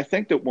 I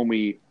think that when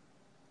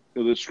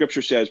the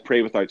scripture says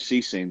pray without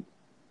ceasing,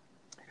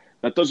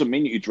 that doesn't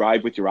mean that you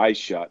drive with your eyes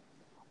shut,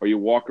 or you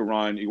walk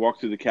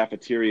through the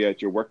cafeteria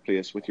at your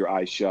workplace with your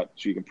eyes shut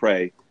so you can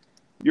pray.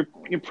 You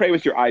pray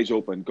with your eyes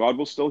open. God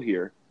will still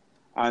hear.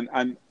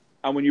 And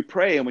when you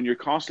pray and when you're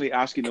constantly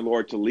asking the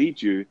Lord to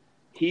lead you,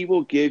 he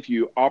will give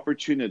you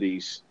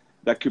opportunities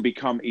that could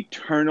become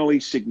eternally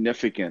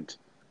significant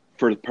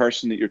for the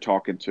person that you're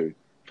talking to,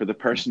 for the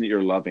person that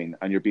you're loving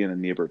and you're being a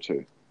neighbor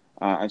to.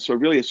 And so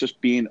really it's just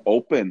being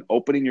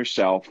opening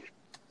yourself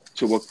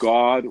to what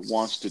God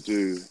wants to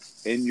do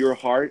in your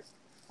heart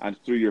and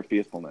through your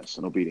faithfulness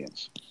and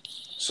obedience.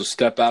 So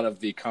step out of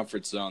the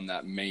comfort zone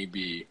that may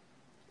be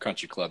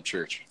country club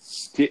church.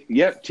 Take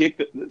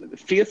the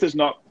faith is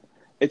not,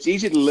 it's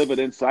easy to live it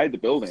inside the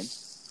building.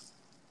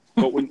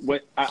 But when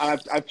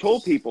I've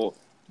told people,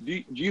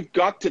 you've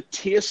got to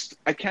taste,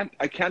 I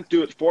can't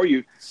do it for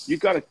you.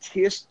 You've got to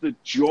taste the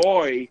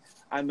joy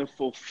and the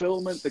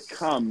fulfillment that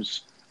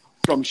comes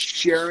from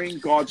sharing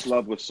God's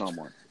love with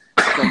someone,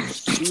 from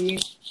seeing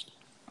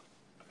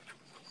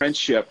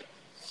friendship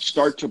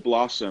start to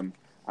blossom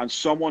and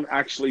someone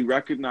actually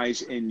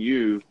recognize in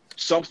you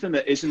something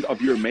that isn't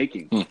of your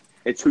making.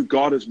 It's who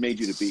God has made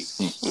you to be.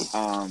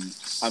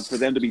 And for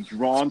them to be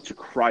drawn to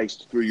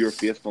Christ through your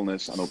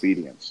faithfulness and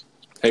obedience.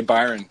 Hey,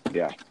 Byron.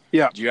 Yeah.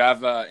 Do you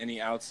have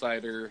any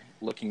outsider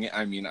looking at,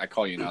 I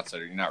call you an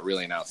outsider. You're not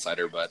really an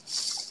outsider, but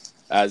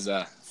as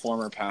a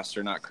former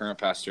pastor, not current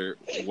pastor,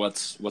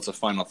 what's a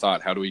final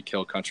thought? How do we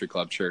kill country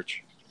club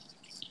church?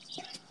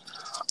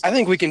 I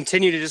think we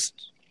continue to just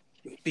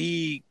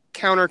be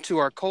counter to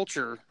our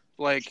culture,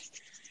 like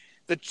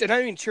and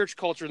I mean church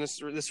culture in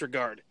this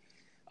regard.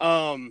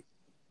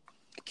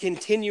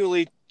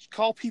 Continually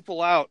call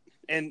people out,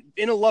 and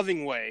in a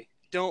loving way.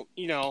 Don't,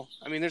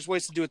 there's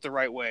ways to do it the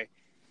right way,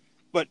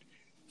 but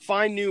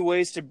find new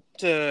ways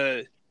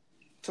to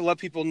to let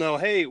people know,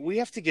 hey, we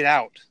have to get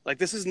out. Like,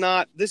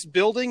 this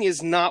building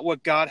is not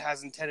what God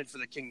has intended for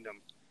the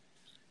kingdom.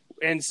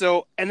 And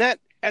so, and that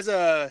as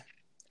a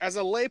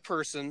lay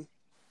person,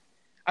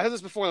 I said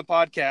this before on the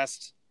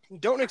podcast,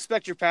 don't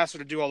expect your pastor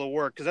to do all the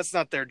work, because that's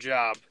not their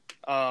job.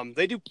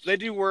 They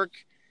do work,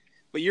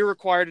 but you're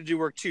required to do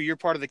work too. You're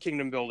part of the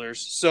kingdom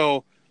builders.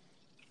 So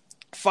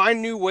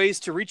find new ways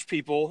to reach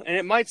people. And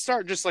it might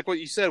start just like what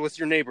you said with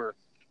your neighbor.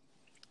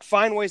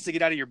 Find ways to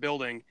get out of your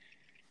building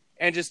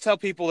and just tell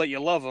people that you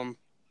love them.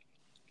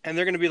 And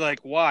they're going to be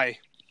like, why?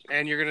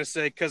 And you're going to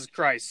say, because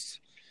Christ.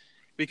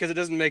 Because it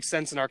doesn't make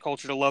sense in our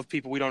culture to love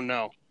people we don't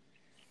know.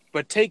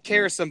 But take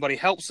care of somebody,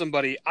 help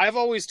somebody. I've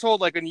always told,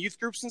 like in youth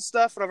groups and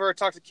stuff, whenever I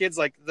talk to kids,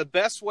 like the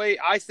best way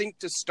I think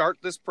to start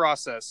this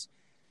process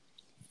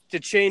to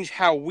change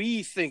how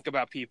we think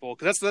about people,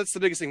 because that's the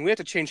biggest thing. We have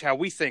to change how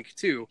we think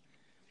too,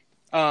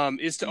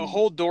 is to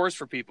hold doors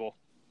for people.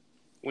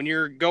 When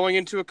you're going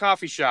into a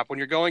coffee shop, when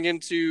you're going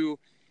into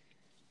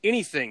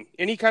anything,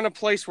 any kind of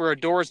place where a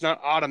door is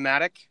not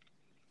automatic,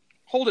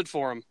 hold it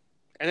for them,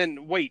 and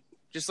then wait.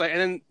 And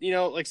then, you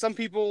know, like some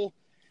people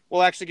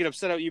will actually get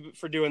upset at you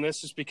for doing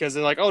this just because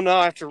they're like, oh no,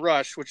 I have to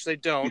rush, which they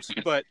don't.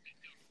 But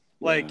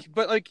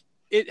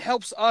it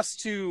helps us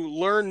to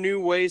learn new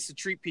ways to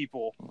treat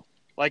people.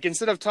 Like,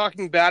 instead of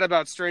talking bad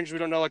about strangers we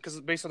don't know, like,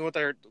 because based on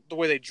the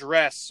way they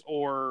dress,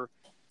 or,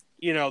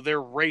 you know,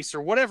 their race,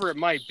 or whatever it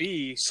might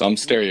be, some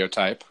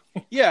stereotype.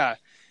 Yeah,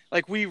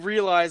 like we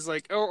realize,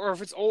 like, or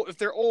if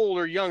they're old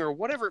or young or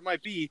whatever it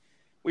might be,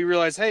 we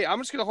realize, hey, I'm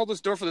just going to hold this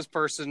door for this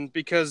person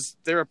because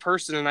they're a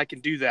person and I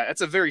can do that.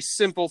 It's a very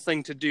simple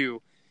thing to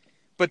do,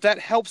 but that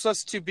helps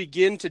us to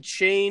begin to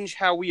change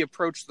how we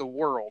approach the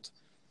world.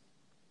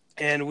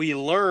 And we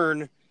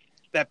learn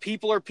that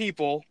people are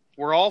people.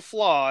 We're all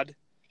flawed,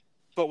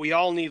 but we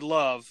all need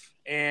love.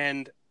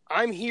 And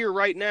I'm here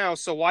right now,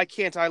 so why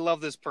can't I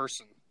love this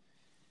person?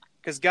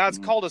 Because God's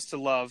called us to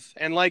love.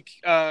 And like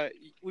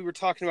we were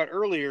talking about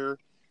earlier,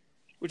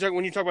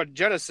 when you talk about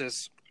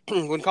Genesis,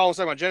 when Colin was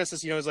talking about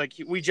Genesis, you know, it's like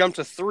we jump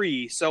to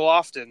 3 so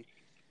often.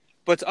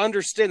 But to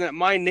understand that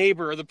my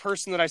neighbor, or the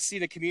person that I see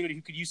in the community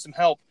who could use some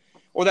help,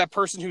 or that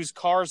person whose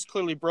car is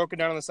clearly broken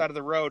down on the side of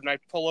the road and I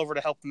pull over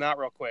to help them out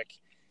real quick,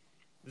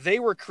 they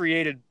were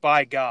created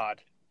by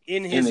God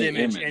in his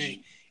image.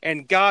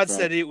 And God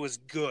said it was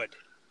good.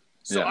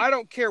 So I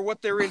don't care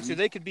what they're into.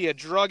 They could be a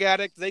drug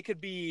addict. They could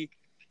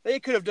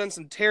have done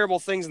some terrible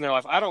things in their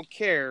life. I don't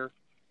care.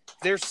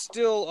 They're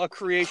still a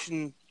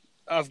creation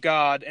of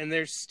God, and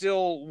they're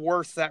still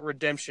worth that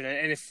redemption.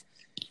 And if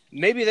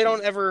maybe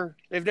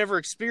they've never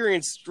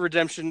experienced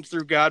redemption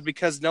through God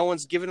because no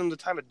one's given them the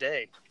time of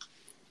day.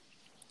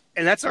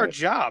 And that's our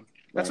job.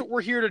 That's what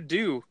we're here to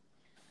do.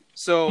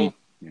 So,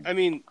 I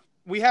mean,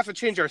 we have to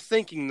change our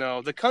thinking,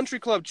 though. The country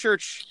club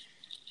church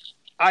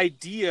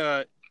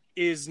idea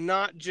is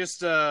not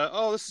just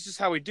this is just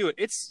how we do it.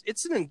 It's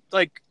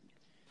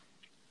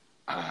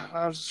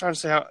I was trying to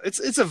say how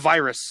it's a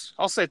virus.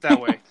 I'll say it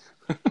that way.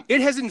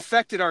 It has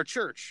infected our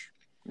church.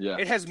 Yeah.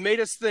 It has made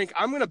us think,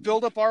 I'm going to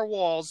build up our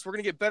walls. We're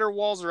going to get better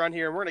walls around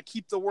here, and we're going to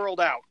keep the world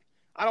out.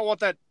 I don't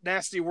want that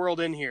nasty world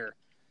in here.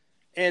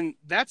 And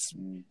that's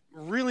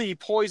really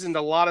poisoned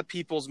a lot of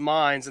people's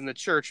minds in the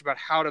church about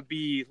how to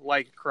be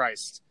like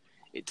Christ,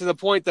 to the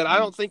point that I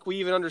don't think we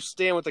even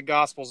understand what the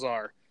Gospels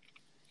are.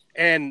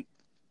 And,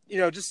 you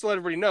know, just to let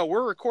everybody know,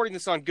 we're recording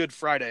this on Good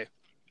Friday.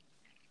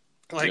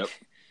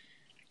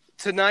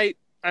 Tonight,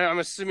 I'm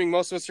assuming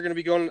most of us are going to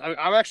be going.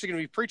 I'm actually going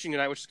to be preaching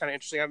tonight, which is kind of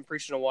interesting. I haven't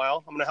preached in a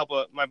while. I'm going to help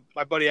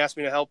my buddy asked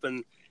me to help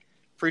and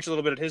preach a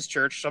little bit at his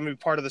church. So I'm going to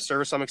be part of the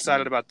service. I'm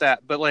excited about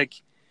that. But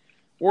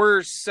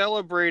we're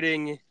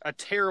celebrating a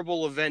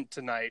terrible event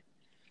tonight,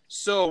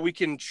 so we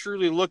can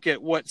truly look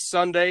at what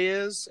Sunday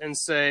is and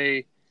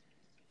say,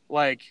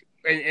 and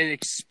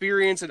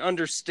experience and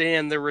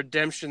understand the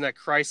redemption that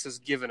Christ has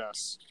given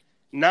us.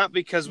 Not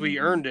because we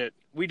earned it.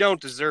 We don't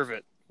deserve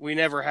it. We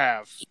never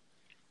have.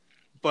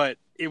 But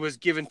it was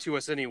given to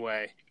us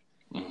anyway.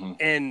 Mm-hmm.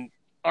 And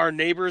our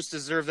neighbors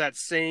deserve that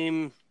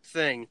same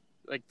thing.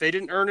 Like, they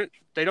didn't earn it.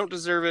 They don't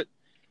deserve it.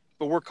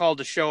 But we're called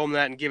to show them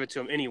that and give it to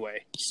them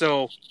anyway.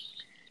 So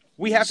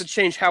we have to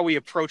change how we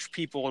approach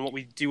people and what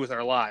we do with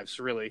our lives,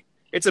 really.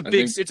 It's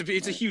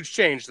a huge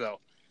change, though.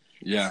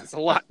 Yeah. It's a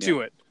lot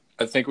to it.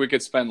 I think we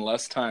could spend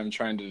less time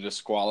trying to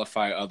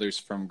disqualify others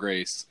from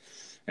grace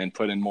and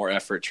put in more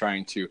effort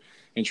trying to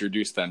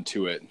introduce them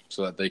to it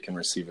so that they can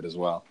receive it as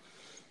well.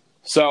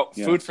 So,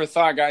 food for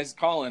thought, guys.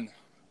 Colin,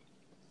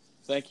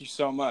 thank you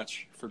so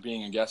much for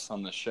being a guest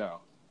on the show.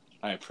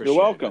 I appreciate it.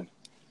 You're welcome.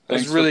 That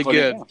was really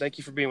good. Thank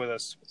you for being with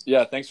us.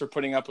 Yeah, thanks for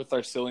putting up with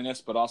our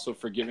silliness, but also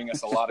for giving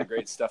us a lot of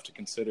great stuff to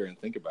consider and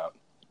think about.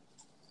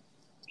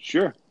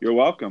 Sure. You're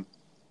welcome.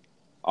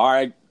 All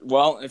right.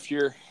 Well, if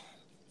you're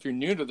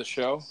new to the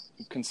show,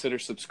 consider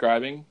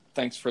subscribing.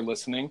 Thanks for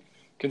listening.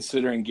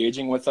 Consider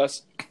engaging with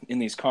us in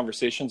these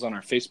conversations on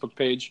our Facebook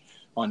page,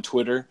 on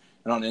Twitter,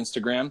 and on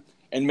Instagram.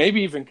 And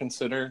maybe even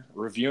consider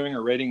reviewing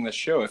or rating the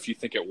show if you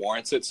think it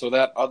warrants it, so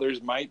that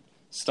others might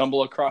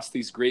stumble across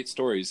these great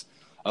stories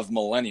of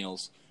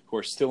millennials who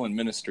are still in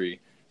ministry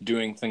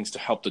doing things to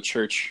help the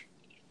church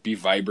be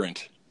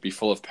vibrant, be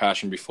full of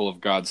passion, be full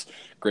of God's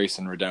grace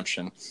and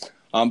redemption.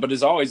 But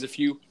as always, if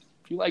you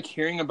like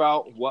hearing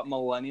about what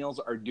millennials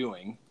are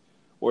doing,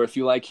 or if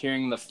you like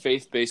hearing the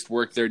faith-based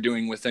work they're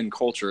doing within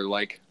culture,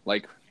 like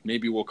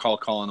maybe we'll call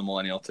Colin a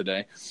millennial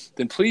today,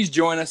 then please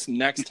join us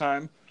next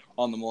time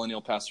on the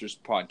Millennial Pastors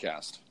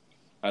Podcast.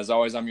 As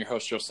always, I'm your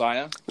host,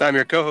 Josiah. I'm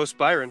your co-host,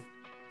 Byron.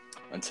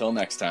 Until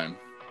next time,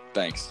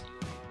 thanks.